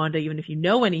of Wanda, even if you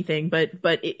know anything. But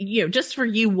just for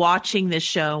you watching this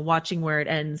show, watching where it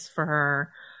ends for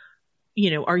her,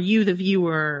 are you, the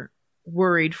viewer,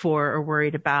 worried for or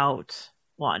worried about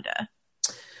Wanda?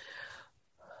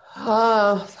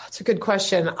 That's a good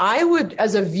question. I would,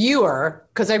 as a viewer,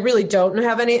 because I really don't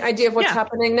have any idea of what's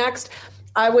happening next,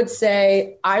 I would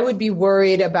say I would be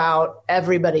worried about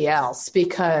everybody else,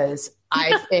 because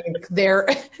I think there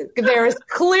is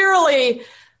clearly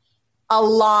a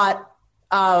lot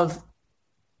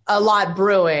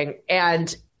brewing,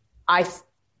 and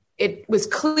it was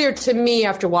clear to me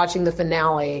after watching the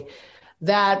finale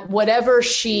that whatever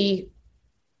she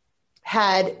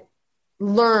had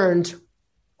learned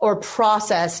or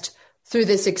processed through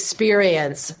this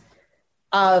experience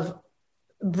of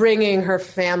bringing her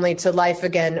family to life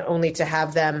again, only to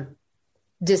have them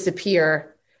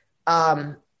disappear,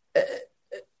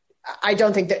 I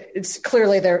don't think that it's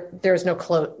clearly there's no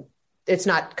there's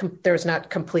not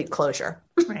complete closure.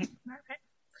 Right.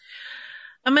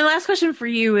 And my last question for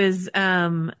you is,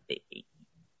 given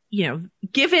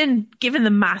the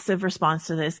massive response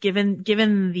to this,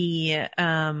 given the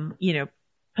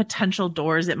potential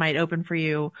doors it might open for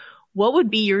you, what would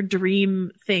be your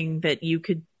dream thing that you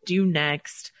could do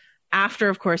next? After,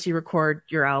 of course, you record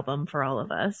your album for all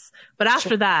of us. But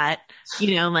after that,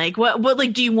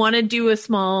 what do you want to do a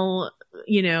small,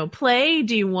 play?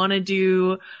 Do you want to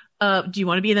be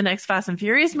in the next Fast and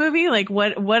Furious movie? Like,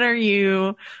 what are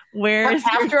you,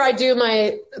 after I do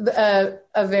my,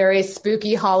 a very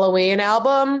spooky Halloween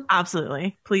album?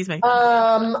 Absolutely. Please make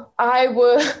that. I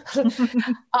would,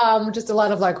 just a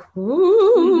lot of like,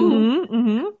 woo.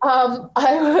 Mm-hmm.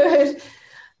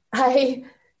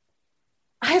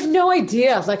 I have no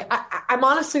idea. Like, I'm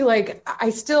honestly like, I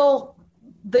still,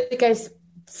 like I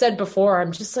said before,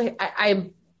 I'm just like,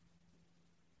 I'm,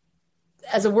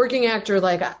 as a working actor,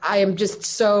 like, I am just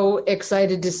so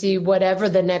excited to see whatever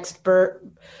the next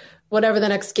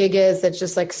gig is that's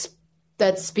just like,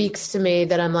 that speaks to me,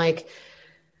 that I'm like,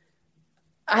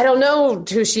 I don't know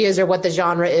who she is or what the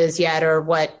genre is yet or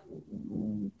what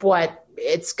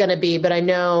it's going to be, but I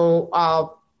know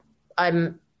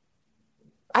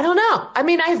I don't know. I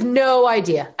mean, I have no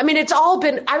idea. I mean, it's all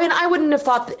been, I wouldn't have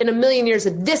thought in a million years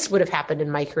that this would have happened in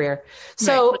my career.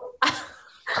 So, right.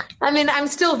 I mean, I'm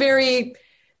still very,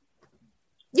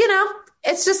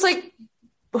 it's just like,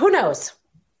 who knows?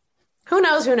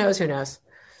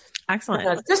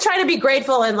 Excellent. Just trying to be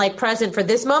grateful and like present for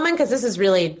this moment, because this is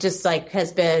really just like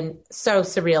has been so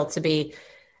surreal to be,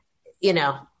 you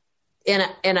know, in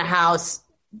a house,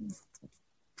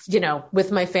 you know,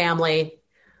 with my family,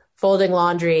 folding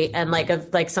laundry, and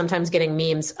like sometimes getting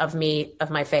memes of me, of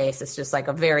my face. It's just like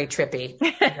a very trippy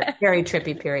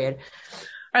period.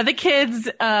 Are the kids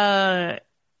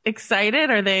excited?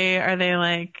 Are they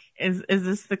like, is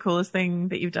this the coolest thing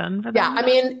that you've done for them? Yeah, I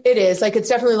mean, it is. Like, it's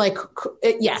definitely like,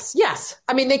 yes.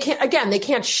 I mean, they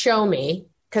can't show me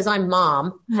because I'm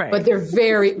mom, right?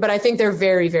 But I think they're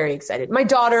very, very excited. My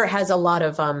daughter has a lot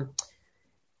of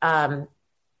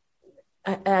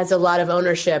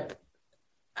ownership,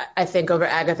 I think, over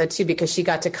Agatha too, because she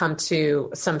got to come to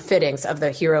some fittings of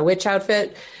the Hero Witch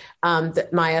outfit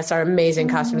that Maya, our amazing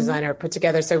costume designer, put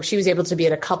together. So she was able to be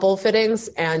at a couple fittings,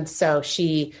 and so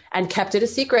she kept it a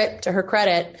secret, to her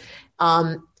credit.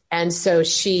 And so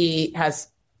she has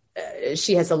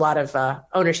a lot of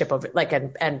ownership over it, like,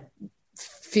 and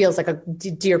feels like a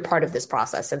dear part of this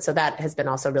process. And so that has been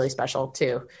also really special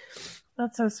too.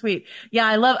 That's so sweet. Yeah,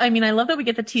 I love that we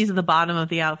get the tease of the bottom of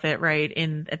the outfit, right,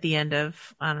 at the end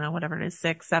of, I don't know, whatever it is,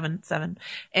 6, 7.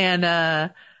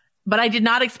 And, but I did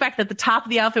not expect that the top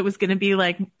of the outfit was going to be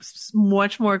like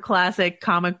much more classic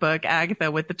comic book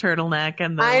Agatha with the turtleneck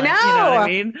and the, I know. Like, you know what I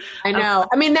mean? I know.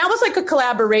 I mean, that was like a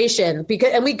collaboration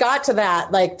and we got to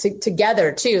that like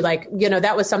together too. Like, you know,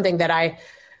 that was something that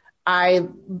I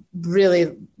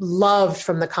really loved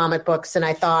from the comic books. And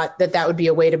I thought that would be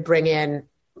a way to bring in,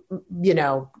 you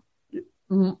know,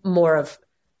 more of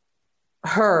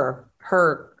her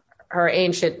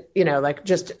ancient, you know, like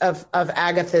just of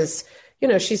Agatha's, you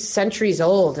know, she's centuries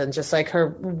old, and just like her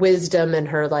wisdom and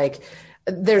her, like,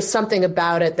 there's something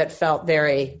about it that felt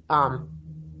very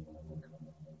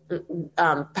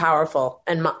powerful.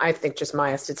 And I think just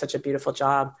Maya did such a beautiful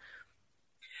job.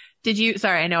 Did you,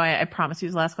 sorry, I know I promised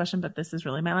you the last question, but this is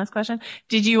really my last question.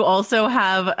 Did you also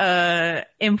have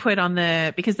input on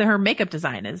because her makeup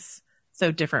design is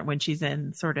so different when she's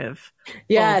in sort of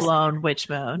full-blown witch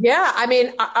mode? Yeah, I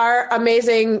mean,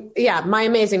 my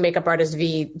amazing makeup artist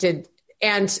V did,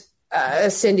 and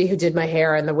Cindy, who did my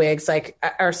hair and the wigs, like,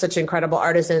 are such incredible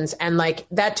artisans. And like,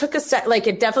 that took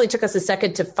it definitely took us a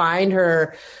second to find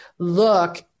her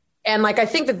look. And like, I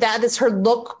think that is her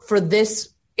look for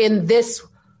this, in this,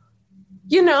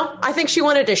 you know, I think she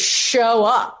wanted to show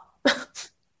up.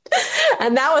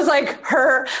 And that was like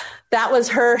her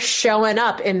showing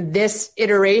up in this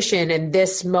iteration, in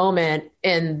this moment,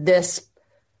 in this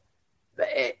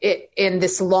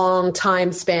long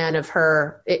time span of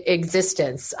her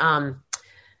existence. It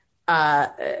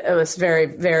was very,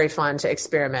 very fun to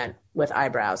experiment with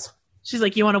eyebrows. She's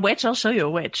like, you want a witch? I'll show you a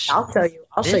witch. I'll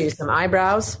show you some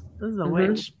eyebrows. This is a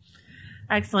witch.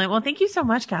 Excellent. Well, thank you so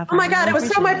much, Kathryn. Oh my God, it was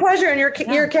so my pleasure. And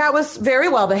your cat was very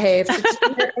well behaved.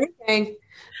 Anything.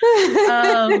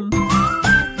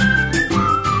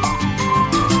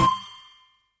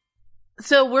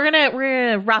 So we're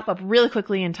gonna wrap up really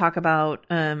quickly and talk about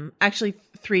actually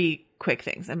 3 quick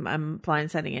things. I'm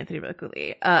blindsiding Anthony really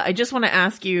quickly. I just want to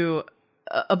ask you,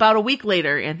 about a week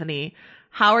later, Anthony,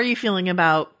 how are you feeling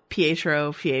about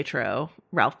Pietro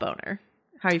Ralph Bohner?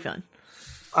 How are you feeling?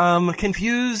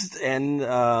 Confused and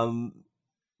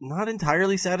not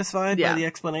entirely satisfied by the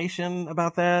explanation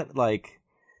about that. Like,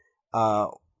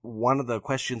 one of the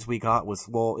questions we got was,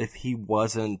 well, if he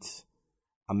wasn't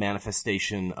a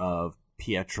manifestation of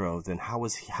Pietro, then how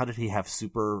did he have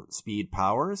super speed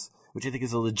powers? Which I think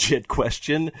is a legit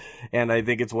question, and I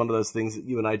think it's one of those things that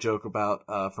you and I joke about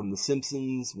from The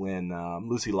Simpsons when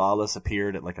Lucy Lawless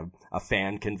appeared at like a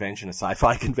fan convention, a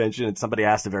sci-fi convention, and somebody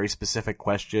asked a very specific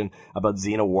question about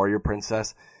Xena Warrior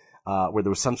Princess, where there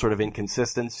was some sort of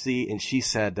inconsistency, and she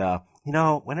said, you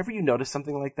know, whenever you notice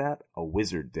something like that, a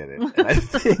wizard did it. And I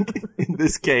think in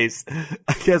this case,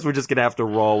 I guess we're just gonna have to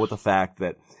roll with the fact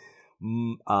that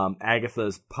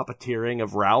Agatha's puppeteering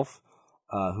of Ralph,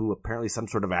 who apparently some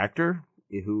sort of actor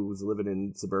who was living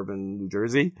in suburban New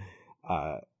Jersey,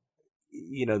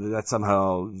 you know, that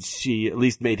somehow she at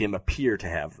least made him appear to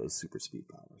have those super speed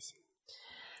powers.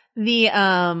 The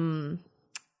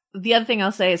other thing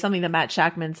I'll say is something that Matt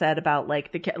Shackman said about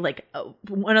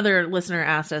one other listener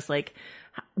asked us, like,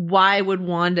 why would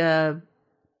Wanda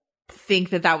think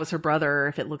that was her brother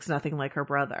if it looks nothing like her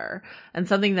brother? And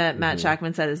something that Matt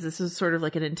Shackman said is this is sort of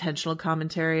like an intentional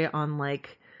commentary on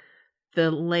like the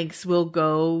lengths we'll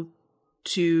go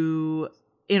to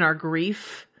in our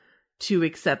grief to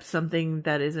accept something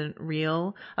that isn't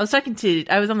real. I was on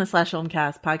the Slash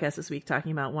Filmcast podcast this week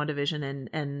talking about WandaVision,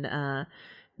 and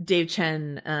Dave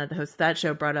Chen, the host of that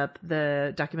show, brought up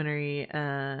the documentary,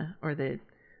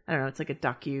 it's like a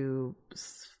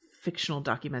fictional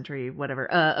documentary, whatever,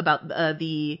 about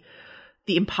the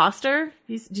imposter.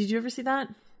 Did you ever see that?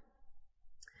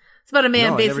 It's about a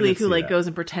man basically who like goes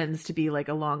and pretends to be like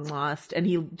a long lost, and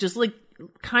he just like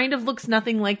kind of looks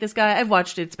nothing like this guy. I've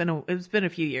watched it. It's been a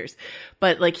few years,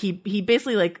 but like he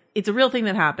basically like it's a real thing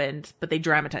that happened, but they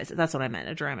dramatize it. That's what I meant,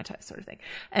 a dramatized sort of thing.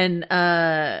 And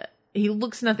he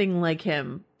looks nothing like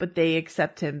him, but they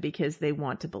accept him because they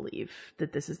want to believe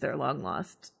that this is their long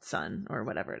lost son or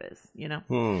whatever it is, you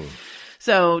know?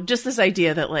 So just this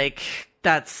idea that like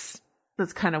that's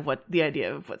kind of what the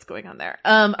idea of what's going on there.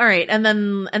 All right. And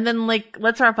then like,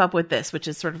 let's wrap up with this, which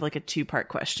is sort of like a 2-part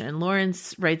question.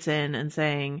 Lawrence writes in and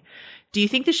saying, do you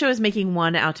think the show is making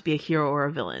Wanda out to be a hero or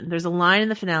a villain? There's a line in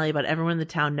the finale about everyone in the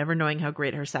town never knowing how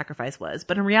great her sacrifice was.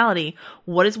 But in reality,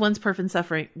 what is one person's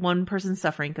suffering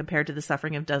compared to the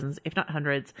suffering of dozens, if not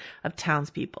hundreds, of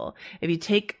townspeople? If you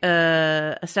take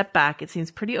a step back, it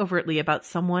seems pretty overtly about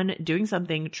someone doing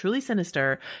something truly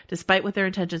sinister, despite what their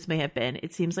intentions may have been.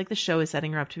 It seems like the show is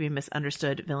setting her up to be a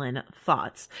misunderstood villain.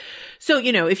 Thoughts? So,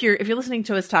 you know, if you're listening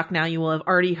to us talk now, you will have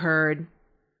already heard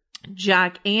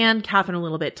Jac and Kathryn a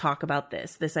little bit talk about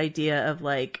this idea of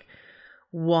like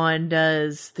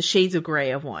Wanda's, the shades of gray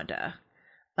of Wanda.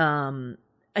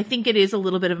 I think it is a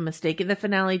little bit of a mistake in the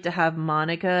finale to have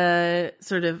Monica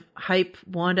sort of hype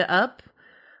Wanda up.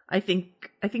 I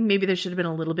think maybe there should have been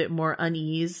a little bit more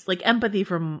unease, like empathy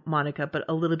for Monica, but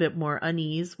a little bit more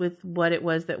unease with what it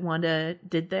was that Wanda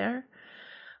did there.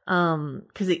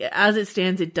 Cause as it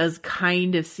stands, it does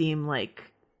kind of seem like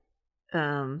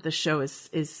the show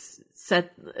is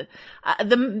set,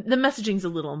 the messaging's a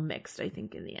little mixed, I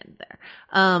think, in the end there.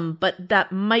 But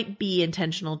that might be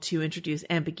intentional to introduce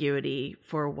ambiguity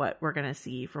for what we're going to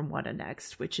see from Wanda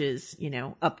next, which is, you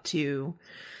know, up to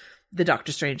the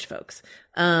Doctor Strange folks.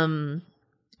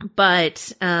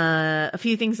 But a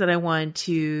few things that I want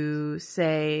to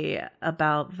say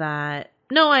about that.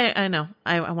 No, I know.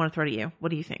 I want to throw to you. What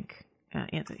do you think,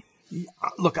 Anthony?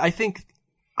 Look, I think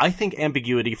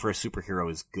ambiguity for a superhero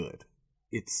is good.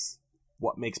 It's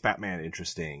what makes Batman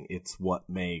interesting. It's what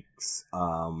makes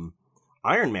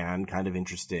Iron Man kind of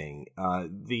interesting.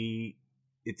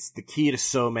 It's the key to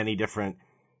so many different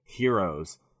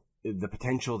heroes, the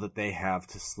potential that they have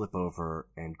to slip over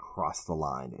and cross the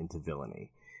line into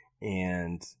villainy.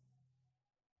 And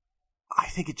I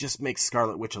think it just makes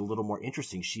Scarlet Witch a little more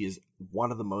interesting. She is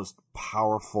one of the most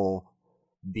powerful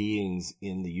beings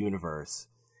in the universe.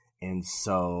 And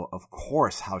so, of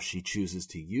course, how she chooses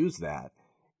to use that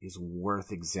is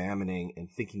worth examining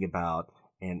and thinking about.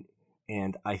 And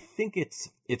I think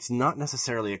it's not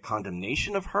necessarily a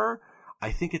condemnation of her.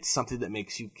 I think it's something that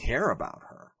makes you care about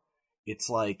her. It's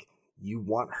like you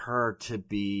want her to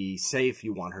be safe.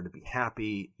 You want her to be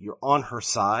happy. You're on her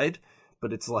side.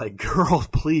 But it's like, girl,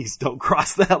 please don't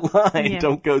cross that line. Yeah.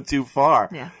 Don't go too far.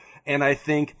 Yeah. And I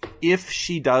think if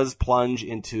she does plunge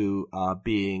into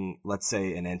being, let's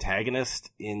say, an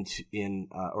antagonist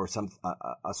or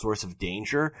a source of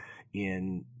danger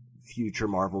in future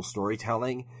Marvel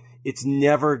storytelling, it's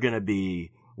never going to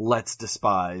be let's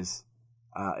despise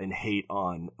and hate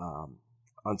on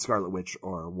Scarlet Witch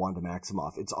or Wanda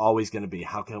Maximoff. It's always going to be,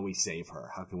 how can we save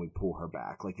her? How can we pull her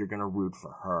back? Like, you're going to root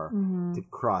for her to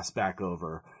cross back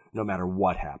over no matter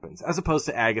what happens. As opposed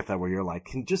to Agatha, where you're like,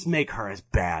 can just make her as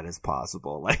bad as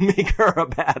possible. Like, make her a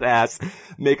badass,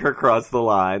 make her cross the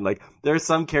line. Like, there are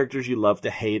some characters you love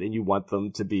to hate and you want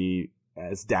them to be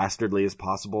as dastardly as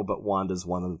possible, but Wanda's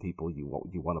one of the people you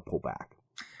want to pull back.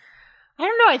 I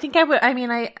don't know. I think I would,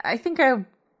 I think I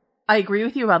agree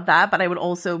with you about that, but I would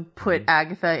also put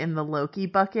Agatha in the Loki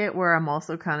bucket, where I'm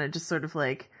also kind of just sort of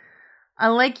like, I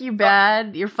like you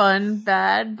bad, you're fun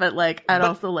bad, but like, I'd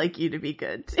also like you to be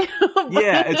good too.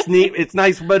 Yeah, it's neat, it's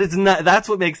nice, but it's not, that's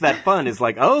what makes that fun, is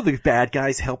like, oh, the bad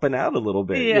guy's helping out a little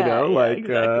bit, you know, like,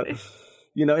 exactly.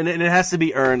 You know, and it has to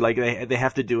be earned, like, they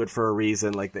have to do it for a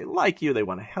reason, like, they like you, they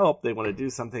want to help, they want to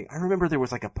do something. I remember there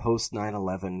was like a post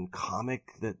 9/11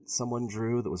 comic that someone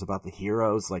drew that was about the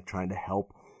heroes, like, trying to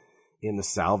help in the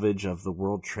salvage of the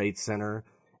World Trade Center.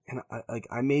 And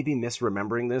I may be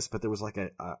misremembering this, but there was like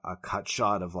a cut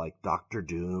shot of like Dr.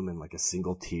 Doom and like a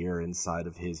single tear inside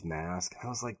of his mask. And I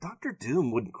was like, Dr.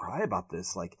 Doom wouldn't cry about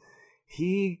this. Like,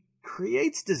 he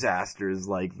creates disasters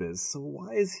like this, so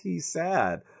why is he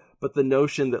sad? But the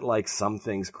notion that like some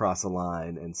things cross a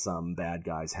line and some bad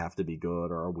guys have to be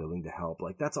good or are willing to help,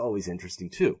 like, that's always interesting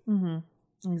too. Mm-hmm.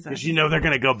 Exactly. Because you know they're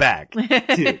going to go back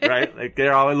too, right? Like,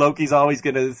 Loki's always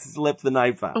going to slip the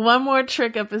knife out. One more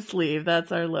trick up his sleeve.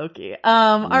 That's our Loki.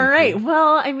 All right.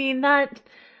 Well, I mean, that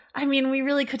I mean, we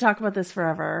really could talk about this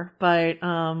forever, but,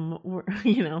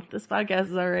 this podcast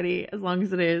is already as long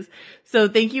as it is. So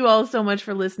thank you all so much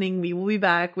for listening. We will be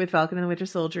back with Falcon and the Winter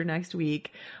Soldier next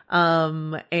week.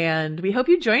 And we hope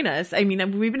you join us. I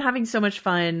mean, we've been having so much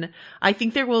fun. I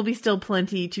think there will be still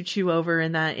plenty to chew over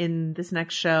in this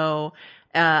next show.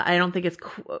 I don't think it's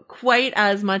quite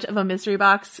as much of a mystery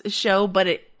box show, but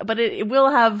it will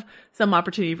have some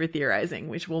opportunity for theorizing,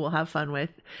 which we'll have fun with.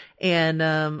 And,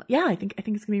 I think it's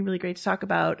going to be really great to talk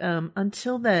about.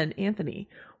 Until then, Anthony,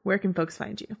 where can folks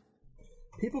find you?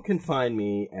 People can find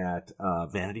me at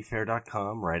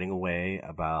vanityfair.com, writing away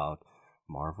about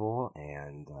Marvel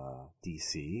and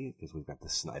DC, because we've got the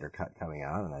Snyder Cut coming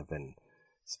out, and I've been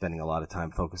spending a lot of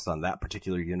time focused on that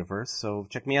particular universe. So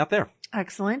check me out there.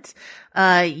 Excellent.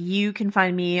 You can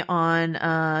find me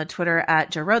on Twitter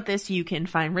at Joe Wrote This. You can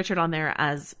find Richard on there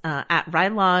as at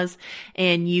RideLaws.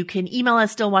 And you can email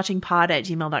us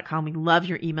stillwatchingpod@gmail.com. We love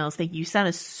your emails. Thank you. You sent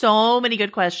us so many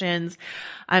good questions.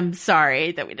 I'm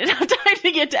sorry that we didn't have time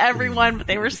to get to everyone, but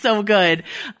they were so good.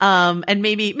 And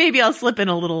maybe I'll slip in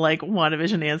a little like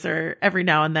WandaVision answer every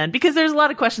now and then, because there's a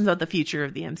lot of questions about the future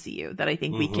of the MCU that I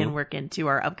think we can work into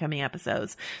our upcoming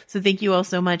episodes. So thank you all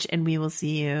so much, and we will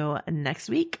see you next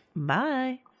week.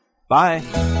 Bye. Bye.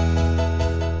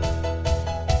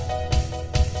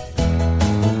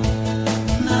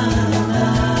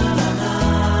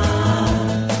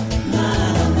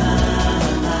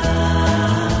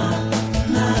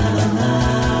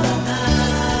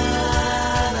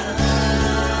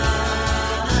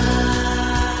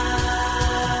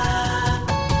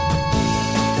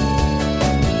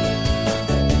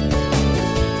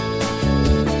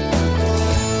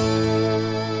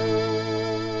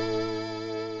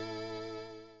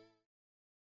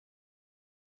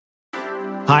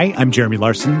 Hi, I'm Jeremy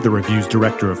Larson, the reviews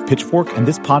director of Pitchfork, and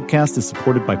this podcast is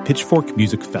supported by Pitchfork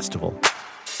Music Festival.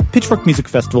 Pitchfork Music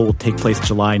Festival will take place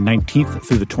July 19th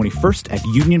through the 21st at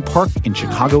Union Park in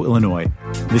Chicago, Illinois.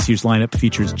 This year's lineup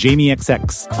features Jamie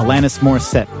XX, Alanis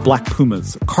Morissette, Black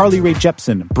Pumas, Carly Rae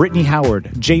Jepsen, Brittany Howard,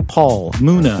 J. Paul,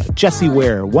 Muna, Jessie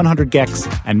Ware, 100 Gex,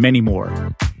 and many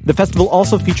more. The festival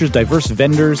also features diverse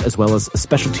vendors as well as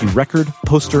specialty record,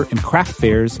 poster, and craft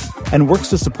fairs, and works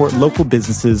to support local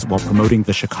businesses while promoting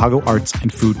the Chicago arts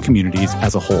and food communities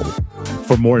as a whole.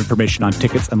 For more information on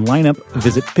tickets and lineup,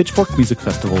 visit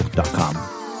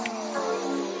pitchforkmusicfestival.com.